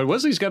 But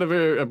Wesley's got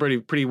a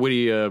pretty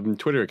witty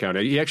Twitter account.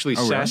 He actually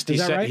sassed.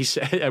 Right? He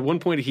said at one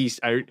point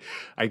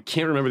I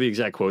can't remember the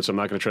exact quote, so I'm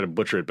not going to try to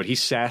butcher it. But he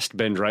sassed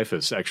Ben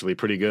Dreyfuss actually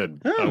pretty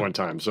good at one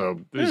time.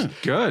 So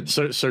good.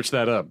 Search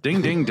that up.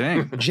 Ding ding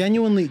ding.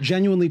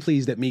 Genuinely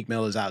pleased that Meek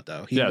Mill is out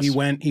though. He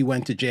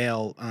went to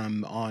jail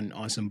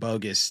on some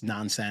bogus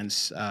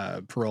nonsense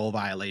parole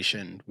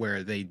violation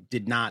where they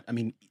did not. I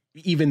mean,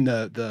 even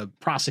the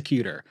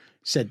prosecutor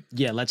said,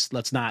 yeah,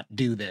 let's not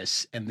do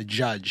this. And the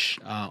judge,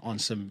 on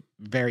some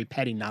very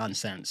petty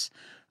nonsense,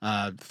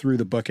 threw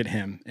the book at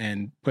him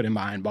and put him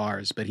behind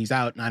bars. But he's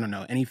out, and I don't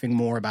know anything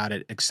more about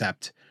it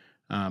except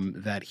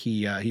that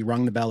he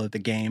rung the bell at the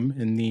game.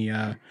 And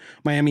the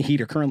Miami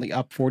Heat are currently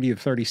up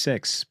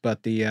 40-36,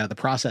 but the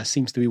process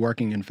seems to be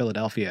working in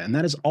Philadelphia. And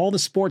that is all the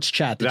sports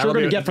chat that you're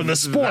going to get from the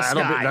sports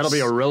guys. That'll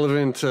be a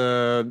relevant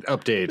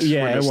update.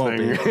 Yeah, it won't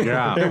be.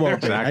 Yeah, it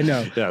won't be. I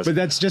know. Yes. But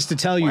that's just to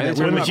tell you that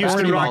when the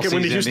Houston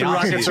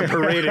Rockets are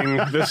parading,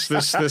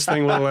 this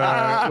thing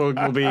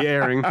will be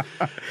airing.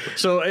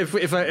 So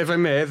if I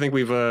may, I think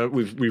we've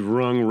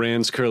wrung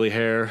Rand's curly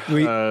hair.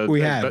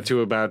 We have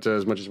to about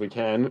as much as we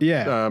can.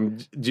 Yeah.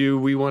 Do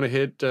we want to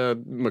hit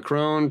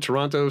Macron,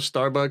 Toronto,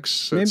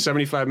 Starbucks? It's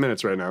 75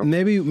 minutes right now.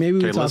 Maybe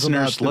we talk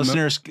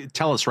listeners,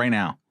 tell us right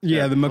now.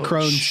 Yeah, the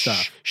Macron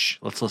stuff. Shh,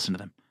 let's listen to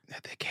them.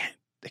 They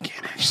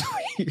can't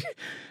actually.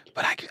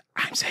 But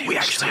I'm saying We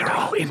actually are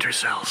all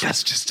intercells.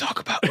 Let's just talk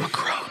about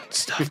Macron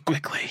stuff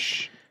quickly.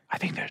 I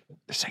think they're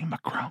saying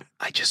Macron.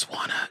 I just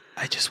wanna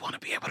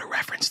be able to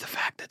reference the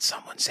fact that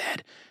someone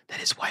said that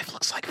his wife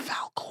looks like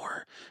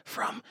Falcor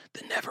from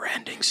The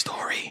Never-Ending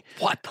Story.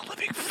 What the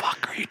living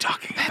fuck are you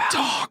talking That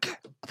dog,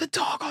 the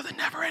dog on The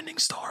Never-Ending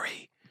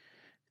Story,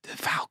 the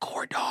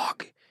Falcor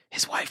dog.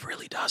 His wife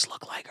really does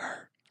look like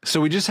her. So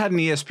we just had an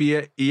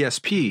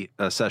ESP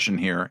session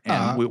here,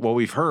 and what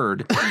we've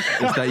heard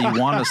is that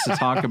you want us to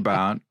talk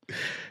about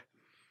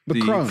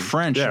Macron. the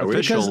French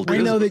official. Because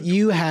I know that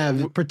you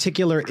have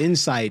particular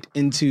insight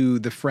into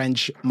the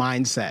French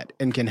mindset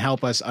and can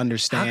help us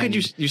understand How could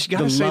you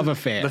gotta the say love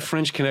affair. the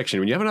French Connection.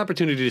 When you have an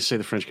opportunity to say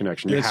the French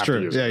Connection, you It's have true.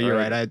 to use Yeah, it. you're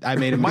all right. I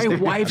made a My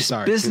mistake. wife's I'm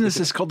sorry. business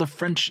is called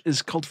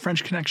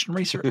French Connection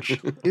Research.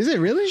 Is it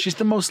really? She's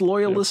the most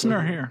loyal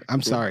listener here.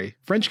 I'm sorry.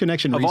 French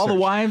Connection Of all the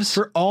Research. wives,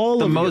 for all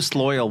the of most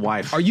loyal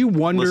wife. Are you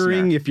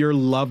wondering listener. if your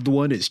loved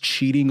one is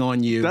cheating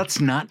on you? That's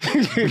not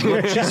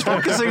what she's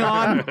focusing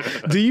on.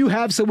 Do you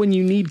have someone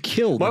you need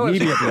killed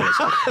immediately?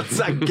 It's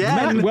Matt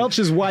again,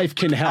 Welch's wife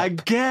can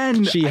help.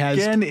 She has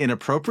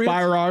inappropriate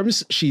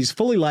firearms. She's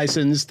fully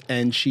licensed,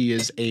 and she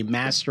is a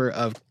master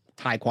of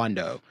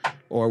Taekwondo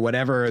or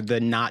whatever the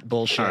not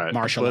bullshit All right,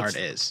 martial let's-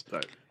 art is. all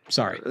right.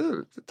 Sorry,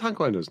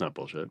 Taekwondo is not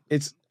bullshit.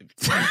 it's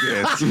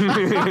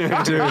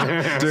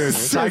dude.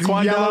 says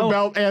Taekwondo yellow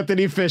belt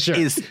Anthony Fisher.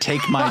 is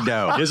take my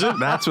dough. Is it?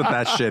 That's what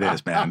that shit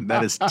is, man.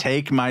 That is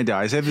take my dough.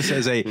 I say this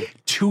as a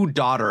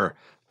 2-daughter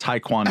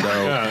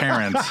Taekwondo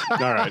parent, All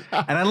right.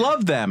 and I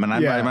love them, and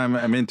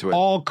I'm into it.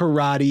 all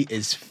karate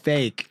is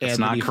fake. It's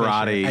Anthony not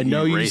karate. Fisher. I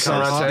know you racist.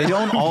 saw They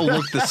don't all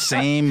look the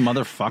same,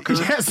 motherfucker.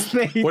 Yes,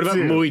 they What about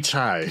do. Muay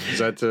Thai? Is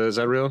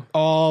that real?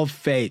 All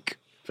fake.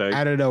 Fake?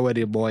 I don't know what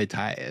a Muay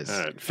Thai is. All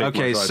right. Fake Okay,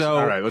 martial arts. so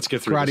all right, let's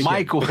get through Karate this. Kid.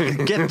 Michael,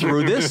 get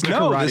through this.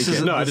 No, Karate this is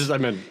Kid. No, I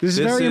meant This is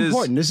very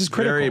important. This is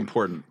critical. Very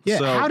important. Yeah.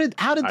 So, how did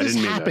I this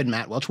didn't mean happen, that.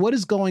 Matt Welch? What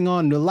is going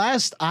on? The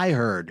last I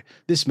heard,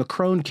 this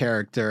Macron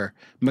character,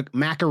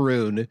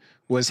 Macaroon,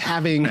 was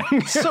having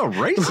so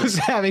racist. was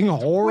having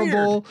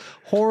horrible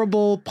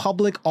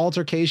public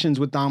altercations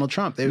with Donald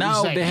Trump. It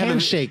was a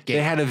handshake game.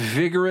 They had a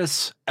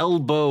vigorous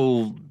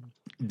elbow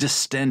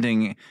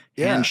distending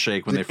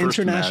handshake when the they first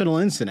international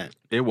met. incident.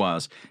 It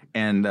was,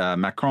 and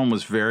Macron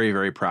was very,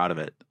 very proud of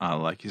it.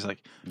 He's like,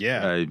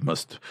 Yeah.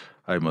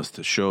 I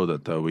must show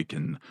that we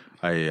can.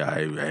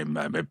 I'm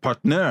a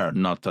partner,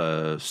 not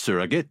a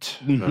surrogate.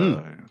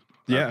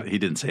 Yeah. He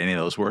didn't say any of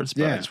those words.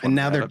 But I Yeah, just and wanted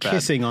now to they're have a bad,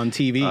 kissing on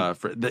TV.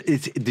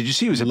 did you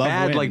see? It was a Love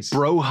bad wins.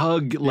 bro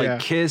hug, Yeah.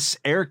 kiss,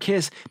 air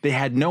kiss. They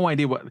had no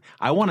idea what.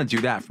 I want to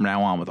do that from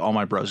now on with all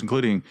my bros,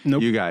 including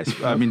you guys.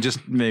 I mean,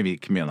 just maybe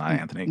Camille, not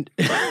Anthony.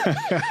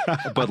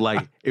 But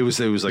it was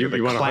like you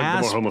the want to hug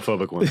clasp. the more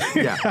homophobic one.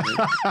 Yeah,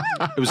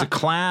 it was a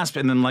clasp,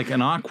 and then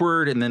an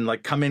awkward, and then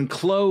come in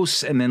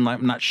close, and then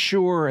I'm not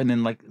sure, and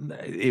then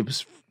it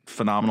was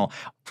phenomenal.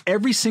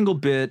 Every single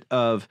bit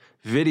of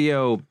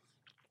video,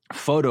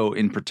 photo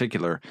in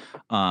particular,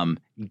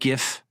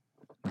 GIF,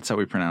 that's how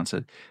we pronounce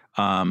it,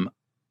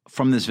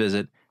 from this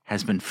visit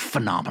has been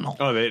phenomenal.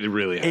 Oh, they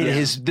really have. It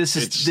is. This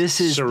is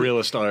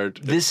surrealist art.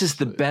 This is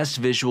the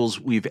best visuals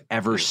we've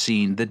ever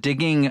seen. The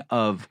digging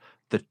of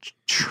the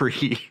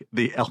tree,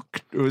 the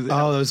elk.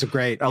 Those are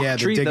great. elk Yeah, the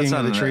tree. digging That's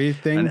of not the tree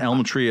thing. An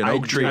elm tree, an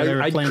oak tree. They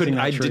were planting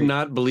that I tree. did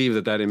not believe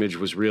that image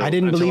was real. I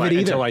didn't believe it either.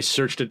 Until I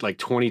searched it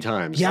 20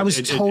 times. Yeah, I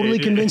was totally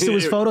convinced it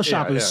was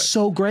Photoshop. It was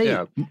so great.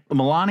 Yeah.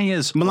 Melania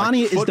is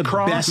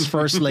the best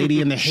first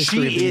lady in the history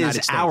of the She United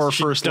is States. our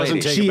first doesn't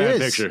lady. take She a bad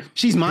is. picture.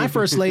 She's my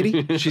first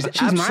lady. She's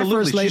my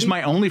first lady. She's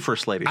my only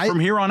first lady from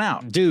here on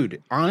out.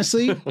 Dude,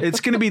 honestly, It's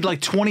going to be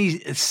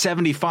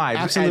 2075.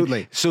 Absolutely.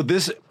 And so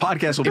this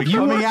podcast will be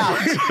coming out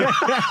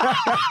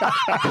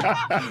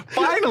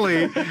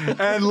finally,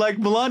 and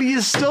Melania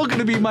is still going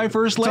to be my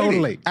first lady.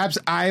 totally.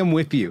 I am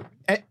with you.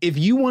 If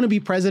you want to be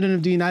president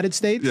of the United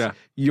States,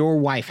 your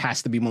wife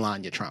has to be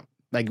Melania Trump.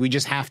 We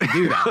just have to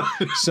do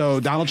that. So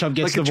Donald Trump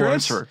gets Like a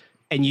divorced. transfer.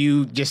 And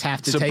you just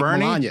have to So take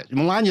Bernie? Melania.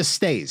 Melania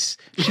stays.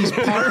 She's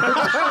part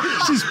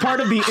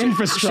of the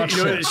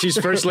infrastructure. She's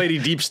first lady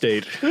deep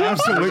state.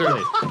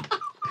 Absolutely.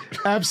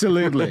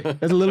 Absolutely.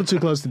 That's a little too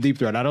close to Deep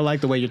Throat. I don't like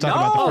the way you're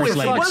talking about the first it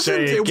lady. wasn't.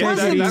 Say It again.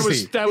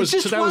 wasn't. That was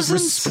It just wasn't.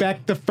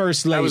 Respect the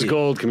first lady. That was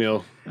gold,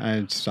 Camille.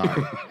 I'm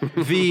sorry.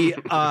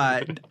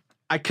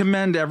 I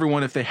commend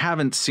everyone if they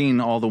haven't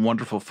seen all the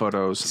wonderful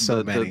photos.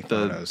 So many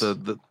photos.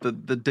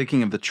 The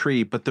digging of the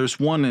tree, but there's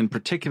one in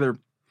particular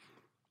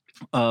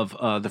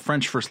of the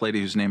French first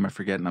lady whose name I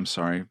forget, and I'm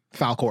sorry.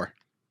 Falcor.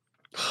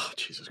 Oh,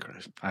 Jesus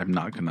Christ. I'm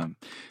not going to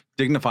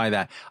dignify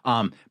that.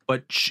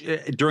 But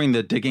during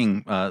the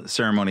digging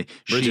ceremony,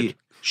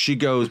 she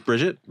goes,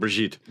 Brigitte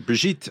Brigitte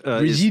Brigitte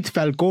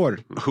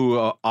Falcor.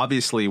 who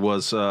obviously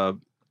was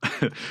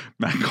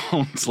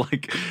Macron's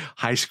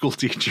high school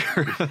teacher.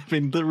 I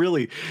mean,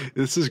 really,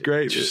 this is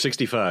great. She's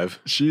 65.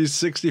 She's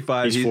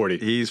 65. He's 40.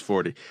 He's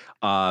 40.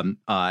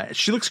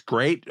 She looks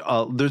great.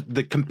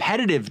 The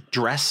competitive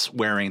dress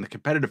wearing, the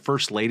competitive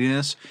first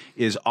ladiness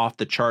is off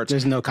the charts.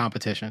 There's no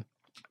competition.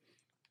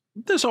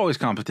 There's always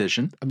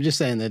competition. I'm just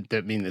saying that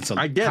it's a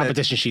I get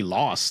competition she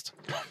lost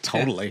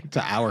totally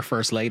to our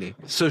first lady.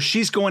 So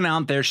she's going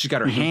out there. She's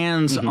got her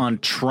hands on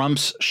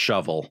Trump's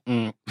shovel.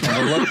 And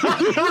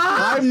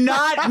I'm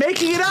not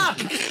making it up.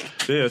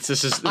 Yeah,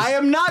 I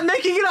am not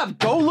making it up.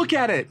 Go look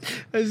at it.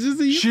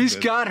 She's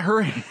got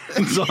her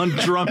hands on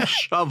Trump's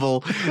shovel.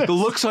 The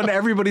looks on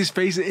everybody's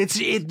face.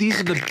 These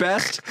are the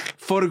best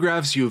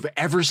photographs you've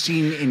ever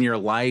seen in your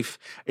life.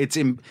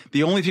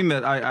 The only thing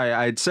that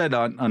I had said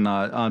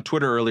on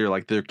Twitter earlier,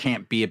 like there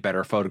can't be a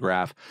better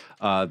photograph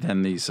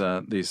than these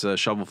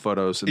shovel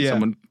photos. And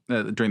someone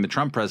during the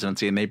Trump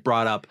presidency, and they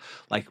brought up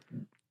like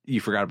you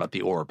forgot about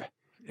the orb,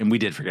 and we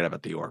did forget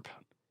about the orb.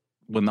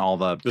 When all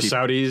the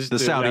Saudis, the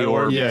Saudi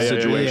orb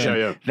situation,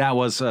 yeah. that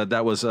was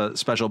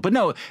special. But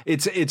no,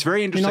 it's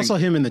very interesting. And also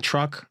him in the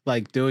truck,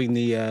 like doing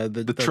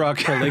the truck,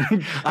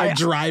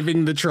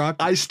 driving the truck.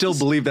 I still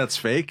believe that's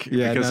fake.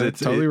 Yeah, because it's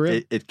totally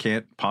real. It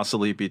can't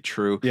possibly be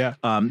true. Yeah.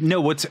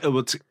 No, what's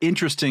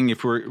interesting,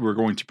 if we're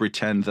going to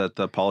pretend that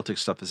the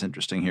politics stuff is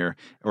interesting here,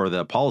 or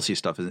the policy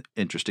stuff is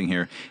interesting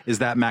here, is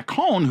that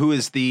Macron, who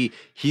is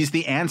he's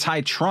the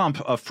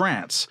anti-Trump of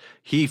France.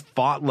 He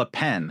fought Le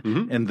Pen,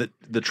 and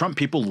the Trump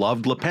people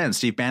loved Le Pen.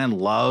 Steve Bannon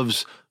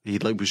he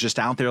was just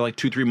out there like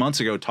 2-3 months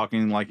ago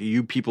talking like,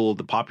 you people,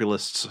 the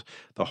populists,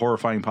 the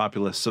horrifying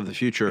populists of the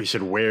future. He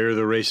said, wear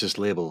the racist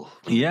label.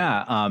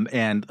 Yeah.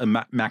 And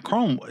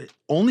Macron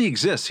only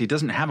exists. He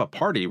doesn't have a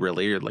party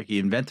really, or like he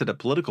invented a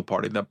political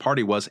party. That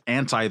party was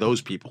anti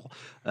those people.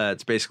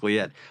 It's basically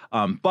it.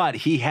 But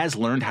he has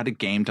learned how to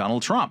game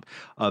Donald Trump.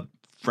 A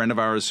friend of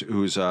ours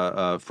who's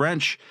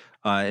French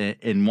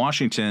in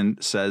Washington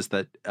says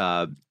that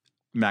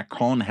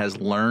Macron has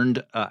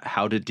learned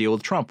how to deal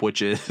with Trump,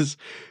 which is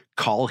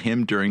call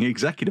him during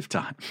executive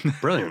time.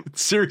 Brilliant.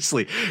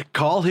 Seriously,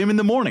 call him in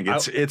the morning.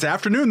 It's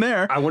afternoon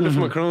there. I wonder if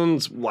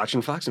Macron's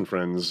watching Fox and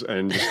Friends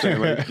and just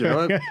saying, like, you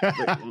know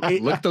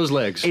what? Lick those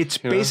legs. It's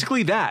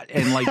basically that.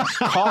 And like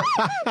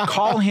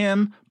call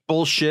him,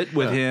 bullshit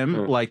with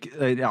him, like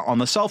on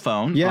the cell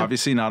phone,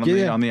 obviously not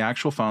on the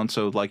actual phone.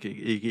 So like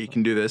he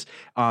can do this.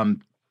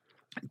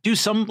 Do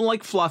some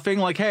like fluffing,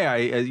 like,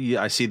 hey,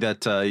 I see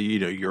that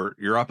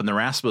you're up in the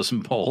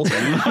Rasmussen poll,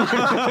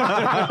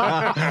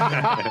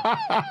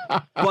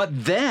 but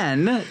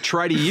then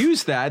try to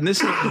use that, and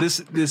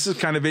this is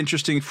kind of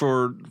interesting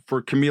for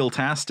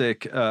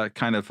Camille-tastic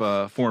kind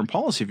of foreign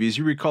policy views.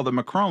 You recall that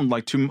Macron,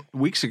 like 2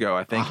 weeks ago,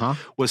 I think,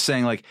 was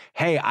saying like,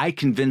 hey, I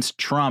convinced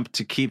Trump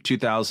to keep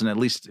 2,000, at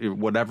least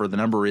whatever the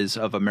number is,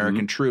 of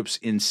American troops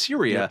in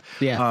Syria.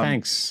 Yeah,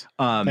 thanks.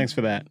 Thanks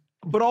for that.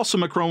 But also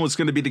Macron was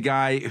going to be the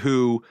guy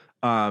who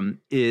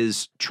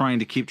is trying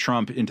to keep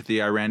Trump into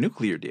the Iran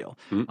nuclear deal.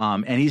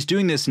 And he's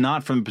doing this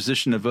not from the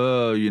position of,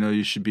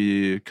 you should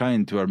be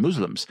kind to our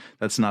Muslims.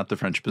 That's not the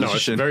French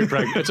position. No, it's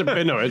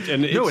very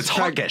it's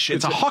hawkish.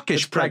 It's a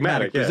hawkish,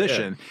 pragmatic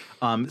position.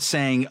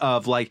 Saying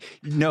of like,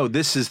 no,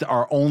 this is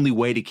our only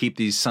way to keep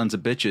these sons of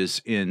bitches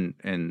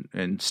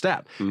in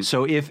step.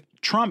 So if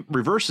Trump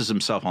reverses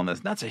himself on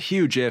this, that's a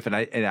huge if, and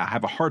I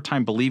have a hard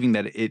time believing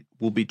that it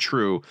will be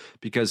true,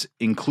 because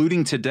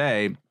including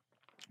today,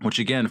 which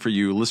again, for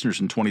you listeners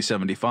in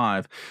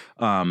 2075,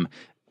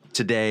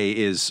 today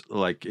is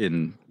like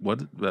in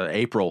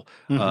April.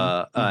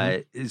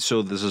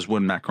 So this is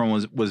when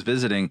Macron was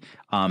visiting.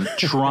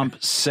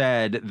 Trump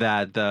said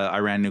that the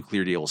Iran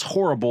nuclear deal is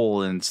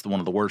horrible and it's one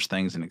of the worst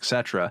things, and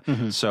etc.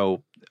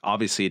 So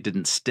obviously it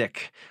didn't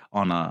stick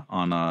on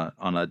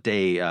a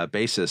day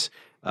basis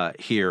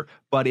here.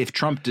 But if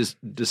Trump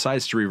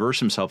decides to reverse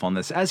himself on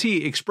this, as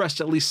he expressed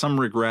at least some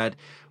regret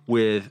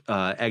with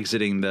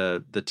exiting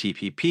the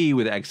TPP,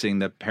 with exiting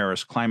the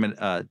Paris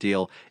climate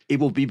deal, it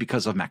will be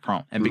because of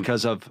Macron and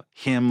because of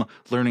him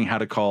learning how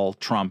to call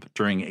Trump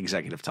during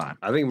executive time.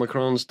 I think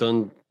Macron's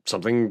done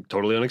something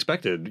totally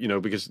unexpected,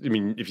 because, I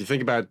mean, if you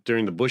think about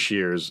during the Bush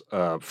years,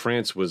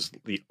 France was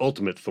the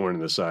ultimate thorn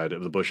in the side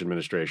of the Bush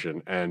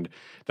administration. And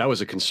that was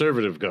a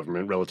conservative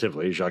government,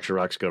 relatively, Jacques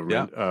Chirac's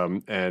government.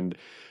 Yeah.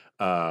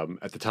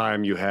 At the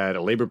time, you had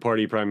a Labour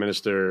Party prime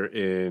minister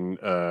in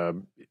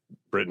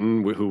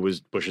Britain who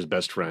was Bush's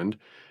best friend.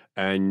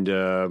 And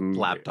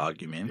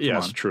lapdog, you mean?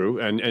 Yes, true.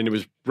 And it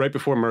was right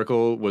before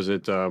Merkel. Was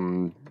it?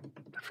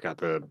 I forgot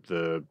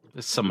the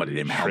somebody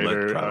named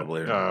Helmut,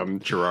 probably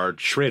Gerard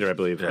Schrader, I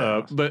believe.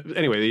 Yeah. But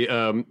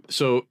anyway,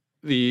 so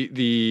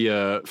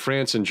the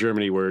France and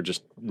Germany were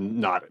just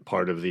not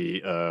part of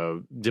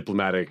the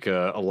diplomatic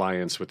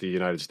alliance with the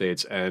United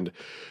States, and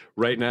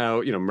right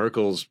now,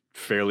 Merkel's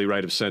fairly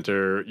right of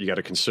center. You got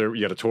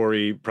a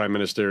Tory prime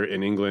minister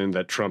in England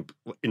that Trump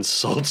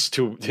insults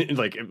to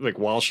like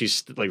while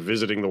she's like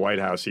visiting the White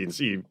House, he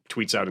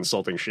tweets out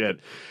insulting shit.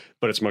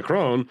 But it's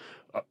Macron,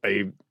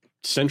 a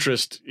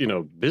centrist,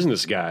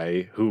 business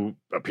guy who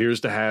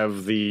appears to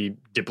have the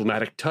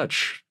diplomatic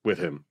touch with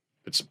him.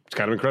 It's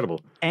kind of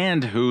incredible.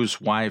 And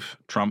whose wife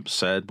Trump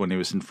said when he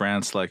was in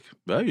France, like,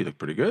 well, you look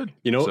pretty good.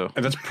 And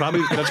that's probably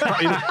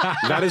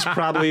that is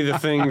probably the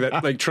thing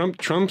that like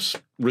Trump's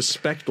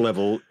respect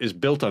level is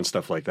built on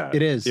stuff like that.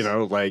 It is. It's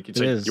like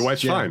your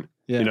wife's fine.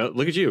 Yeah.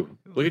 Look at you.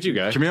 Look at you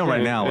guys. Camille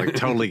right now like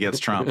totally gets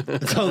Trump.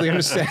 Totally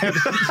understand.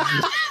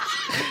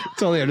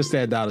 Totally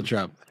understand Donald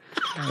Trump.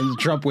 I'm the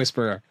Trump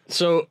whisperer.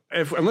 So,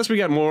 unless we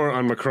got more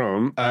on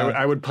Macron,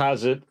 I would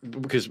posit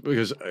because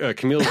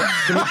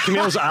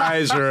Camille's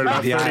eyes are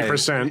about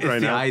 30%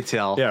 right now. The eye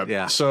tell.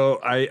 Yeah. So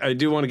I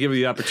do want to give you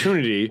the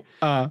opportunity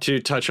to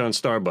touch on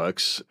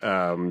Starbucks.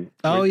 The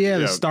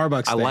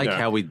Starbucks. I thing. like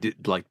how we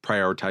did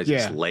prioritize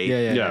this late.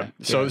 Yeah.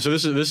 So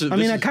this is. I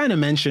mean, I kind of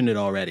mentioned it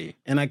already,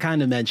 and I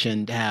kind of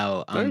mentioned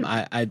how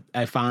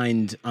I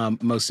find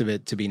most of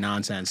it to be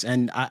nonsense,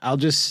 and I'll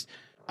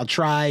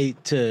try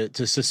to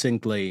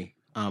succinctly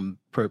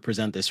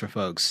present this for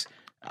folks.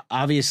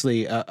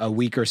 Obviously, a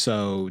week or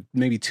so,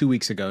 maybe 2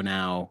 weeks ago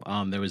now,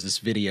 there was this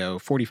video,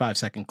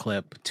 45-second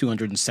clip,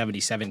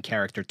 277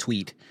 character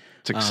tweet.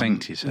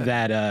 Succinct, he said.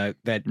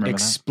 That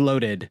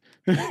exploded.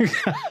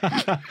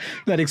 That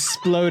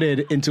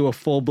exploded into a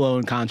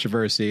full-blown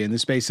controversy. In the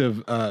space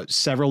of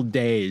several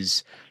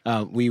days,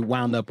 we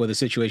wound up with a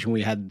situation where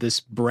we had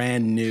this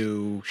brand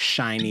new,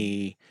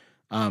 shiny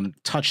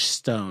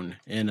touchstone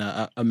in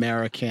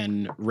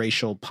American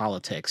racial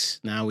politics.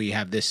 Now we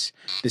have this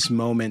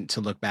moment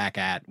to look back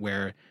at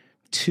where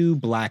two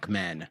black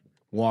men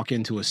walk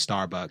into a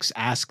Starbucks,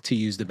 ask to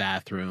use the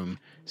bathroom,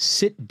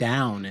 sit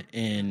down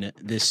in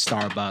this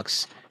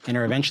Starbucks, and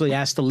are eventually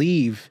asked to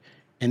leave.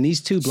 And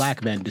these two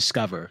black men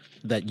discover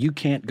that you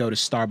can't go to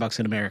Starbucks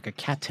in America.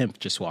 Kat Timp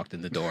just walked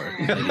in the door.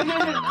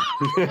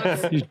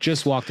 You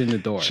just walked in the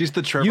door. She's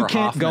the Trevor You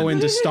can't Hoffman. go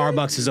into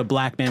Starbucks as a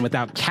black man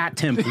without Kat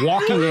Timp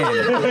walking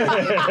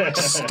in,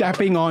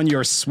 stepping on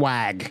your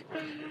swag,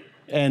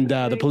 and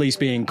the police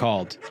being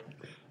called.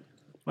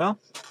 Well,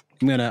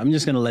 I'm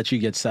just gonna let you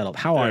get settled.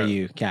 How are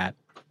you, Kat?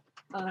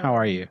 How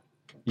are you?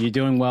 You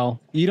doing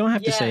well? You don't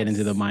have to say it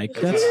into the mic.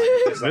 This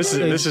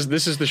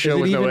is the show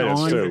with no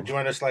edits too. Do you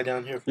want to slide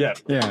down here? Yeah.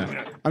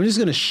 I'm just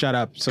gonna shut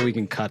up so we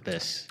can cut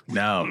this.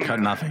 no, cut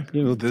nothing.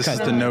 This cut is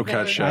the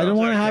no-cut show. I don't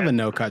want to have a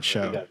no-cut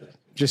show.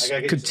 Just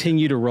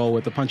continue to roll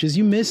with the punches.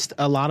 You missed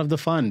a lot of the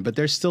fun, but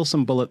there's still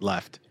some bullet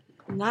left.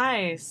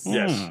 Nice.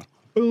 Yes.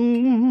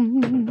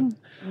 Boom.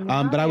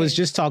 But I was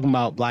just talking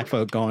about black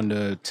folk going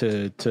to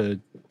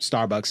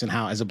Starbucks and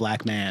how, as a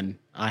black man,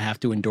 I have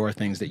to endure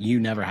things that you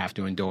never have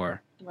to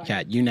endure. Right.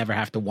 Kat, you never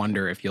have to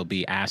wonder if you'll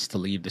be asked to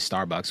leave the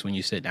Starbucks when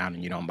you sit down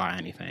and you don't buy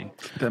anything.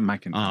 That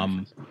might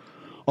continue.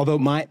 Although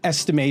my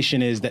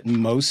estimation is that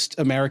most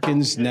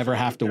Americans never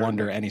have to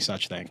wonder any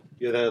such thing.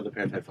 Yeah, that other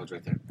pair of headphones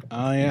right there.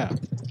 Oh, yeah.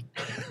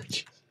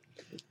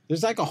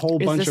 There's like a whole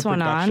bunch of this one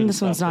production on? This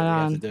stuff one's that not we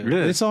have on. to do.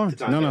 Really? It's on.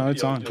 No,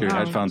 it's on. Your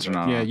headphones are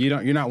not Yeah,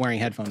 on. you're not wearing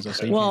headphones though.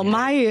 So you Well,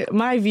 can't hear.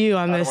 my view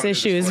on this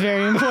issue is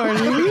very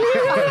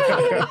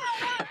important.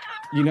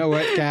 You know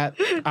what, Kat?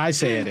 I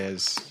say it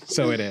is.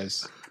 So it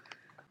is.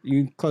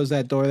 You close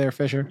that door there,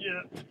 Fisher?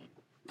 Yeah.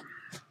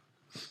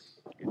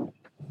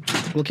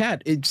 Well,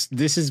 Kat,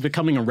 this is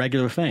becoming a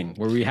regular thing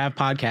where we have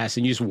podcasts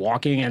and you just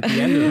walking at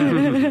the end of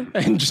them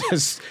and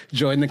just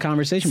join the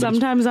conversation.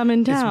 Sometimes I'm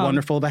in town. It's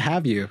wonderful to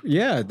have you.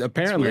 Yeah,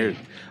 apparently.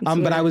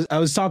 But I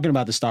was talking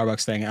about the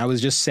Starbucks thing. I was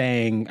just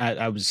saying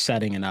I was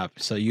setting it up,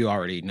 so you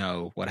already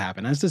know what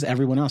happened. As does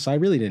everyone else. I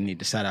really didn't need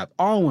to set up.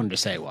 All I wanted to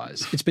say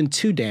was it's been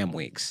 2 damn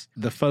weeks.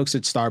 The folks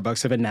at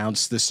Starbucks have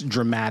announced this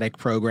dramatic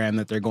program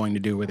that they're going to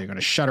do where they're going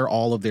to shutter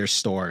all of their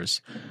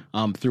stores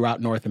throughout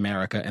North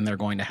America, and they're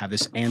going to have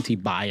this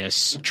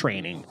anti-bias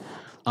training.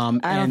 I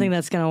don't think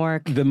that's going to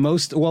work.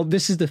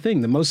 This is the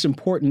thing. The most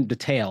important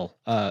detail,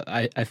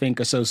 I think,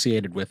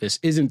 associated with this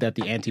isn't that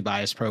the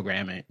anti-bias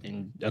program,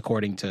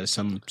 according to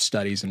some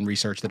studies and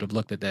research that have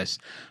looked at this,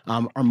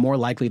 are more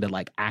likely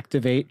to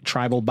activate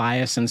tribal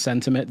bias and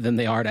sentiment than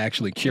they are to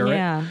actually cure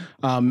it.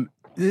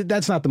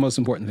 That's not the most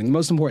important thing. The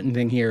most important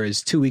thing here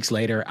is 2 weeks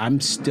later, I'm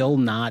still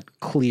not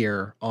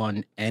clear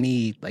on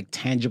any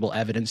tangible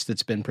evidence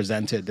that's been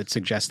presented that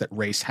suggests that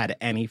race had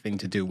anything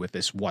to do with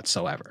this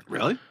whatsoever.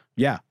 Really?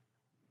 Yeah.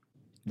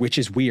 Which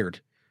is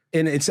weird.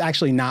 And it's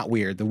actually not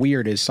weird. The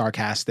weird is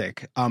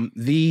sarcastic.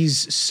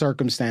 These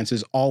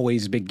circumstances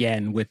always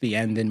begin with the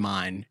end in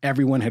mind.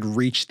 Everyone had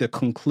reached the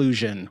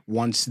conclusion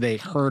once they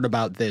heard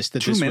about this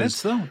that 2 this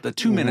minutes, was though? The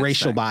 2 minutes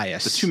racial thing.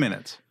 bias. The 2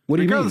 minutes. What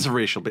do you mean? Regardless of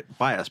racial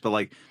bias,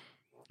 but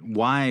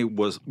why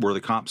were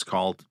the cops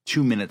called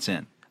 2 minutes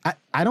in?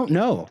 I don't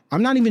know.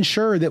 I'm not even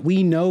sure that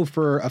we know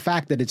for a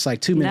fact that it's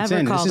 2 minutes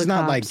Never in. call This is the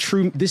not cops.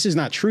 true. This is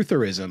not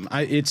trutherism.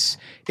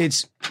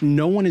 It's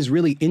no one is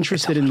really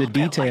interested in the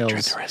details.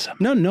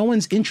 trutherism. No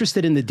one's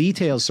interested in the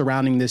details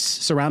surrounding this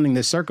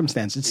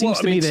circumstance. It seems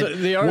to me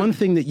that one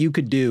thing that you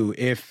could do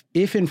if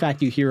in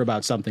fact you hear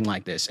about something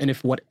like this, and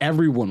if what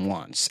everyone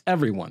wants,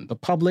 the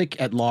public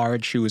at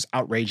large who is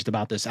outraged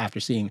about this after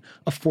seeing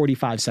a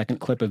 45-second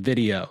clip of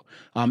video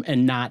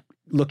and not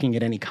looking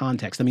at any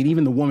context. I mean,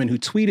 even the woman who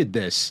tweeted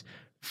this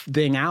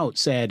thing out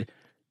said,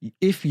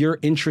 if you're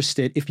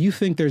interested, if you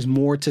think there's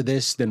more to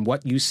this than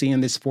what you see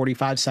in this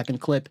 45-second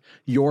clip,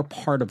 you're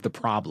part of the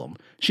problem.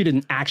 She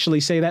didn't actually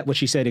say that. What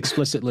she said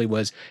explicitly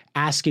was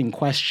asking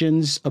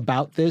questions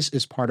about this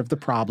is part of the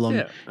problem.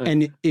 Yeah.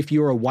 And if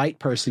you're a white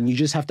person, you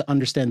just have to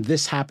understand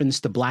this happens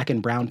to black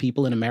and brown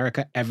people in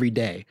America every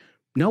day.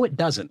 No, it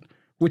doesn't,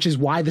 which is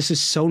why this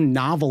is so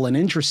novel and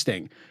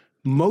interesting.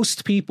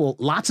 Most people,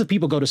 lots of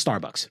people go to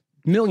Starbucks.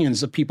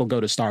 Millions of people go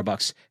to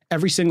Starbucks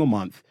every single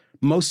month.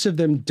 Most of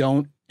them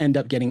don't end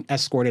up getting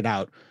escorted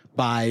out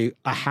by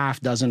a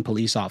half dozen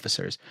police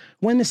officers.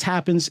 When this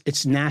happens,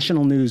 it's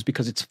national news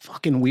because it's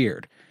fucking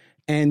weird.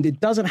 And it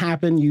doesn't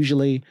happen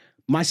usually.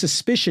 My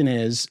suspicion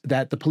is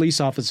that the police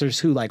officers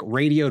who like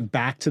radioed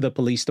back to the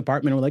police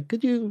department were like,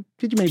 could you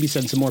maybe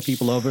send some more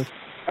people over?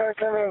 I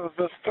came in as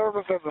a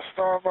disturbance at the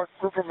Starbucks.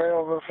 Group of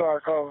males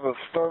inside caused a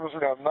disturbance. We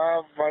got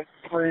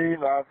 9x3,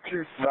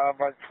 9x2,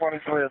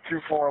 9x23,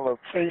 and 2-4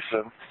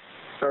 location.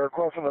 They're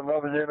requesting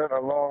another unit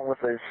along with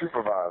a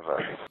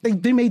supervisor.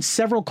 They made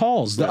several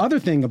calls. The other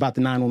thing about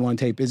the 911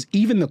 tape is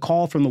even the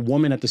call from the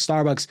woman at the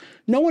Starbucks,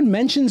 no one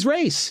mentions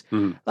race.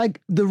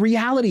 Like, the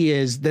reality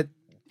is that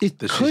it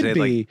Does could she say,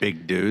 be like,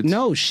 big dudes?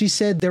 No, she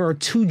said there are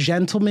two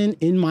gentlemen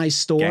in my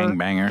store.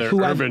 Gangbangers. They're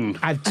Who urban.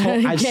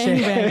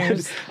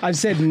 I've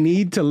said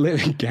need to live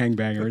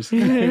gangbangers.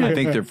 I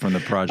think they're from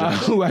the project.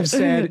 Who I've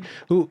said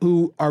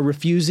who are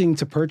refusing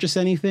to purchase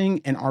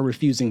anything and are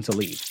refusing to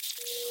leave.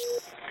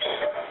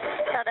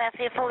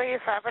 Philadelphia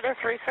Police, Officer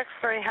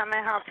 363, how may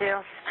I help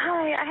you?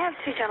 Hi, I have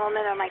two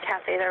gentlemen in my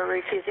cafe that are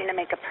refusing to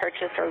make a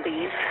purchase or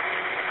leave.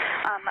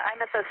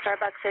 I'm at the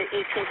Starbucks at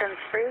 18th and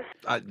Spruce.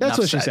 That's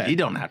what she said. You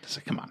don't have to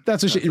say, come on.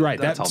 That's what she, right.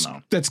 That's all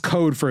known. That's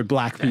code for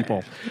black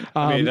people.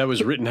 I mean, that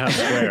was Rittenhouse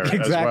Square as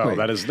Exactly.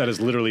 well. That is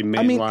literally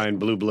mainline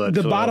blue blood.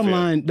 The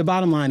Philadelphia.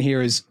 bottom line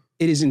here is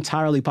it is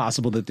entirely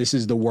possible that this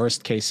is the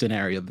worst case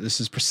scenario. This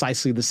is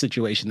precisely the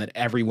situation that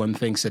everyone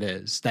thinks it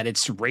is, that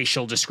it's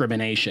racial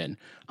discrimination.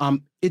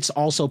 It's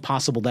also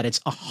possible that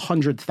it's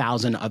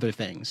 100,000 other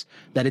things,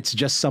 that it's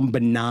just some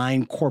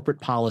benign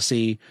corporate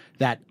policy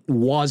that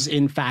was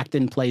in fact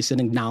in place and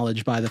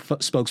acknowledged by the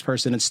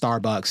spokesperson at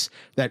Starbucks,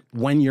 that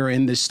when you're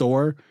in this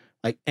store,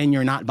 like, and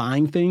you're not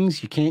buying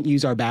things, you can't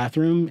use our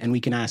bathroom and we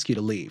can ask you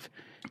to leave.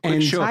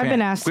 And I've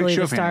been asked to leave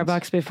a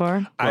Starbucks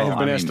before. I have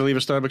been asked to leave a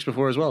Starbucks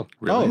before as well.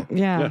 Really? Oh,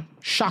 yeah.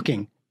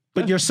 Shocking.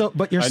 But you're so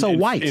in,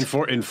 white.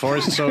 In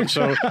Forest,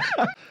 so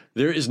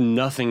there is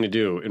nothing to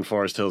do in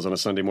Forest Hills on a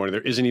Sunday morning.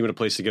 There isn't even a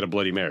place to get a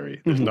Bloody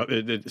Mary.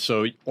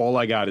 So all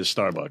I got is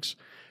Starbucks.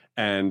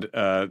 And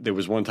there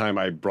was one time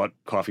I brought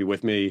coffee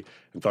with me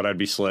and thought I'd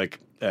be slick,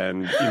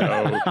 and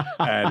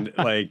and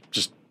like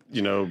just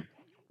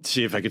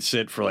see if I could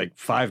sit for like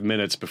 5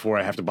 minutes before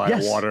I have to buy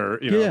water,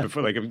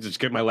 before like just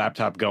get my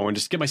laptop going,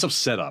 just get myself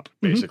set up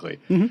basically.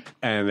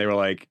 And they were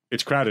like,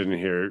 "It's crowded in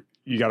here.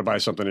 You got to buy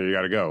something or you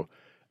got to go."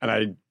 And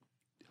I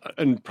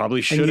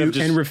probably should have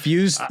just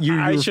refused.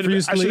 I was a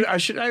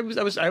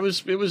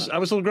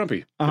little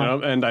grumpy,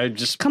 and I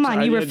just come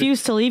on. You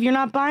refused to leave. You're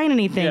not buying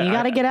anything. You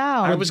got to get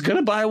out. I was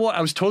gonna buy water.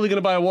 I was totally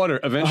gonna buy water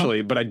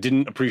eventually, but I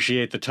didn't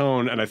appreciate the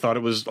tone, and I thought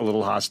it was a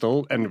little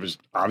hostile, and it was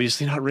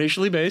obviously not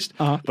racially based.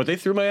 But they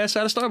threw my ass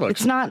out of Starbucks.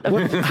 It's not.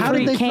 How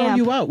did they throw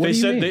you out? What they do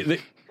you said mean?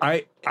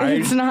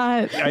 It's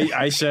not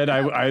I said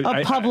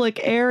a public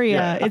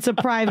area. It's a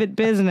private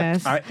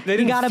business.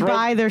 You got to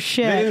buy their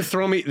shit.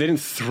 They didn't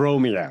throw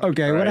me out.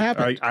 Okay, what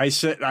happened? I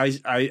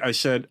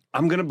said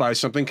I'm going to buy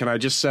something. Can I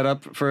just set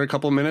up for a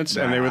couple minutes?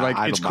 And they were like,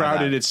 "It's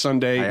crowded. It's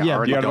Sunday. You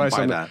got to buy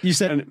something." That. You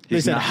said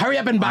they said, "Hurry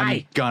up and buy."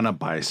 I'm gonna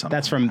buy something.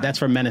 That's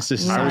from Menace to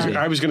Society.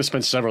 I was going to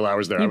spend several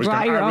hours there. You I was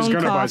brought your own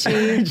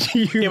coffee.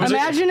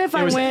 Imagine if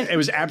I went. It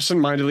was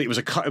absentmindedly. It was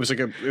like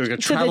a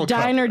travel to the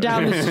diner cup.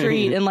 down the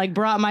street and like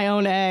brought my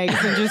own eggs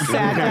and just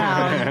sat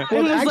down.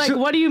 And it was like,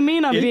 what do you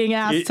mean I'm being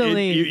asked to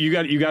leave? You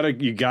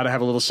got to have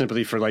a little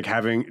sympathy for like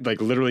having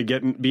like literally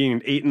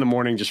being 8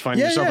 a.m. just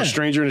finding yourself a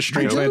stranger in a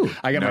strange land.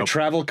 I got my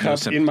travel cup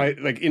in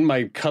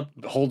my cup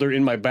holder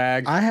in my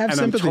bag. I have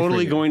sympathy. And I'm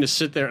totally going to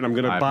sit there and I'm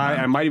going to buy.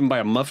 I might even buy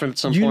a muffin at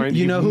some point.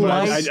 You know who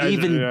else?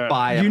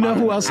 buy. You know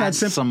who else had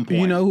sympathy?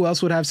 You know who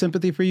else would have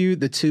sympathy for you?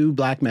 The two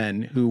black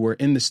men who were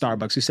in the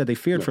Starbucks who said they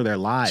feared for their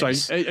lives so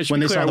when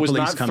they saw the police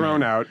not coming.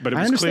 Thrown out, but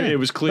it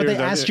was clear. But they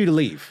asked you to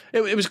leave.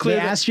 It was clear.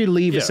 They asked you to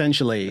leave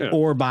essentially,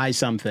 or buy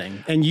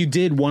something, and you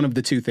did one of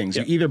the two things.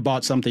 You either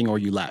bought something or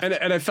you left.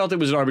 And I felt it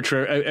was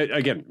arbitrary.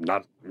 Again,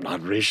 not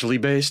racially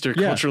based or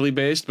culturally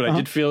based, but I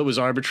did feel it was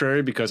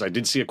arbitrary because I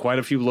did see quite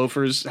a few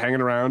loafers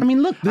hanging around. I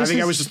mean, look, I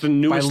think I was just the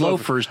newest by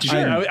loafers.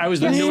 I was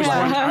the newest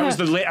one.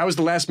 I was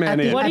the last man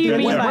in. What do you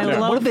mean by loafers?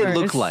 What do they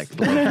look like?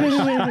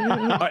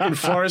 In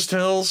Forest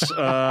Hills, they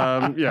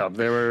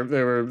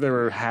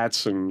were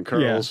hats and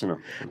curls.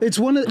 It's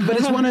one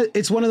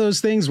of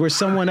those things where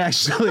someone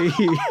actually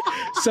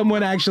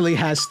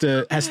has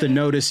to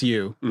notice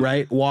you,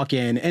 right? Walk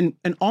in,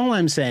 and all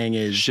I'm saying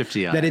is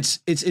that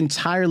it's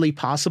entirely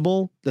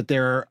possible that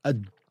there are a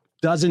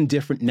dozen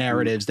different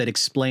narratives that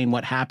explain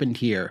what happened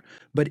here,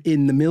 but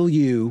in the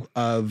milieu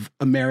of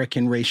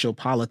American racial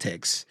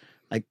politics,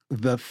 like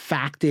the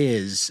fact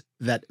is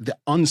that the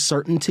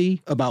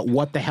uncertainty about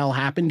what the hell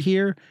happened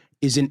here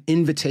is an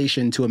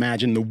invitation to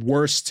imagine the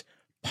worst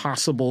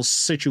possible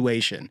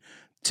situation.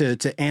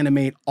 to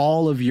animate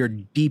all of your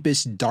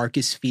deepest,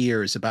 darkest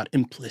fears about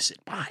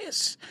implicit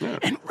bias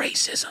and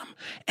racism.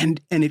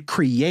 And it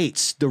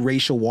creates the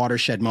racial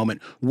watershed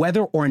moment,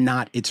 whether or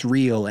not it's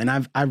real. And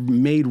I've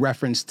made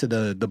reference to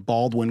the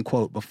Baldwin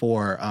quote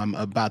before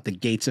about the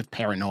gates of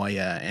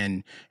paranoia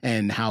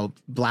and how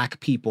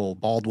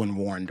Baldwin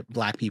warned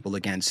Black people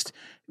against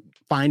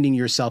finding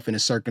yourself in a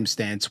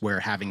circumstance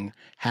where, having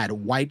had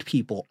white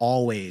people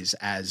always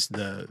as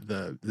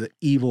the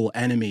evil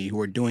enemy who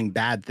are doing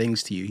bad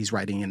things to you, he's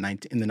writing in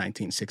the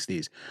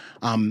 1960s.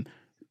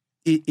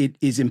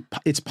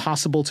 It's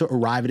possible to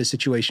arrive at a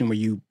situation where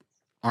you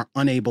are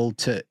unable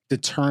to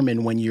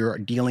determine when you're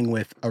dealing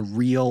with a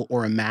real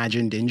or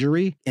imagined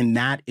injury, and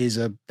that is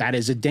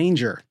a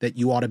danger that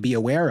you ought to be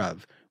aware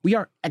of. We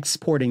are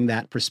exporting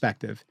that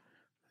perspective.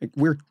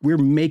 Like we're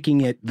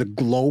making it the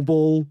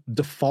global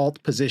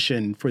default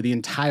position for the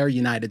entire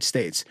United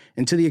States.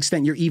 And to the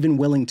extent you're even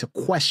willing to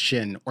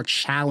question or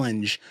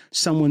challenge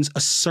someone's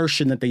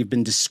assertion that they've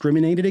been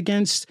discriminated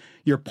against,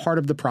 you're part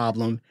of the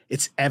problem.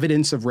 It's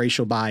evidence of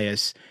racial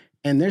bias.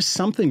 And there's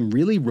something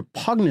really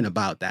repugnant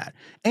about that.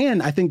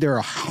 And I think there are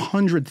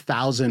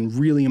 100,000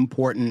 really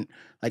important,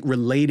 like,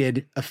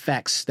 related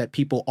effects that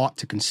people ought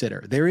to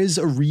consider. There is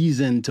a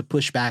reason to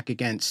push back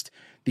against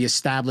the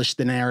established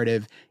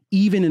narrative,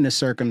 even in a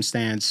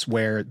circumstance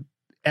where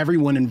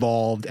everyone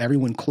involved,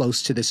 everyone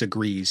close to this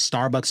agrees.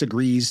 Starbucks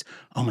agrees.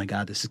 Oh my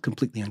God, this is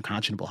completely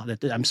unconscionable.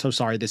 I'm so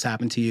sorry this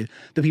happened to you.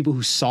 The people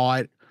who saw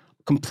it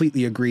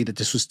completely agree that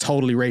this was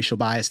totally racial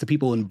bias. The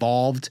people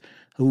involved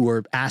who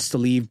were asked to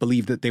leave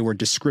believed that they were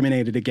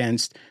discriminated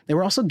against. They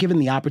were also given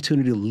the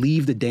opportunity to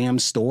leave the damn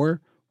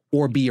store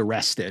or be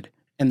arrested.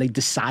 And they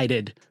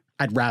decided,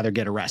 I'd rather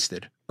get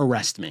arrested.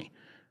 Arrest me.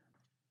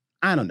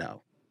 I don't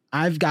know.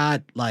 I've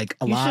got like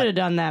a lot. You should have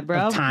done that, bro.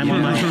 Of time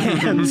on my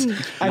hands.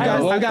 I've got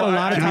a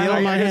lot of time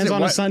on my hands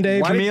on a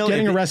Sunday.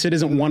 Getting arrested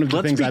isn't one of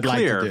the things I'd like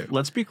to do.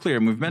 Let's be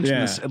clear. We've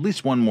mentioned this at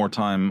least one more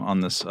time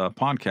on this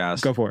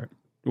podcast. Go for it.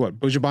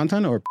 What, Buja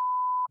Banton or?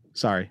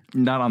 Sorry,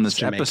 not on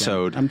this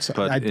episode. I'm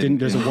sorry. But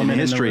there's a woman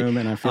in the room,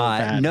 and I feel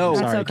bad. No,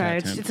 that's okay.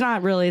 It's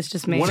not really. It's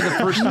just me. One of the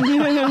first.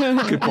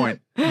 Good point.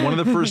 One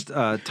of the first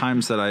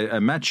times that I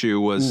met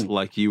you was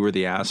like you were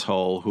the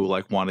asshole who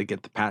like wanted to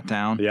get the pat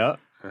down. Yeah.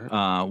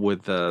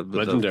 With the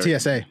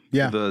TSA,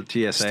 the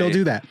TSA, still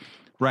do that,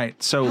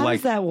 right? So how like,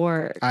 does that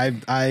work?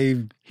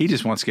 He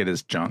just wants to get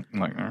his junk,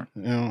 like, a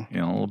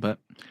little bit.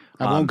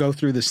 I won't go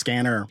through the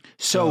scanner.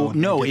 So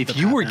no, if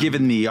you were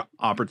given the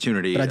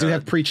opportunity, but I do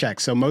have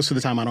pre-checks, so most of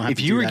the time I don't have.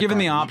 If you were given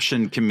the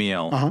option,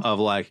 Camille, of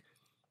like,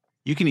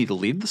 you can either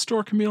leave the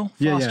store, Camille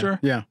Foster,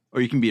 or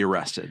you can be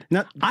arrested.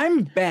 No,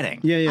 I'm betting.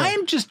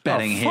 I'm just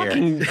betting here.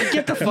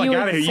 Get the fuck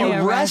out of here! You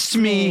arrest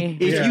me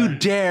if you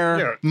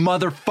dare,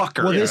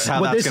 motherfucker. Well,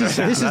 this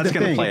is the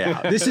thing. Play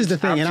out. This is the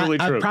thing,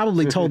 and I've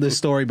probably told this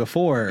story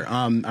before.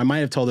 I might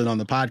have told it on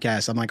the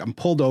podcast. I'm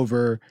pulled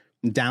over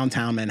in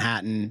downtown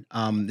Manhattan.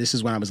 This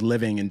is when I was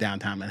living in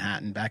downtown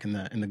Manhattan back in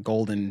the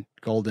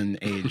golden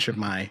age of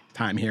my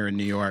time here in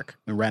New York,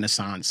 the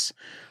Renaissance.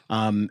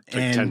 Like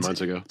 10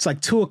 months ago. It's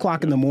like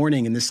 2:00 in the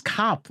morning, and this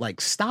cop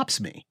like stops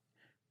me,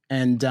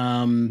 and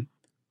I'm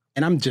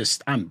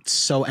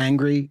so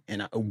angry.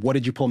 And what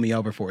did you pull me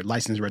over for?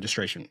 License and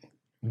registration.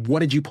 What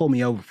did you pull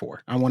me over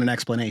for? I want an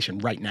explanation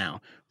right now.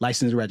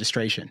 License and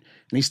registration.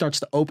 And he starts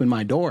to open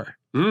my door,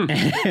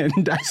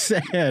 and I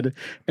said,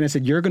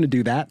 "You're going to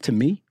do that to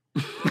me?"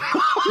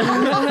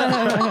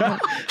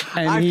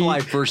 I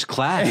fly first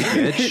class,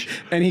 bitch.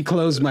 And he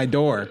closed my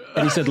door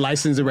and he said,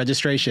 license and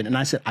registration. And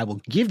I said, I will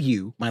give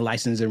you my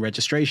license and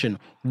registration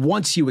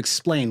once you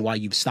explain why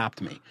you've stopped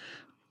me.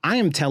 I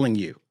am telling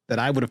you that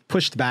I would have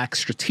pushed back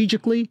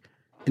strategically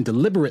and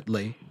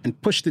deliberately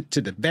and pushed it to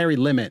the very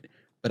limit.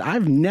 But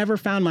I've never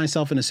found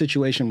myself in a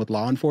situation with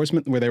law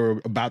enforcement where they were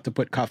about to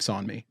put cuffs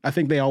on me. I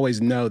think they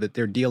always know that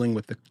they're dealing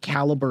with the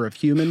caliber of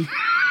human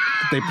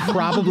that they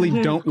probably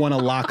don't want to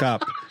lock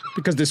up,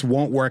 because this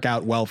won't work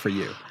out well for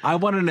you. I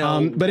want to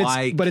know but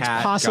it's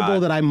possible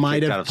that I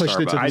might have pushed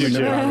it to the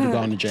limit where I would have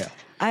gone to jail.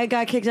 I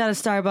got kicked out of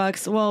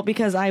Starbucks. Well,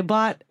 because I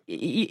bought,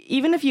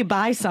 even if you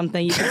buy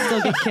something, you can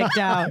still get kicked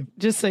out,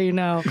 just so you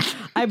know.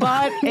 I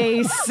bought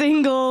a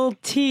single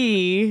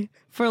tea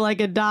for like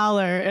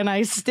 $1, and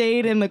I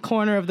stayed in the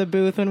corner of the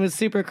booth when it was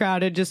super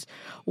crowded, just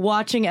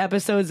watching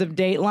episodes of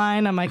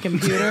Dateline on my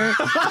computer,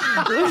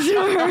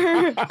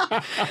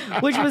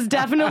 which was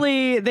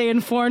definitely, they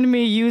informed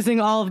me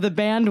using all of the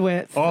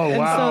bandwidth. Oh, and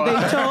wow. so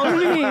they told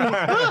me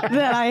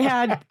that I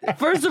had,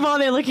 first of all,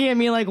 they're looking at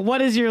me like,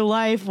 what is your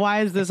life?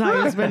 Why is this how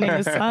you're spending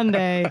a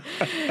Sunday?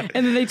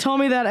 And then they told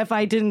me that if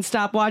I didn't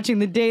stop watching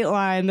the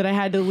Dateline, that I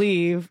had to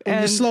leave.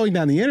 And you're slowing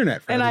down the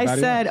internet for and everybody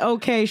I said, else.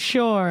 okay,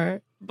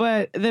 sure.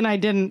 but then I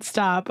didn't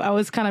stop. I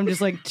was kind of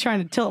just like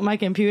trying to tilt my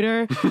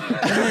computer.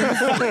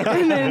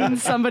 And then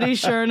somebody,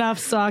 sure enough,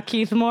 saw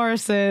Keith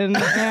Morrison,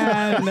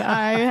 and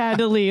I had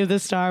to leave the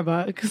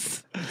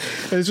Starbucks.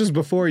 This was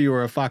before you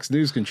were a Fox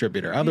News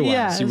contributor. Otherwise,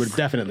 Yes. you would have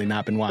definitely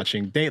not been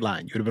watching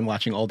Dateline. You would have been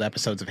watching old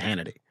episodes of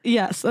Hannity.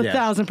 Yes,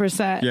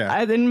 1,000%. Yeah.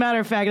 As a matter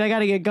of fact, I got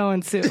to get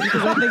going soon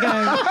because I think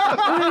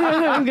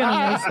I'm going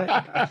to miss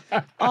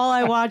it. All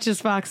I watch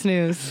is Fox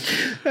News.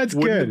 That's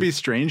Wouldn't good. it be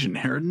Strange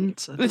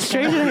Inheritance? It's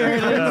strange to hear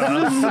it.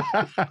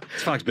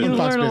 It's Fox You Business.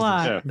 Fox learn a Business.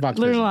 lot. Yeah. Fox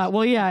Learn Business. a lot.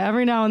 Well, yeah.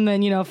 Every now and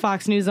then,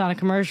 Fox News on a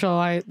commercial.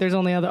 There's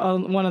only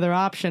one other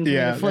option. For me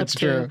Yeah, to flip that's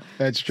true. to.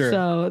 That's true.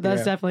 So that's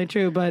Yeah. definitely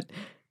true. But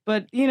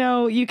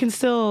you can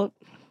still.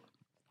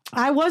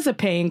 I was a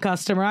paying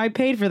customer. I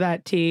paid for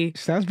that tea.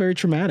 Sounds very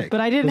traumatic.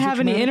 But I didn't Was it have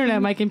any traumatic? internet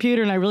on my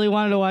computer, and I really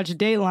wanted to watch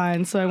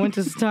Dateline, so I went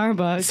to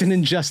Starbucks. It's an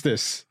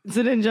injustice. It's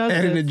an injustice.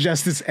 And an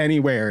injustice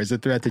anywhere is a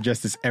threat to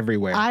justice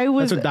everywhere.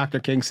 That's what Dr.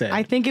 King said.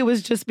 I think it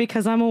was just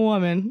because I'm a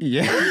woman.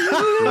 Yeah.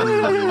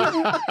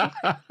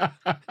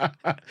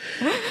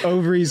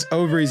 ovaries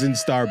in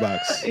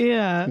Starbucks.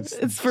 Yeah. It's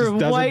for just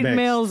doesn't white mix.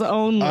 males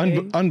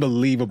only.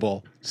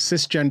 Unbelievable.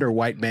 Cisgender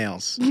white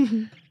males.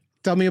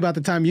 Tell me about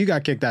the time you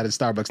got kicked out of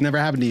Starbucks. Never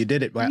happened to you,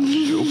 did it? Well,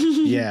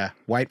 yeah.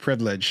 White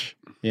privilege.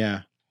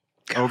 Yeah.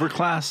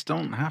 Overclass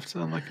don't have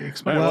to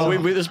explain. Well,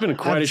 Well, there's been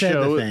quite a I've said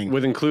the show thing.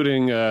 with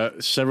including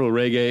several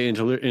reggae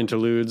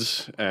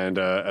interludes and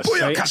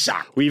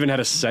we even had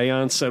a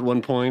seance at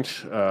one point.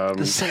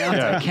 The seance,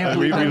 I can't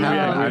believe that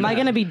happened. Am I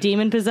going to be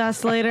demon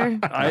possessed later?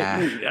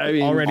 I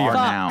mean, Already Are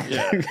are.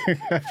 now.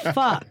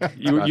 Fuck.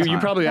 you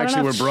probably Not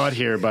actually enough were brought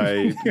here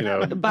by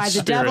By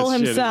the devil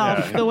spirits, himself.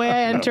 yeah. The way I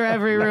enter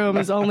every room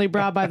is only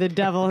brought by the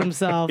devil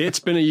himself. It's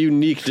been a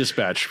unique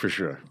dispatch for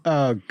sure.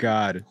 Oh,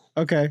 God.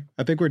 Okay.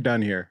 I think we're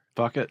done here.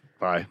 Fuck it.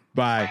 Bye.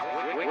 Bye.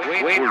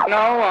 We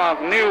know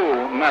of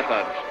new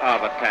methods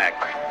of attack.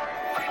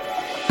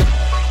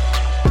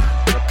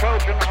 The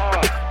Trojan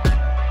horse.